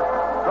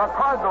 5, the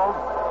Cardinals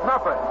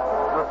nothing.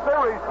 The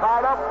series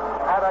tied up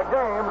at a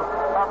game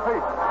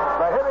apiece.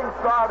 The hitting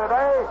star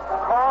today,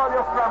 Carl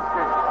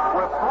Yastrzemski,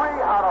 with 3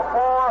 out of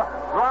 4,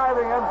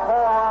 driving in 4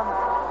 runs,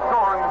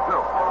 scoring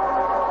 2.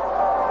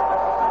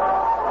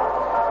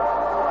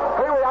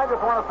 Pee-wee, I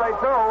just want to say,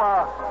 too,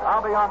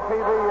 I'll be on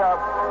TV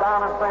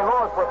down in St.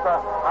 Louis with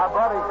our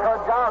buddy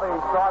Kurt Gowdy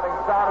starting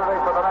Saturday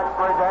for the next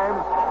 3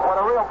 games.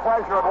 What a real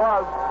pleasure it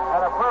was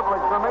and a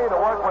privilege for me to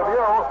work with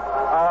you.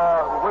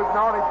 We've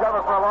known each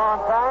other for a long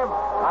time.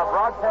 I've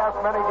broadcast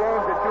many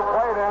games that you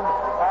played in,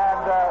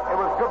 and it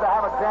was good to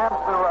have a chance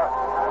to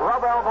rub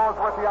elbows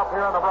with you up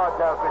here in the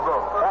broadcasting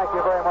booth. Thank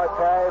you very much,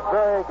 Harry.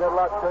 Very good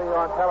luck to you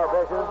on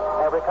television.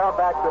 And if we come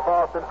back to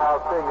Boston,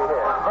 I'll see you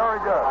here. Very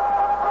good.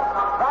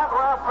 That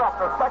wraps up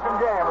the second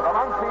game of the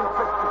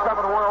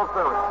 1967 World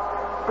Series.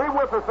 Be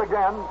with us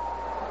again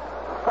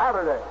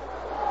Saturday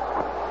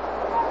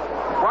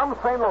from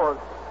St. Louis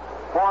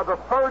for the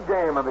third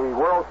game of the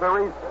World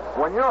Series,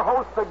 when your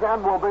host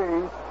again will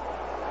be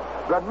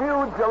the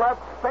new Gillette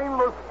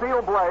stainless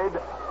steel blade,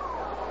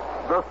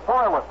 the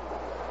Spoilers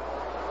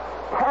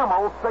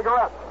Camel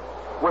cigarette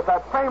with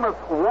that famous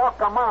Walk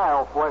a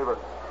Mile flavor.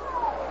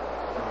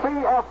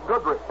 B.F.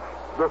 Goodrich,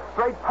 the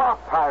straight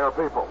top tire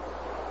people.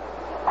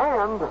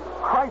 And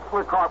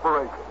Chrysler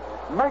Corporation,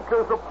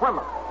 makers of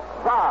Plymouth,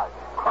 Dodge,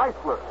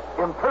 Chrysler,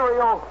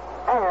 Imperial,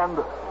 and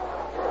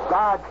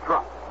Dodge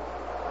trucks.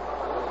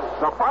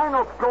 The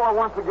final score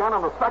once again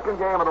in the second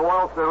game of the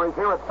World Series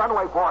here at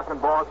Fenway Park in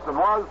Boston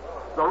was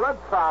the Red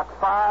Sox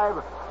 5,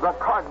 the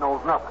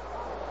Cardinals nothing.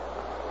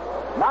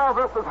 Now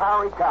this is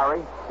Harry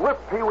Carey with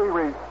Pee-wee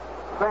Reese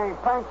saying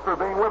thanks for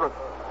being with us.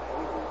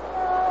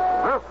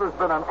 This has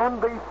been an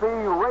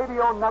NBC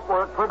Radio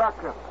Network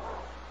production.